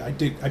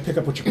pick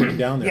up what you're putting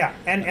down there. Yeah,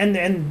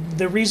 and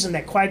the reason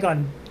that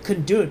Qui-Gon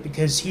couldn't do it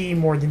because he,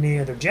 more than any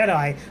other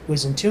Jedi,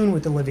 was in tune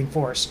with the living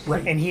force.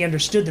 Right. And he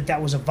understood that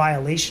that was a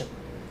violation.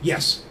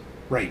 Yes.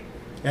 Right.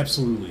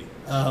 Absolutely.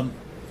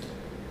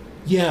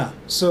 Yeah.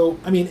 So,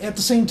 at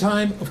the same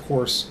time, of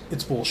course,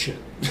 it's bullshit.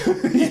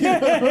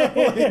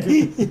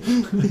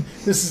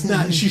 This is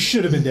not... She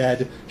should have been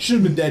dead. Should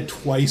have been dead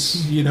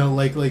twice.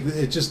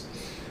 It just...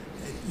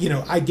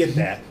 I get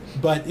that.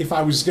 But if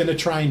I was going to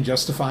try and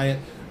justify it,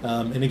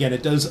 and again,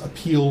 it does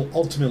appeal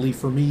ultimately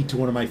for me to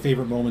one of my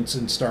favorite moments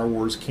in Star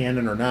Wars,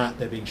 canon or not,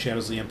 that being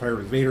Shadows of the Empire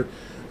with Vader,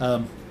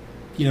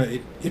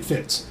 it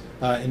fits.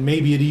 And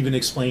maybe it even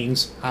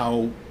explains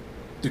how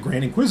the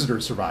Grand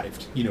Inquisitor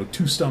survived,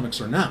 2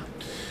 stomachs or not.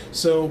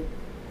 So,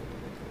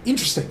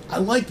 interesting. I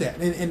like that.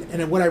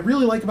 And what I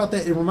really like about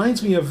that, it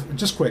reminds me of,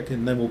 just quick,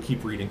 and then we'll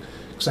keep reading,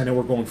 because I know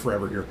we're going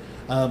forever here.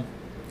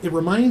 It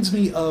reminds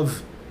me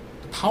of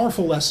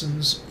powerful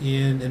lessons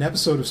in an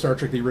episode of Star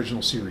Trek the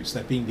original series,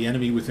 that being The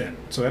Enemy Within.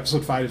 So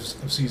episode 5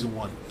 of season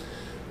 1,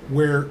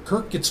 where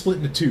Kirk gets split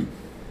into 2.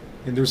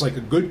 And there's a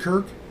good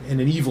Kirk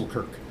and an evil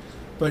Kirk.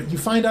 But you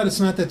find out it's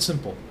not that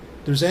simple.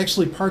 There's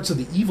actually parts of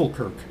the evil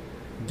Kirk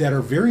that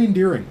are very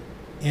endearing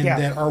and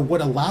that are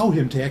what allow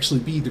him to actually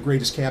be the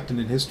greatest captain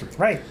in history.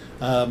 Right.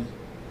 And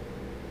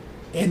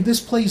this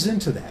plays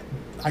into that,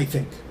 I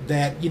think.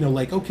 That,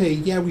 okay,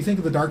 yeah, we think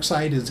of the dark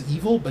side as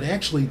evil, but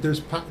actually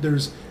there's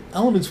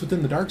elements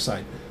within the dark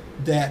side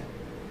that,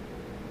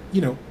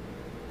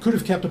 could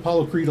have kept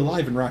Apollo Creed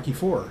alive in Rocky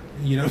IV, but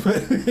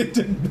it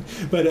didn't.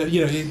 But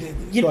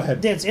go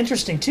ahead. That's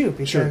interesting too,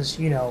 because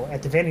Sure.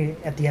 at the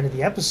end of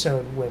the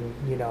episode, when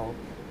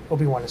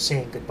Obi-Wan is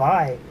saying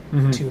goodbye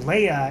to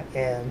Leia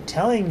and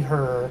telling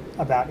her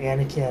about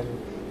Anakin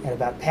and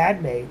about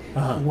Padme,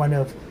 one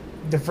of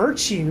the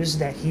virtues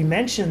that he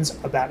mentions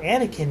about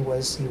Anakin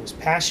was he was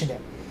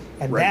passionate,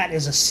 and that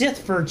is a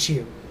Sith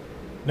virtue.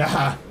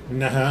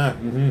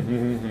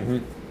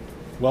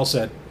 Well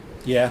said.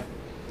 Yeah.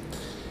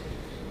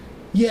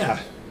 Yeah.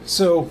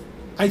 So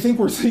I think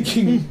we're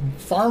thinking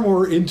far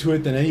more into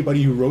it than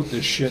anybody who wrote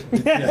this shit.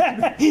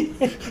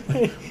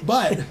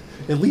 But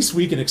at least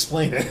we can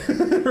explain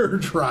it or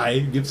try,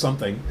 give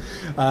something.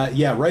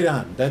 Yeah, right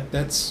on.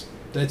 That's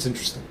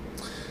interesting.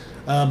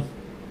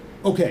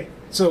 Okay.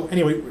 So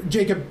anyway,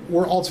 Jacob,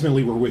 we're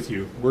with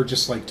you. We're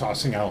just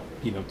tossing out,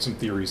 some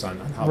theories on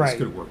how this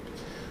could have worked.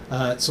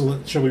 So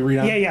shall we read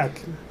on? Yeah.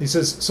 He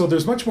says, so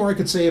there's much more I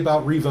could say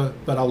about Reva,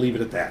 but I'll leave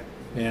it at that.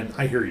 And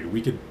I hear you.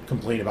 We could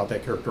complain about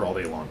that character all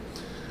day long.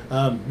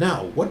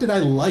 Now, what did I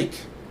like?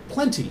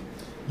 Plenty.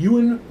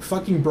 Ewan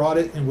fucking brought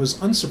it and was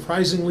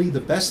unsurprisingly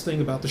the best thing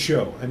about the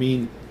show.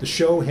 The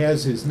show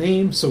has his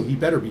name, so he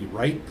better be,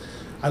 right?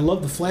 I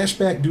love the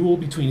flashback duel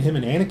between him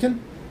and Anakin.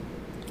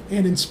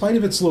 And in spite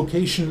of its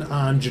location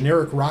on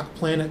generic rock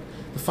planet,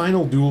 the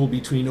final duel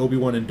between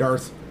Obi-Wan and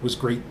Darth was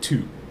great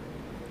too.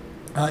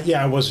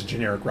 Yeah, it was a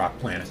generic rock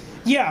planet.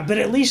 Yeah, but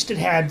at least it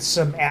had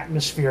some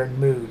atmosphere and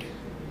mood.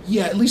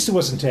 Yeah, at least it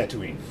wasn't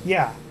Tatooine.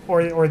 Yeah,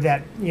 or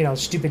that,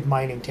 stupid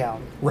mining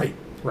town. Right.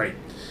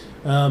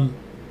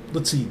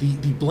 Let's see,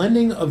 the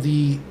blending of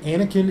the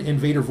Anakin and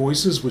Vader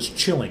voices was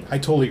chilling. I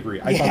totally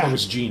agree. I thought that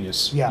was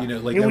genius. Yeah,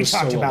 we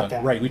talked about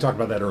that. Right, we talked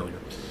about that earlier.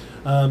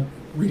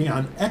 Reading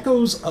on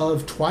Echoes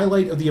of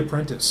Twilight of the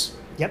Apprentice.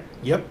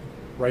 Yep,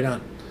 right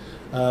on.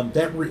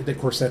 Of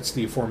course, that's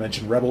the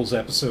aforementioned Rebels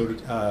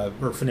episode,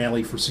 or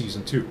finale for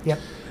season 2. Yep.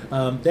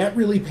 That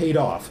really paid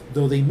off,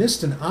 though they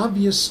missed an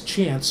obvious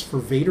chance for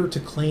Vader to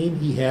claim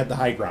he had the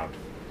high ground.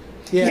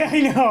 Yeah, I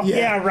know.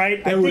 Yeah,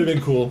 right. That would have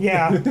been cool.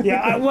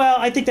 Yeah. Well,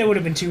 I think that would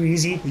have been too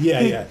easy.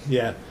 Yeah.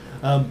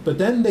 But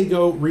then they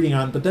go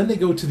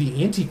to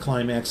the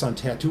anticlimax on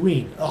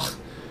Tatooine. Ugh.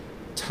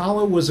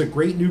 Tala was a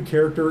great new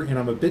character, and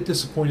I'm a bit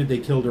disappointed they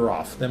killed her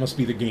off. That must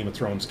be the Game of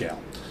Thrones gal.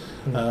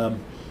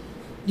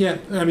 Yeah,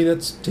 I mean,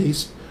 that's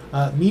taste.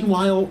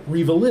 Meanwhile,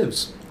 Reva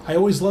lives. I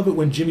always love it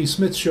when Jimmy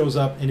Smith shows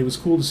up, and it was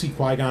cool to see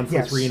Qui-Gon for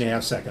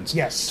 3.5 seconds.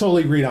 Yes.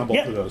 Totally agreed on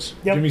both of those.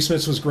 Yep. Jimmy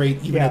Smith was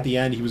great. Even at the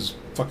end, he was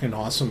fucking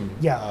awesome.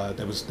 Yeah.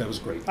 That was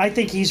great. I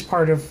think he's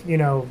part of,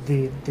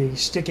 the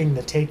sticking,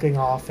 the taking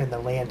off, and the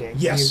landing.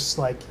 Yes. He's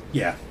like...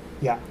 Yeah.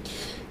 Yeah.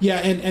 Yeah,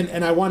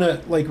 and I want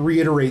to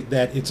reiterate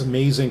that it's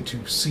amazing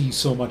to see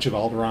so much of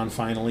Alderaan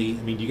finally.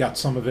 I mean, you got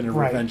some of it in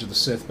Revenge of the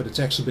Sith, but it's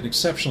actually been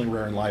exceptionally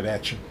rare in live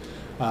action,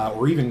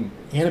 or even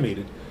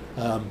animated.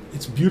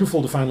 It's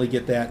beautiful to finally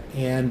get that,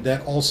 and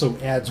that also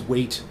adds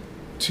weight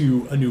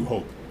to A New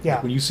Hope. Yeah.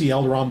 Like when you see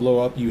Alderaan blow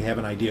up, you have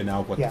an idea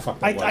now of what the fuck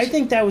that was. I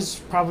think that was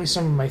probably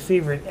some of my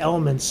favorite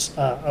elements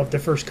of the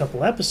first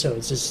couple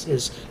episodes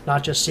is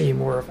not just seeing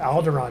more of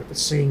Alderaan, but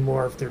seeing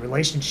more of the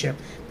relationship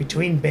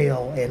between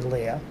Bail and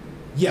Leia.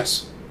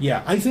 Yes.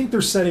 Yeah. I think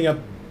they're setting up...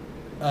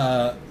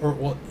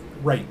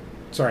 right.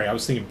 Sorry, I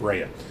was thinking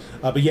Breya.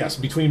 But yes,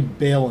 between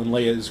Bail and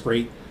Leia is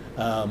great.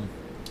 I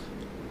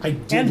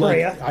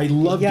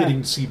love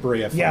getting to see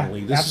Breya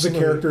finally. This is a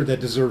character that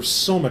deserves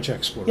so much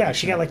exploration. Yeah,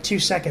 she got like 2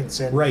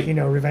 seconds in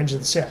Revenge of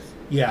the Sith.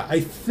 Yeah,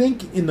 I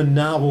think in the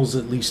novels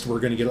at least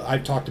we're going to get...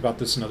 I've talked about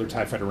this in other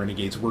TIE Fighter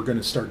Renegades. We're going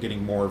to start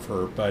getting more of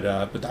her, but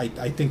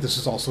I think this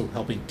is also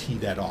helping tee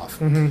that off.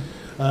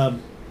 Mm-hmm.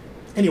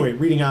 Anyway,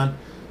 reading on.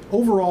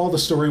 Overall, the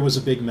story was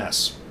a big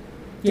mess.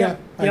 Yeah,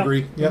 I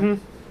agree. Yep.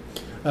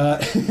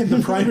 Mm-hmm.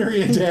 The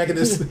primary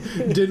antagonist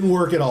didn't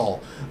work at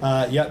all.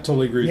 Yeah,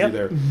 totally agree with you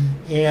there.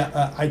 And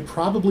I'd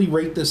probably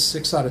rate this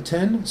 6 out of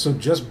 10, so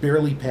just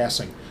barely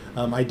passing.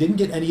 I didn't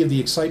get any of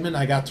the excitement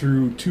I got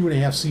through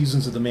 2.5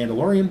 seasons of The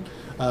Mandalorian,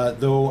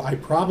 though I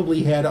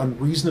probably had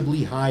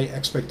unreasonably high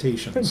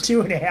expectations.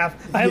 2.5.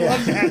 I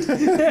love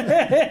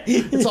that.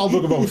 It's all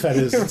Book of Boba Fett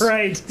is.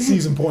 Right.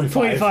 Season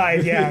 0.5.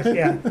 0.5,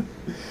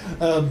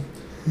 yeah.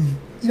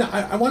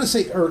 I want to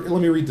say, or let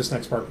me read this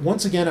next part.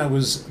 Once again, I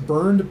was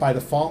burned by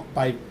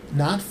by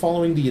not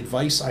following the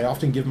advice I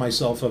often give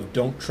myself of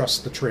don't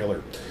trust the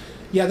trailer.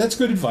 Yeah, that's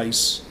good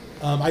advice.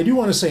 I do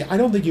want to say, I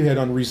don't think you had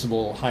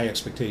unreasonable high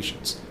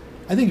expectations.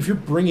 I think if you're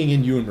bringing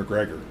in Ewan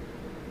McGregor,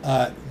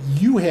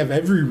 you have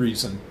every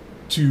reason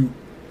to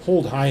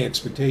hold high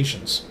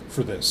expectations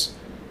for this.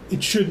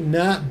 It should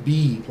not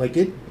be,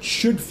 it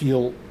should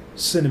feel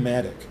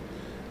cinematic.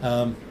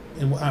 And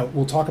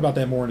we'll talk about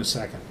that more in a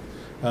second.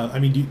 I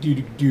mean,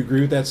 do you agree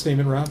with that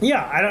statement, Rob?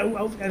 Yeah,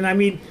 I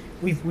mean,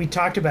 we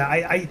talked about.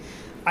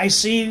 I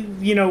see,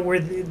 where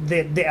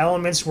the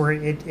elements where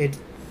it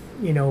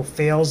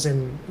fails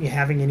in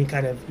having any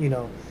kind of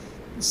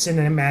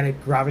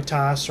cinematic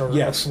gravitas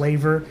or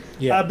flavor.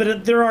 Yeah.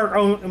 But there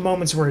are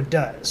moments where it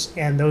does,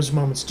 and those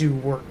moments do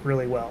work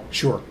really well.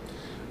 Sure.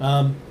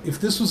 If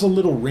this was a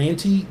little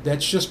ranty,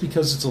 that's just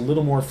because it's a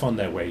little more fun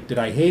that way. Did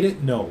I hate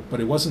it? No, but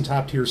it wasn't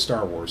top tier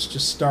Star Wars.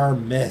 Just star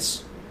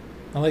mess.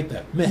 I like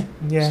that. Meh.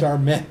 Yeah. Star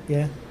meh.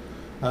 Yeah.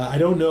 I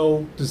don't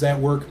know. Does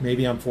that work?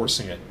 Maybe I'm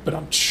forcing it. But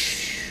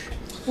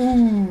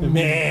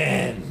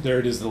man, there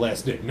it is, the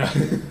last dig. No,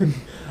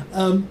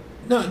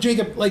 no,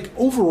 Jacob,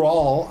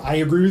 overall, I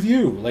agree with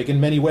you,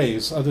 in many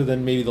ways, other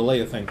than maybe the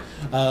Leia thing.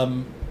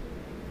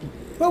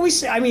 Well, we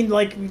said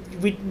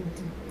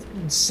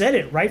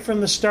it right from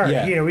the start.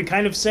 Yeah. We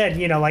kind of said,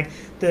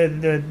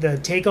 the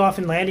takeoff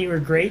and landing were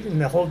great, and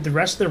the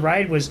rest of the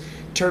ride was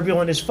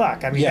turbulent as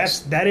fuck. I mean,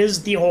 that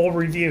is the whole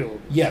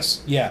review.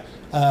 Yes, yeah.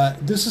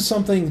 This is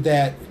something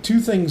that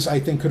 2 things I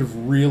think could have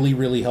really,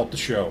 really helped the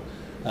show,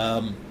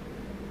 and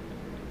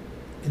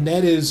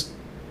that is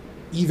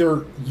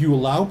either you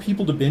allow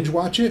people to binge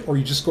watch it, or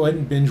you just go ahead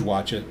and binge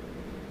watch it,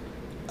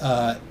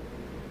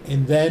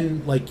 and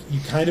then you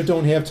kind of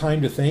don't have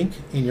time to think,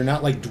 and you're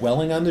not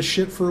dwelling on this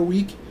shit for a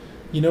week.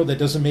 That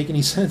doesn't make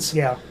any sense.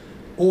 Yeah.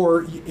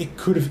 Or it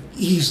could have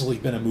easily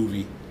been a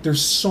movie.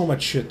 There's so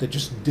much shit that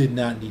just did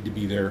not need to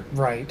be there.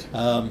 Right.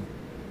 The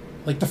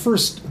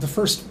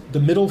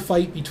middle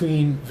fight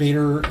between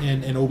Vader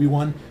and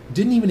Obi-Wan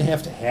didn't even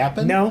have to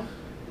happen. No.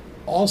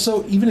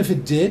 Also, even if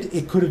it did,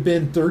 it could have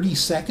been 30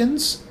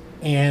 seconds,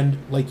 and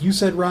like you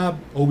said, Rob,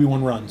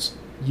 Obi-Wan runs.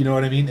 You know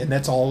what I mean? And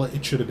that's all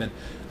it should have been.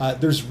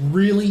 There's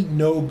really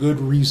no good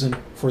reason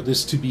for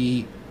this to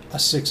be a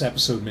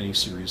 6-episode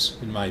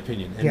miniseries, in my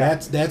opinion. And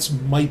that's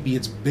might be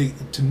its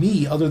big, to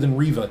me, other than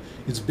Reva,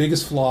 its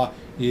biggest flaw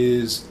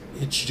is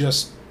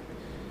it's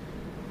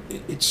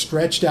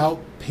stretched out,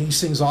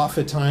 pacing's off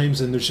at times,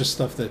 and there's just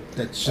stuff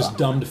that's just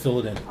dumb to fill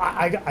it in.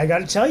 I got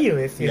to tell you,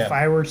 if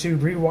I were to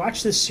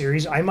rewatch this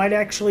series, I might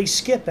actually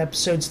skip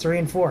episodes 3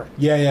 and 4.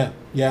 Yeah,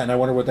 and I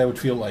wonder what that would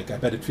feel like. I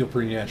bet it'd feel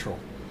pretty natural.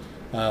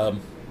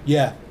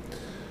 Yeah.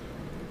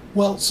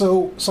 Well,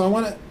 so I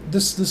want to.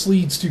 This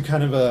leads to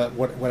kind of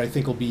what I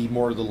think will be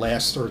more of the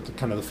last, or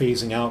kind of the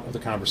phasing out of the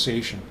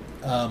conversation,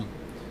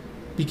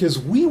 because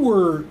we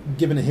were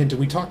given a hint, and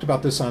we talked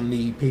about this on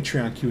the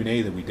Patreon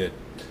Q&A that we did.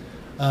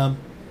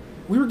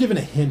 We were given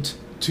a hint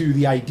to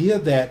the idea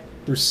that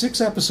There's 6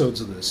 episodes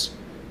of this,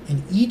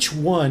 and each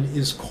one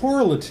is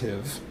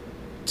correlative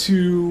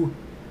to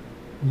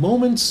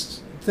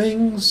moments,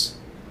 things,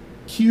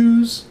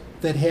 cues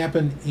that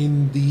happen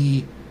in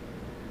the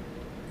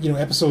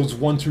episodes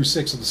 1 through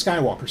 6 of the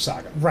Skywalker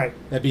saga. Right.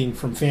 That being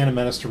from Phantom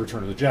Menace to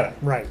Return of the Jedi.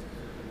 Right.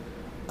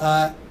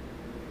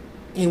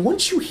 And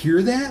once you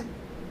hear that,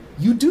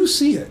 you do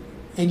see it,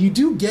 and you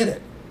do get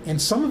it,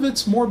 and some of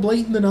it's more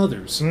blatant than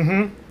others.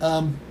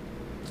 Mm-hmm.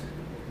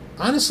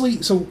 Honestly,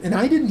 and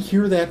I didn't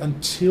hear that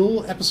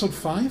until episode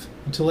 5,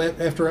 until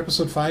after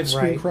episode 5,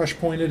 Screen Right. Crush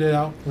pointed it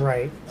out.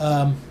 Right.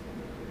 And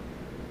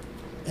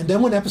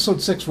then when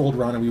episode 6 rolled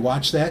around and we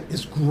watched that,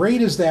 as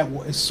great as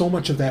as so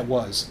much of that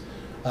was,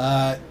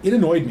 it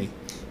annoyed me.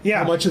 Yeah.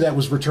 How much of that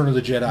was Return of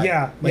the Jedi.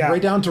 Yeah, Like yeah.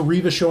 right down to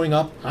Reva showing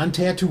up on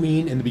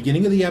Tatooine in the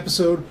beginning of the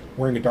episode,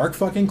 wearing a dark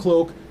fucking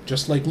cloak,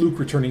 just like Luke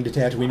returning to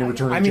Tatooine in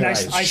Return of the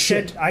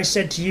Jedi. I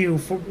said to you,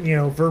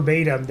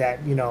 verbatim that,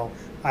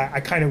 I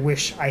kind of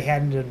wish I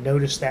hadn't have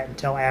noticed that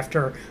until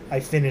after I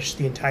finished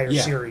the entire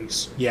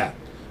series. Yeah.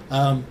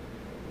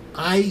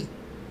 I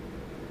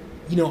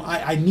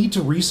need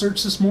to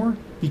research this more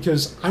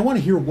because I want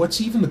to hear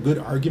what's even the good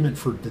argument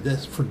for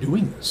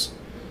doing this.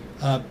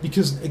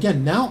 Because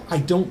again, now I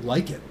don't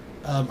like it.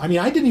 I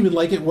didn't even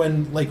like it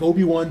when like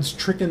Obi-Wan's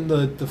tricking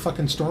the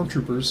fucking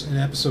stormtroopers in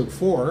episode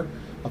 4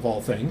 of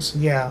all things.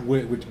 Yeah.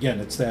 Which again,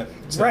 it's that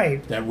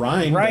Right. that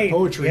rhyme, Right. that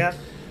poetry. Yeah.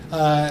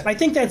 I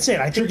think that's it.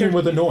 I think Tricking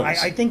with the noise.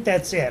 I think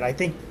that's it. I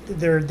think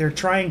they're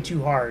trying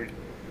too hard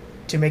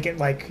to make it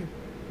like,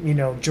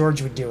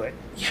 George would do it.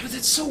 Yeah, but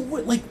that's so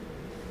like.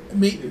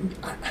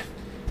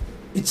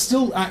 It's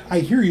still. I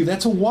hear you.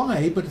 That's a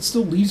why, but it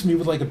still leaves me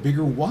with like a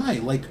bigger why.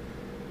 Like.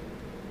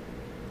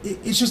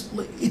 It's just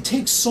it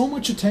takes so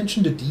much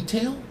attention to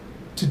detail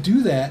to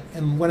do that.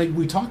 And when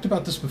we talked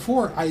about this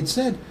before, I had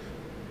said,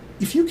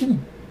 if you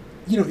can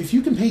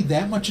pay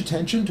that much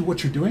attention to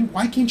what you're doing,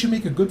 why can't you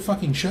make a good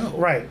fucking show?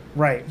 Right.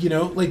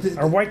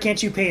 Or why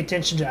can't you pay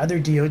attention to other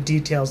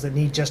details that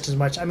need just as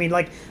much?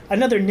 Like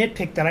another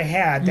nitpick that I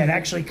had that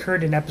actually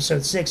occurred in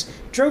episode 6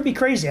 drove me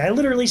crazy. I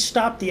literally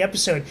stopped the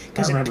episode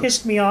because it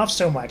pissed me off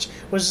so much.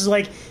 Was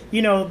like,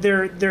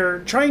 they're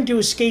trying to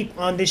escape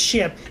on this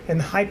ship and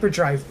the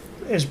hyperdrive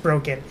is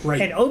broken. Right.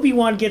 And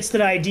Obi-Wan gets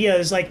the idea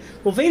is like,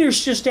 well,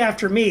 Vader's just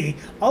after me.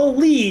 I'll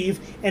leave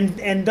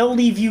and they'll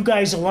leave you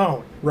guys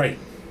alone. Right.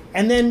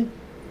 And then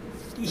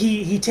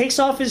he takes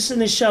off in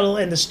his shuttle,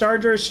 and the Star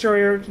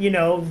Destroyer,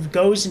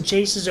 goes and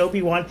chases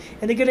Obi-Wan,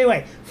 and they get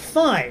away.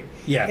 Fine.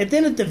 Yeah. And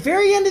then at the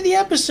very end of the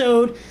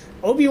episode,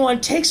 Obi-Wan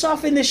takes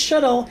off in this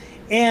shuttle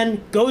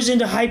and goes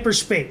into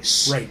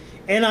hyperspace. Right.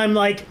 And I'm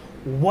like,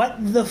 what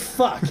the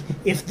fuck?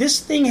 If this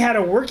thing had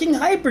a working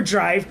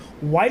hyperdrive,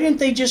 why didn't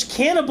they just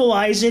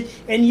cannibalize it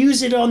and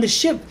use it on the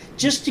ship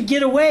just to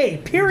get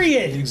away?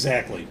 Period.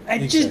 Exactly.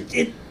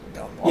 It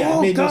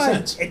made no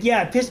God. sense.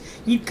 It pissed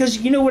because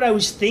you know what I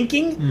was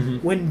thinking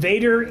when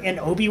Vader and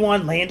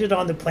Obi-Wan landed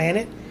on the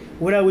planet?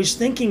 What I was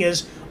thinking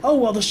is, oh,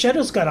 well, the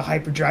shuttle's got a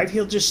hyperdrive.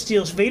 He'll just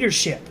steal Vader's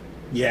ship.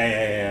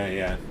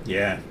 Yeah.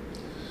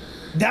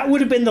 That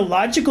would have been the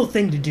logical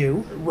thing to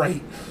do.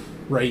 Right.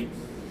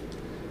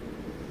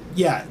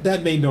 Yeah,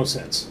 that made no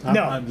sense. I'm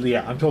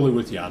totally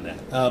with you on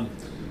that.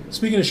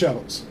 Speaking of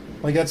shuttles,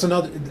 like that's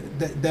another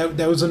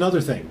that was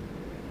another thing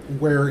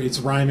where it's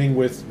rhyming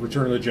with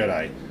Return of the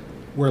Jedi,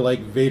 where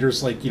like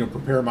Vader's like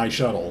prepare my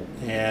shuttle,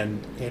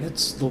 and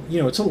it's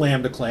it's a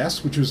Lambda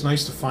class, which was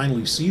nice to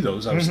finally see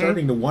those. I was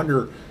starting to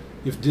wonder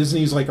if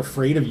Disney's like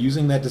afraid of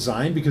using that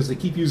design because they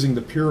keep using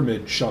the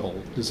pyramid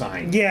shuttle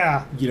design.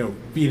 Yeah.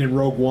 Be it in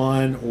Rogue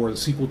One or the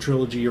sequel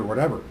trilogy or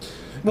whatever.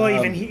 Well,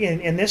 even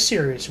in this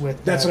series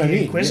with that's what I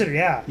mean. Inquisitor,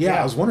 yeah.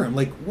 I was wondering,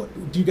 like,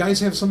 what do you guys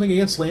have something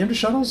against Lambda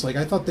shuttles? Like,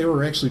 I thought they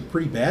were actually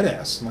pretty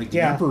badass. Like,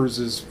 the Emperor's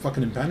is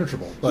fucking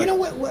impenetrable. But, you know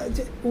what?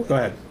 Go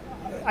ahead.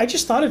 I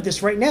just thought of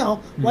this right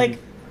now. Like,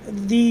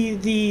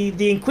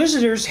 the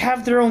Inquisitors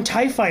have their own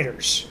TIE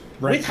fighters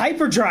with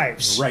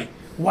hyperdrives. Right.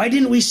 Why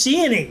didn't we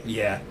see any?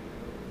 Yeah.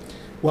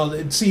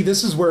 Well, see,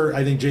 this is where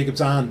I think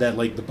Jacob's on that,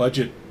 like, the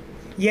budget.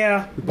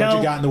 Yeah. The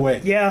budget got in the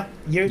way. Yeah.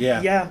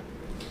 Yeah.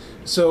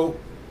 So.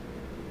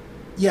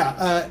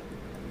 Yeah,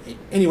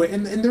 anyway,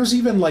 and there's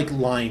even, like,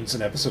 lines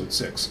in Episode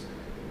 6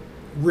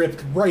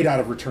 ripped right out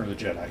of Return of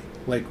the Jedi.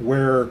 Like,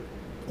 where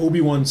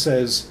Obi-Wan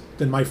says,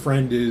 then my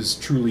friend is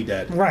truly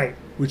dead. Right.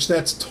 Which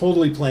that's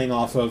totally playing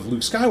off of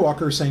Luke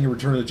Skywalker saying in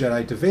Return of the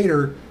Jedi to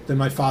Vader, then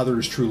my father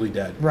is truly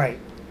dead. Right.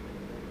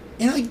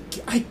 And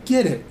I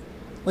get it.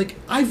 Like,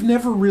 I've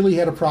never really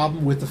had a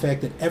problem with the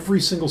fact that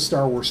every single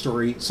Star Wars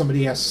story,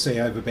 somebody has to say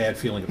I have a bad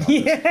feeling about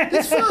this.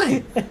 That's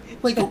fine.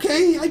 Like,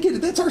 okay, I get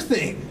it. That's our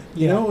thing.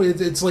 You know,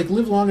 it's like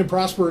live long and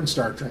prosper in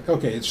Star Trek.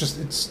 Okay,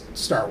 it's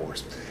Star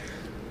Wars.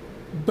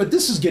 But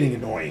this is getting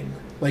annoying.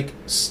 Like,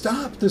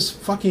 stop this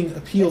fucking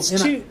appeal.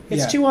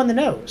 It's too on the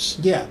nose.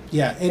 Yeah.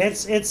 And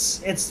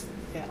it's.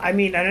 I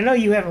mean, I know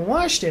you haven't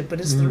watched it, but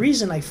it's the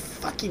reason I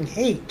fucking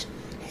hate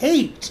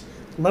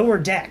Lower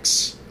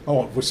Decks.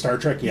 Oh, with Star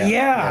Trek,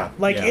 Yeah,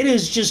 it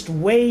is just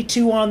way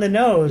too on the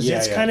nose. Yeah,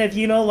 it's yeah. kind of,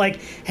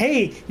 like,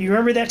 hey, you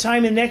remember that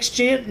time in next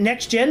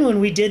gen when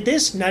we did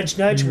this? Nudge,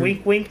 nudge,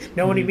 wink, wink.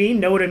 Know what I mean?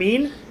 Know what I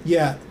mean?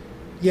 Yeah,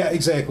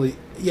 exactly.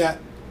 Yeah,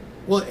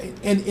 well,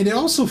 and it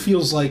also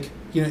feels like,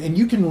 and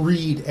you can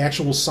read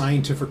actual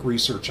scientific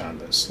research on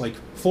this, like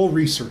full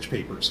research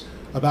papers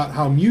about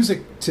how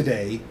music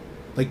today,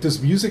 like,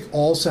 does music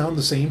all sound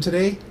the same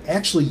today?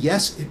 Actually,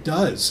 yes, it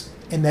does.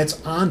 And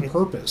that's on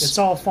purpose. It's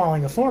all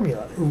following a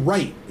formula.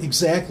 Right,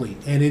 exactly.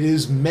 And it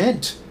is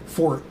meant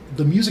for,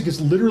 the music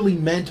is literally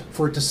meant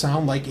for it to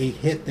sound like a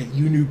hit that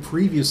you knew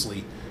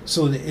previously.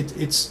 So that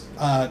it's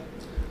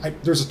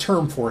there's a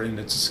term for it and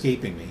it's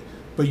escaping me.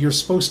 But you're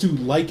supposed to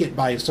like it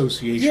by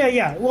association.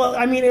 Yeah. Well,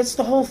 I mean, it's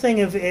the whole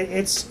thing of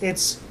it's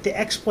the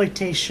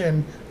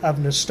exploitation of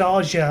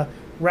nostalgia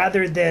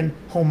rather than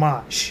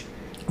homage.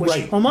 Which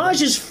Right.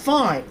 Homage is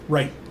fine.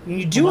 Right.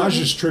 You do Homage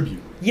it, is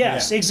tribute.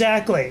 Yes, Yeah.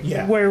 exactly.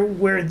 Yeah.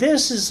 Where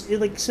this is,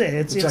 like I said,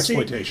 it's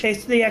exploitation.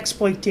 It's the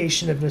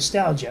exploitation of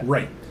nostalgia.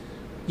 Right.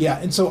 Yeah,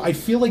 and so I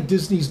feel like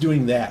Disney's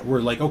doing that.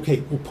 We're like,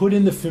 okay, we'll put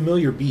in the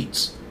familiar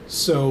beats.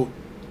 So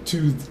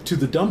to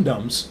the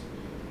dum-dums,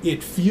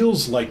 it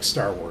feels like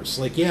Star Wars.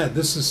 Like, yeah,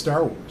 this is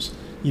Star Wars.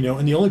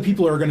 And the only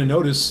people who are going to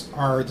notice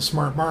are the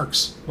smart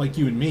marks, like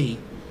you and me.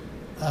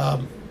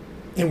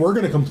 And we're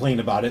going to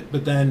complain about it,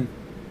 but then,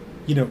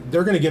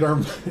 they're going to get our,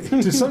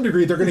 to some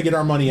degree, they're going to get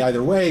our money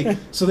either way,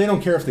 so they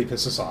don't care if they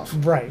piss us off.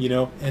 Right.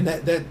 And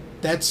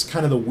that's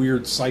kind of the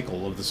weird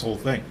cycle of this whole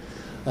thing.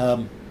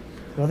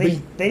 Well,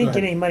 they didn't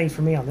get any money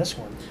from me on this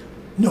one.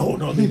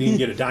 No, they didn't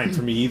get a dime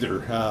from me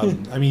either.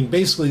 I mean,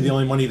 basically, the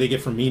only money they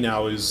get from me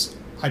now is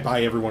I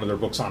buy every one of their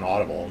books on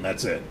Audible, and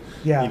that's it.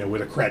 Yeah.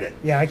 With a credit.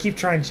 Yeah, I keep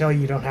trying to tell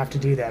you don't have to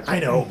do that. I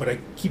know, but I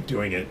keep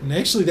doing it. And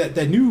actually,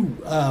 that new,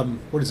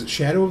 what is it,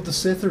 Shadow of the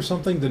Sith or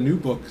something? The new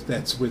book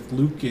that's with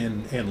Luke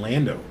and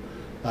Lando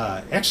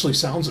actually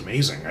sounds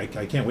amazing. I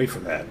can't wait for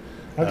that.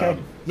 Okay.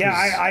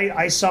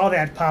 I saw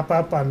that pop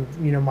up on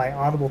my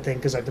Audible thing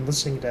because I've been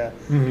listening to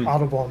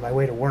Audible on my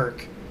way to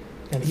work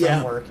and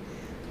from work,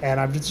 and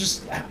I'm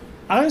just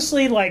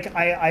honestly like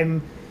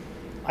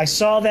I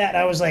saw that and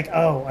I was like,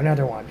 oh,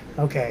 another one.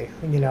 Okay,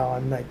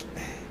 I'm like,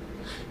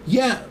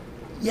 yeah,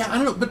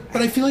 I don't know,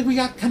 but I feel like we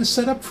got kind of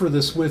set up for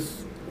this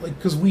with, like,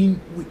 because we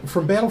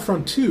from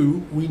Battlefront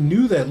 2 we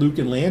knew that Luke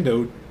and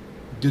Lando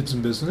did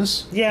some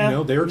business.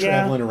 Yeah, they were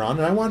traveling around,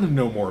 and I wanted to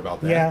know more about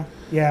that.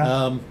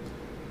 Yeah.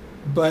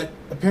 But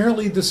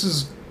apparently this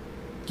is,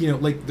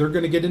 like, they're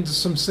going to get into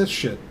some Sith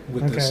shit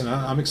with this, and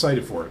I'm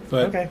excited for it.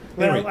 But okay,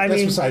 well, anyway,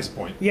 that's besides the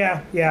point.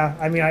 Yeah.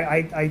 I mean,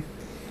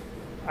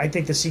 I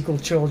think the sequel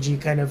trilogy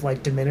kind of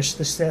like diminished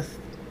the Sith.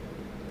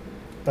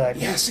 But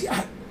yeah, see,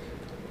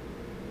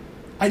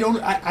 I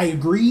don't. I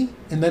agree,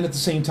 and then at the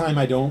same time,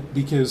 I don't,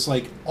 because,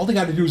 like, all they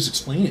got to do is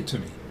explain it to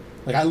me.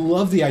 Like, I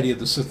love the idea of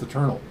the Sith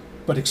Eternal,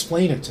 but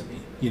explain it to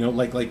me.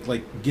 Like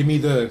give me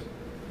the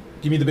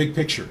big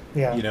picture.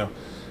 Yeah.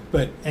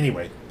 But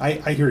anyway,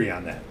 I hear you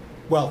on that.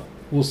 Well,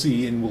 we'll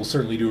see, and we'll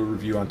certainly do a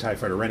review on TIE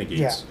Fighter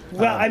Renegades. Yeah.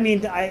 Well, I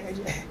mean,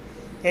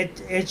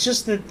 it's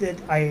just that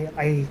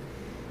I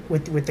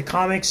with the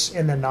comics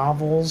and the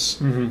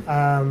novels,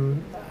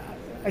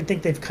 I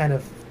think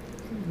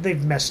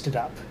they've messed it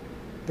up.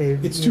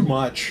 It's too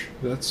much.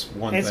 That's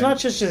one thing. It's not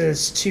just that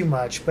it's too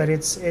much, but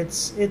it's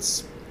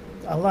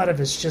a lot of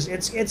it's just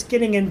it's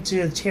getting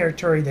into the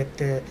territory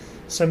that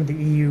some of the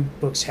EU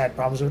books had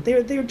problems with.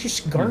 They're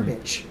just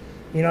garbage.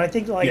 I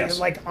think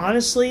like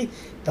honestly,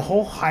 the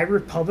whole High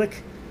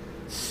Republic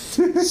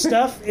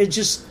stuff, it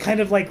just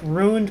kind of like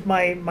ruined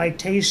my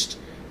taste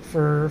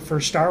for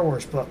Star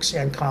Wars books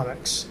and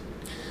comics.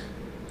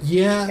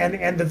 Yeah.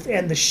 And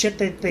the shit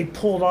that they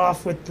pulled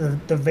off with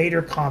the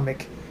Vader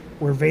comic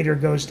where Vader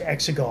goes to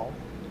Exegol.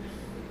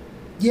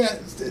 Yeah.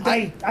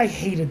 I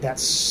hated that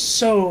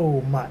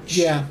so much.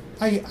 Yeah.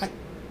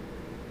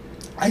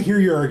 I hear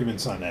your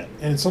arguments on that.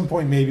 And at some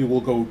point maybe we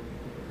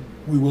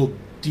will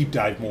deep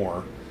dive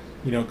more.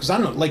 Because I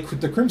don't know, like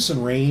the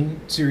Crimson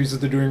Reign series that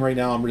they're doing right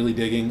now, I'm really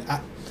digging.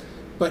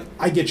 But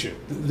I get you.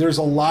 There's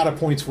a lot of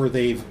points where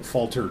they've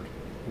faltered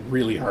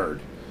really hard.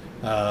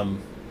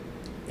 And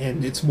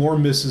it's more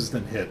misses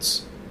than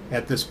hits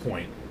at this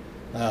point.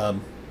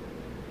 And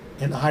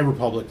the High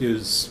Republic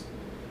is...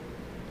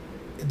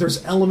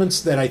 There's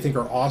elements that I think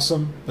are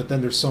awesome, but then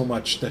there's so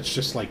much that's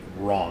just, like,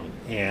 wrong.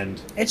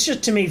 And it's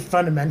just, to me,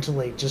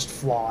 fundamentally just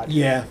flawed.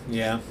 Yeah.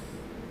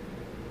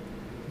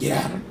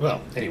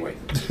 Well, anyway.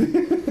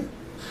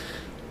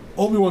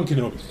 Obi-Wan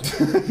Kenobi.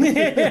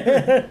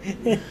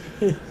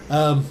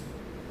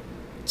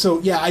 So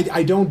yeah,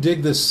 I don't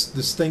dig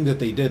this thing that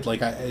they did,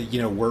 like,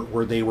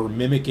 where they were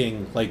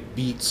mimicking, like,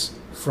 beats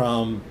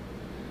from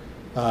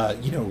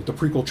the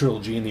prequel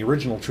trilogy and the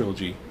original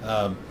trilogy.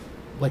 I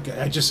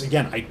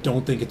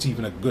don't think it's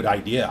even a good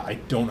idea. I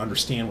don't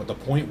understand what the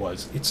point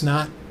was. It's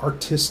not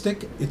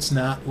artistic. It's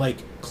not, like,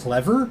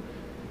 clever.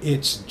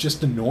 It's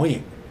just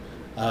annoying,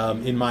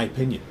 in my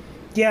opinion.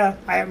 Yeah,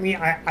 I mean,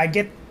 I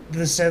get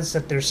the sense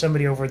that there's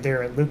somebody over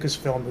there at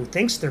Lucasfilm who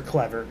thinks they're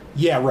clever.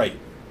 Yeah,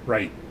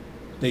 right.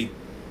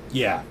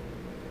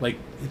 Like,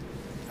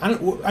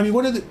 I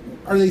mean,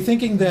 are they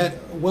thinking that?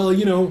 Well,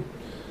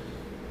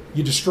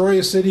 you destroy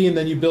a city and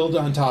then you build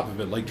on top of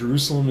it. Like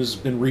Jerusalem has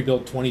been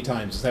rebuilt 20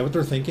 times. Is that what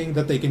they're thinking?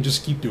 That they can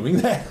just keep doing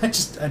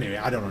that? Anyway,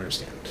 I don't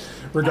understand.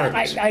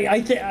 Regardless,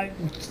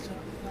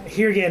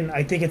 here again,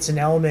 I think it's an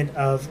element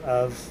of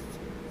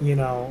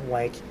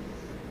like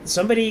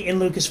somebody in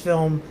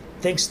Lucasfilm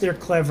thinks they're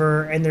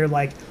clever and they're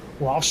like,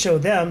 well, I'll show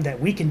them that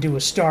we can do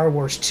a Star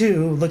Wars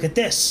 2. Look at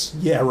this.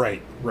 Yeah,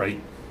 right.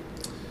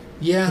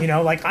 Yeah.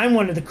 Like I'm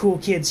one of the cool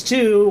kids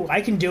too.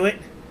 I can do it.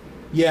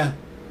 Yeah.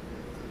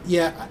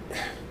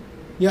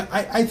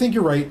 I think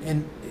you're right,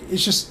 and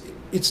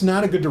it's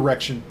not a good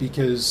direction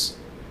because,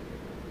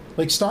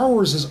 like, Star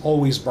Wars has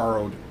always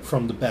borrowed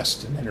from the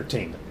best in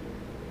entertainment.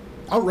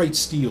 Outright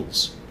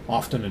steals,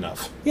 often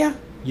enough. Yeah.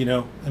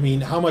 I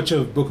mean, how much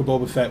of Book of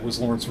Boba Fett was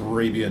Lawrence of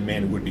Arabia and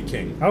Man Who Would Be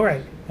King? All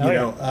right.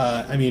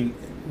 I mean,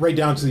 right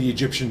down to the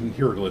Egyptian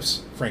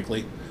hieroglyphs,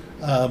 frankly.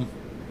 But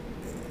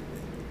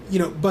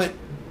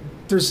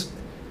there's...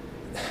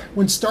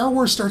 When Star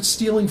Wars starts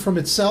stealing from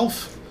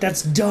itself...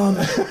 That's dumb.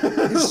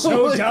 It's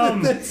so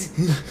dumb. That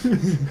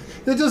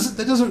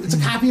doesn't... It's a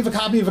copy of a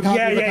copy of a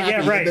copy of a copy.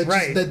 Yeah,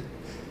 right.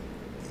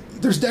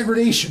 There's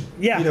degradation.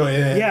 Yeah.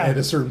 At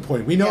a certain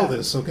point. We know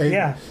this, okay?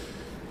 Yeah.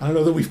 I don't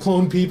know that we've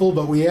cloned people,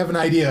 but we have an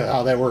idea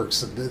how that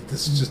works. And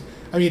this is just...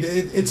 I mean,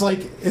 it's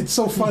like... It's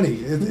so funny.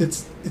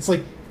 It's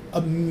like a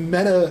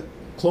meta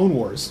Clone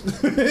Wars.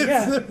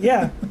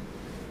 Yeah.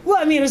 Well,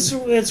 I mean,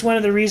 it's one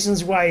of the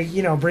reasons why,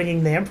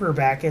 bringing the Emperor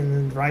back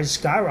in Rise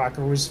of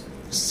Skywalker was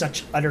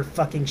such utter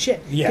fucking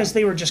shit. Yeah. Because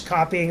they were just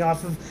copying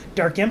off of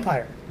Dark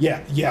Empire.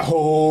 Yeah.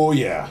 Oh,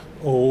 yeah.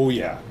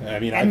 I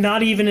mean,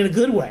 not even in a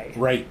good way.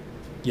 Right.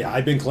 Yeah,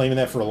 I've been claiming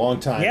that for a long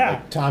time. Yeah.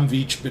 Like, Tom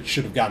Veach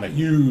should have gotten a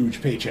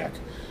huge paycheck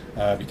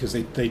because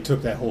they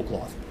took that whole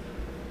cloth.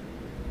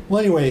 Well,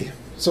 anyway,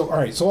 so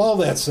all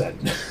that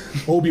said,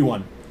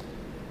 Obi-Wan.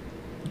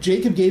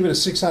 Jacob gave it a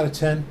 6 out of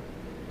 10.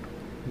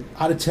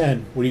 Out of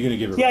 10, what are you going to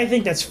give it? Yeah, I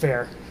think that's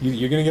fair.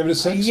 You're going to give it a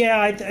 6?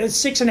 Yeah,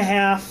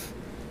 6.5.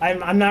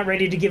 I'm not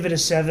ready to give it a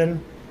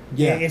 7.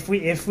 Yeah. If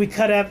we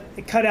cut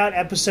out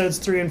episodes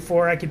 3 and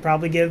 4, I could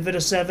probably give it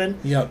a 7.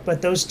 Yeah.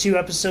 But those 2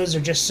 episodes are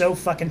just so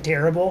fucking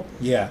terrible.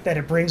 Yeah. That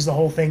it brings the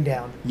whole thing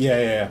down.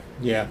 Yeah.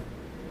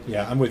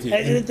 I'm with you.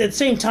 At the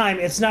same time,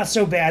 it's not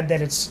so bad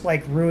that it's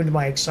like ruined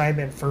my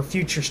excitement for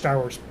future Star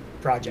Wars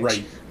projects. Right.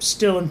 I'm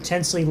still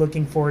intensely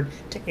looking forward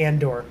to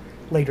Andor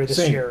later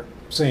this year.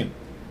 Same.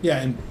 Yeah,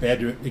 and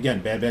Bad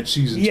Batch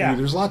Season 2.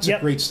 There's lots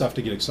of great stuff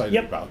to get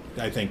excited about,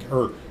 I think.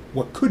 Or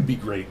what could be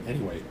great,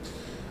 anyway.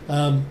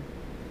 I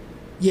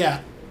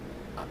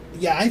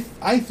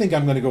think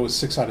I'm going to go with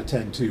 6 out of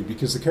 10, too,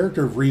 because the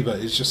character of Reva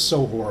is just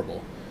so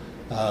horrible.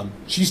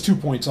 She's 2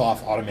 points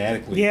off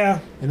automatically. Yeah.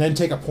 And then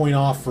take a point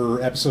off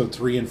for episode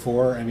 3 and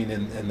 4. I mean,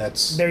 and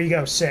that's... There you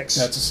go, 6.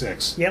 That's a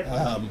 6. Yep.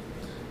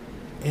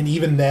 And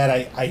even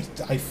that,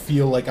 I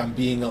feel like I'm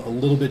being a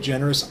little bit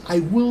generous. I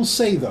will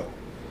say, though,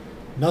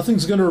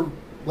 nothing's going to...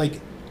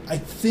 Like, I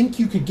think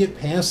you could get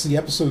past the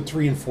episode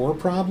 3 and 4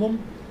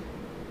 problem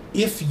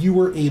if you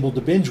were able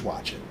to binge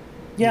watch it.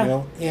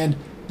 Yeah. And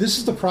this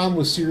is the problem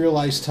with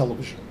serialized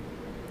television.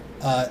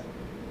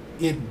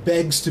 It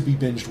begs to be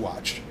binge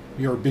watched.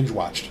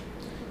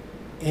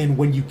 And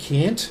when you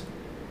can't,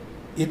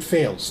 it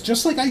fails.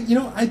 Just like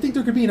I think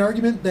there could be an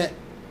argument that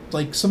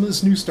like some of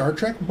this new Star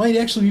Trek might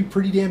actually be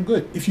pretty damn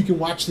good if you can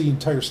watch the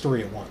entire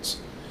story at once.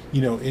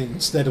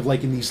 Instead of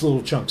like in these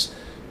little chunks.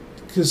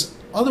 Because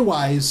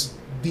otherwise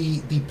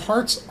the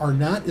parts are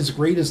not as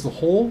great as the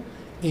whole,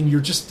 and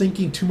you're just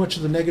thinking too much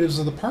of the negatives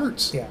of the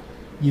parts. Yeah.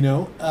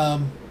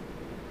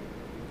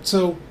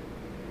 So,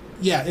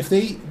 yeah, if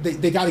they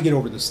got to get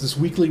over this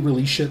weekly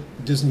release shit.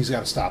 Disney's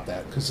got to stop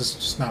that because it's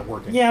just not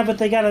working. Yeah, but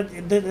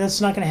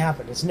that's not going to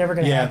happen. It's never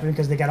going to happen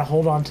because they got to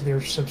hold on to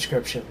their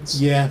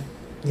subscriptions. Yeah.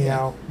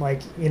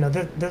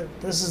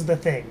 This is the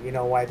thing.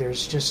 Why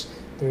there's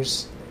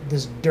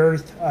this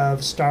dearth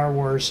of Star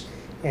Wars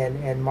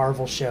and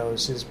Marvel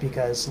shows is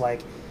because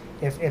like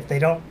if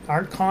they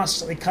aren't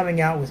constantly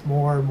coming out with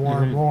more and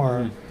more and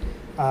more,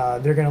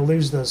 they're going to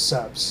lose those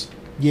subs.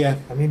 Yeah.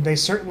 I mean, they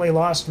certainly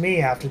lost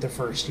me after the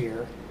first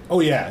year. Oh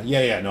yeah.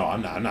 No,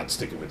 I'm not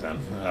sticking with them.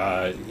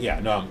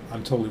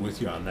 I'm totally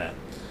with you on that.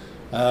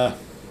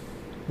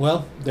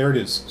 Well, there it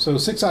is. So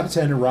 6 out of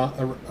 10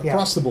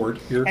 across the board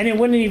here. And it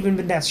wouldn't have even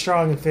been that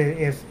strong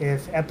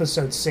if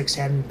episode 6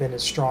 hadn't been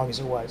as strong as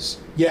it was.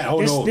 Yeah.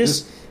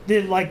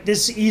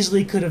 This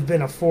easily could have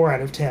been a 4 out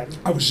of 10.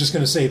 I was just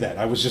going to say that.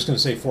 I was just going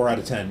to say 4 out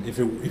of 10 if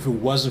it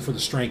wasn't for the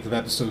strength of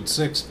episode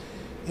 6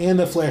 and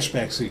the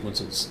flashback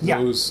sequences.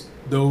 Yeah.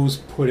 Those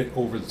put it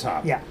over the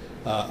top. Yeah.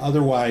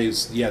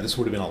 Otherwise, this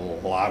would have been a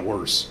lot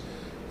worse.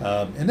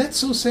 And that's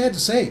so sad to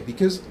say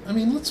because, I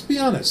mean, let's be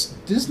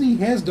honest. Disney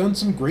has done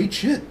some great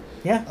shit.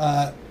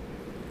 Yeah.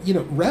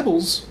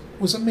 Rebels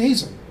was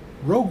amazing.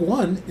 Rogue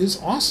One is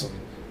awesome.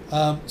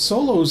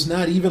 Solo's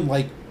not even,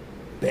 like,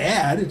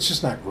 bad. It's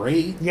just not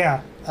great.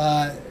 Yeah.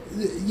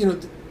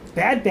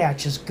 Bad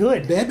Batch is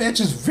good. Bad Batch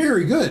is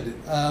very good.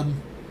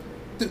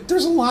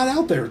 there's a lot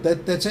out there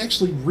that's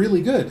actually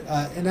really good,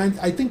 and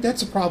I think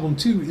that's a problem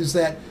too. Is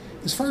that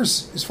as far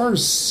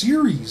as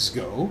series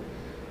go,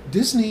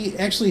 Disney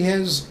actually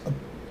has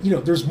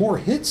there's more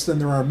hits than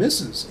there are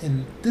misses,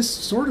 and this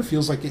sort of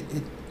feels like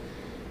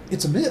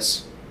it's a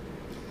miss.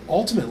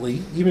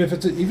 Ultimately, even if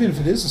it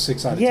is a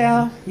 6 out of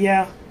 10,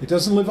 it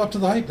doesn't live up to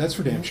the hype. That's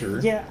for damn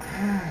sure. Yeah,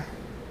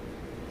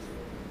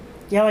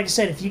 like I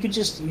said, if you could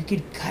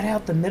cut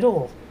out the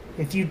middle.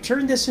 If you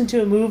turned this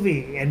into a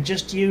movie and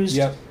just used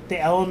the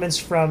elements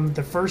from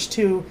the first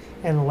 2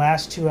 and the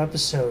last 2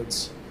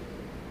 episodes,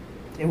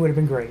 it would have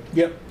been great.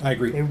 Yep, I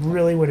agree. It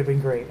really would have been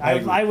great.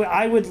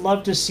 I would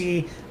love to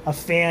see a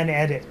fan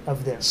edit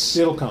of this.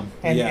 It'll come.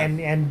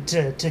 And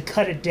to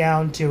cut it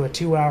down to a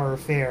 2-hour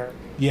affair.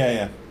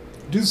 Yeah.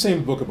 Do the same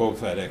with Book of Boba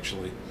Fett,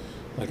 actually.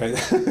 Like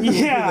that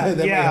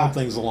might help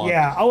things along.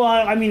 Yeah. Oh,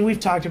 well, I mean, we've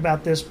talked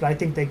about this, but I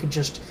think they could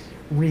just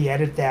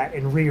re-edit that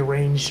and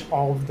rearrange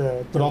all of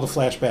the put all the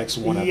flashbacks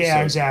in one episode.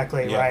 Yeah,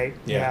 exactly. Yeah. Right.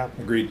 Yeah.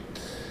 Agreed.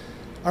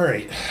 All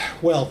right.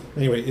 Well,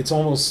 anyway, it's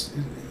almost.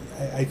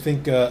 I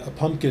think a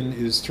pumpkin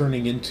is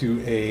turning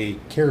into a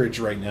carriage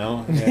right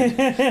now.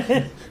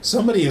 And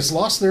somebody has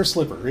lost their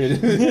slipper.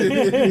 It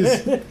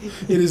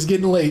is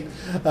getting late.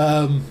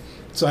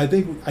 So I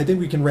think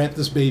we can wrap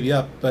this baby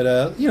up.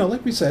 But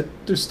like we said,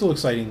 there's still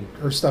exciting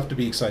or stuff to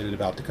be excited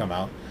about to come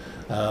out.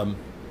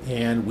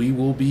 And we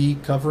will be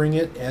covering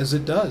it as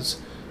it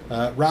does.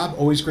 Rob,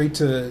 always great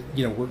to,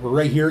 we're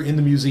right here in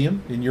the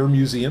museum, in your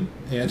museum,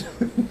 and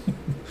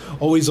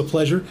always a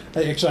pleasure.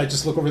 Actually, I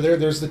just look over there,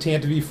 there's the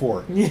Tantive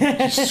V4.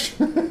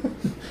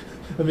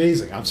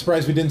 Amazing. I'm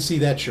surprised we didn't see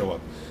that show up.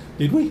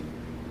 Did we?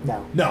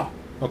 No.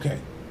 Okay.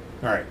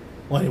 All right.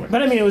 Well, anyway.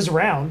 But I mean, it was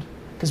around,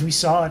 because we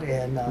saw it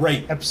in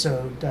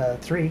episode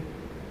 3.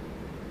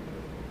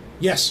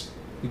 Yes,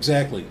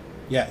 exactly.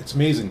 Yeah, it's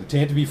amazing. The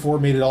Tantive V4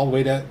 made it all the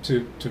way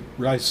to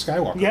Rise of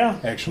Skywalker. Yeah,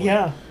 actually.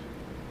 Yeah.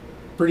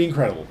 Pretty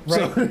incredible. Right.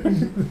 So,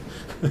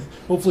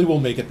 hopefully we'll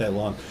make it that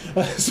long.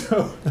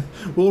 So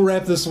we'll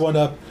wrap this one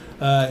up,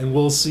 and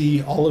we'll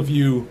see all of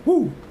you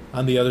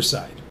on the other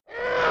side.